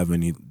if you have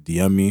any.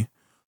 DM me.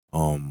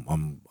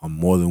 I'm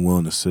more than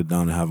willing to sit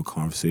down and have a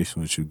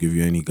conversation with you, give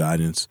you any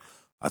guidance.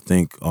 I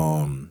think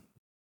the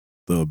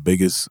the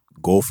biggest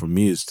goal for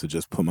me is to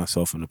just put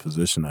myself in a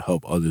position to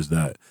help others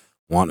that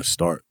want to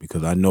start,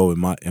 because I know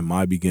in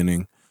my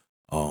beginning,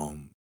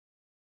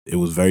 it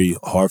was very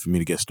hard for me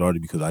to get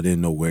started because I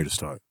didn't know where to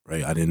start,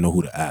 right? I didn't know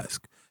who to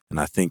ask. And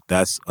I think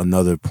that's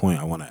another point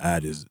I want to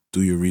add is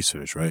do your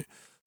research, right?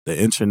 The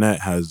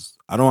internet has,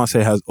 I don't want to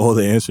say it has all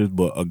the answers,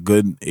 but a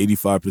good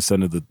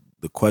 85% of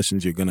the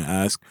questions you're going to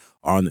ask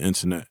are on the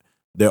internet.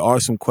 There are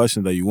some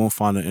questions that you won't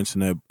find on the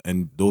internet,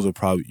 and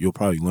you'll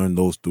probably learn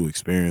those through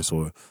experience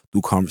or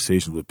through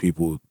conversations with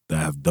people that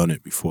have done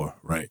it before,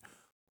 right?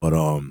 But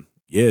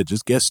yeah,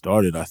 just get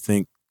started. I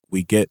think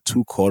we get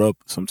too caught up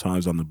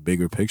sometimes on the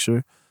bigger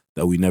picture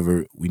that we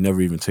never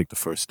even take the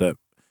first step.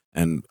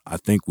 And I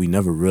think we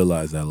never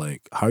realize that,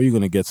 like, how are you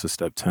going to get to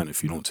step 10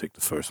 if you don't take the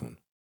first one,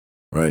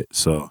 right?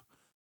 So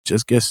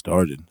just get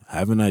started.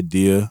 Have an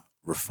idea,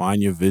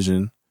 refine your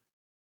vision,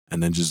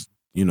 and then just,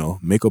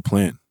 make a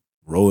plan,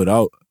 roll it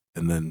out,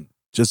 and then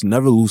just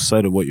never lose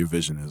sight of what your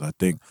vision is. I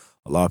think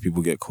a lot of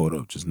people get caught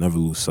up. Just never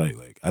lose sight.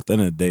 Like, at the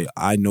end of the day,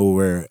 I know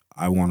where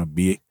I want to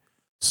be,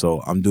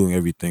 so I'm doing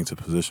everything to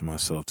position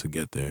myself to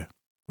get there,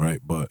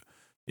 right? But,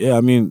 yeah,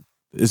 I mean,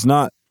 it's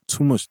not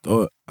too much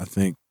thought. I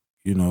think,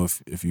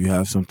 if you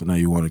have something that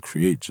you want to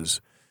create, just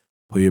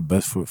put your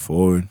best foot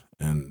forward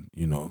and,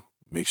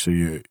 make sure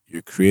you're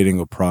creating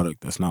a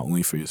product that's not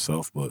only for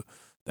yourself, but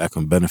that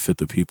can benefit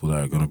the people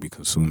that are going to be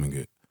consuming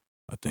it.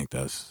 I think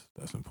that's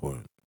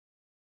important.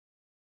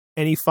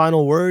 Any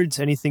final words?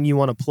 Anything you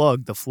want to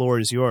plug? The floor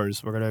is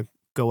yours. We're going to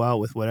go out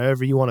with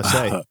whatever you want to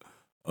say.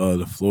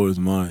 The floor is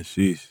mine.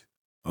 Sheesh.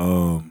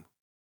 I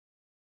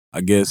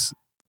guess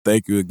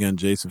thank you again,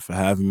 Jason, for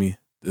having me.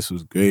 This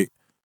was great.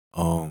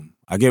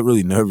 I get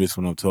really nervous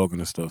when I'm talking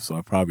and stuff, so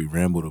I probably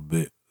rambled a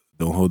bit.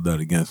 Don't hold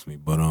that against me.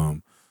 But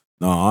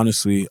no,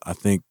 honestly, I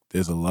think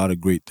there's a lot of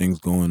great things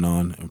going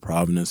on in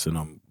Providence, and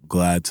I'm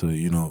glad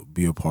to,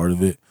 be a part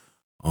of it.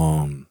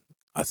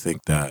 I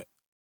think that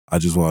I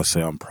just want to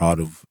say I'm proud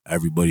of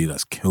everybody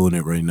that's killing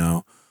it right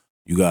now.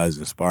 You guys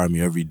inspire me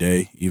every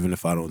day, even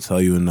if I don't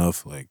tell you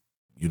enough. Like,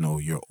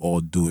 you're all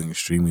doing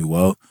extremely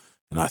well.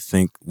 And I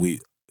think we've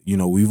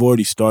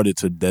already started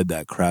to dead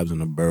that crabs in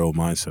the barrel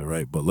mindset,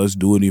 right? But let's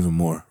do it even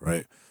more,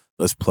 right?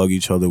 Let's plug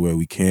each other where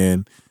we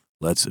can.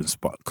 Let's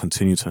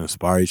continue to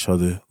inspire each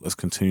other. Let's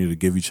continue to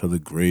give each other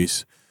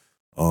grace.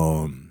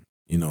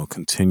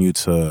 Continue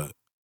to,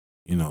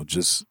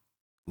 just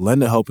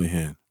lend a helping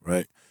hand,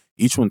 right?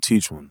 Each one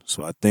teach one.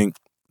 So I think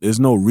there's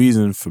no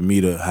reason for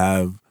me to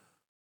have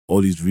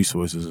all these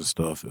resources and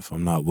stuff if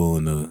I'm not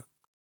willing to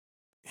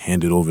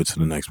hand it over to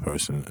the next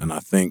person. And I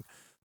think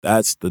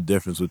that's the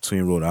difference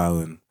between Rhode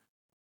Island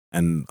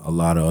and a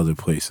lot of other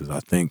places. I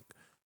think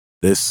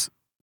this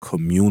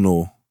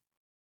communal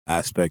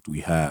aspect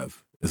we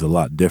have is a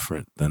lot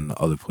different than the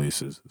other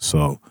places.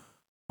 So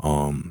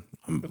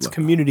it's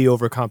community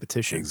over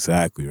competition.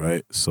 Exactly,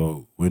 right?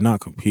 So we're not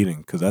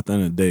competing because at the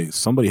end of the day,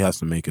 somebody has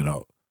to make it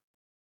out.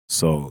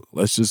 So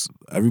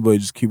everybody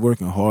just keep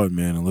working hard,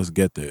 man, and let's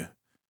get there.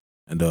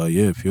 And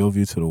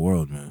POV to the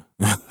world, man.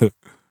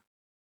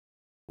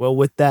 Well,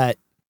 with that,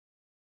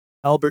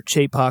 Albert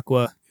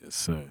Kyei-Poakwa. Yes,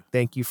 sir.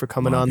 Thank you for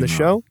coming on the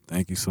show.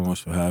 Thank you so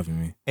much for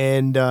having me.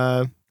 And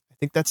I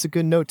think that's a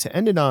good note to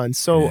end it on.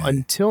 So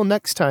until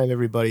next time,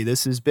 everybody,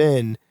 this has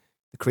been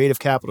the Creative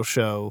Capital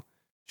Show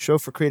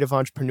for creative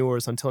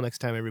entrepreneurs. Until next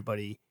time,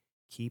 everybody,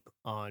 keep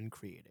on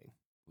creating.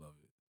 Love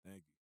it.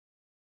 Thank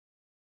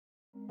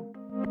you.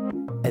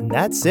 And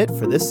that's it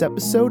for this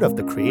episode of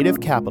the Creative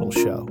Capital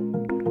Show.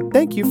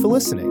 Thank you for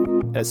listening.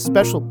 And a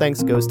special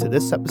thanks goes to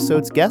this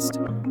episode's guest,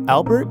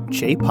 Albert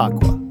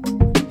Kyei-Poakwa.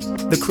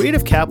 The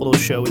Creative Capital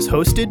Show is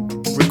hosted,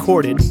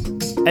 recorded,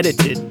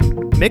 edited,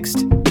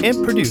 mixed,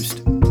 and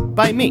produced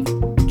by me,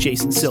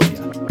 Jason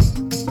Sylvia.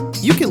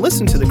 You can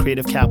listen to The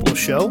Creative Capital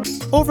Show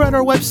over at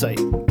our website,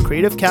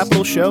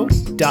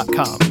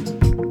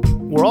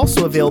 creativecapitalshow.com. We're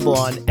also available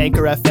on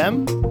Anchor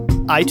FM,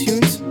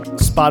 iTunes,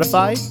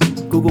 Spotify,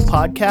 Google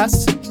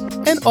Podcasts,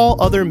 and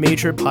all other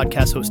major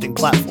podcast hosting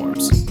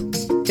platforms.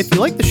 If you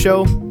like the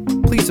show,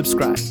 please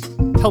subscribe.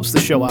 Helps the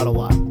show out a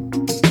lot.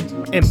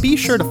 And be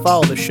sure to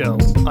follow the show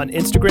on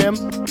Instagram,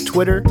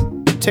 Twitter,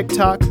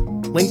 TikTok,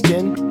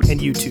 LinkedIn, and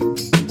YouTube.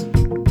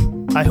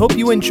 I hope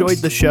you enjoyed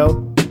the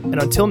show,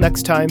 and until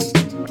next time,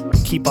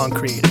 keep on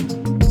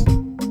creating.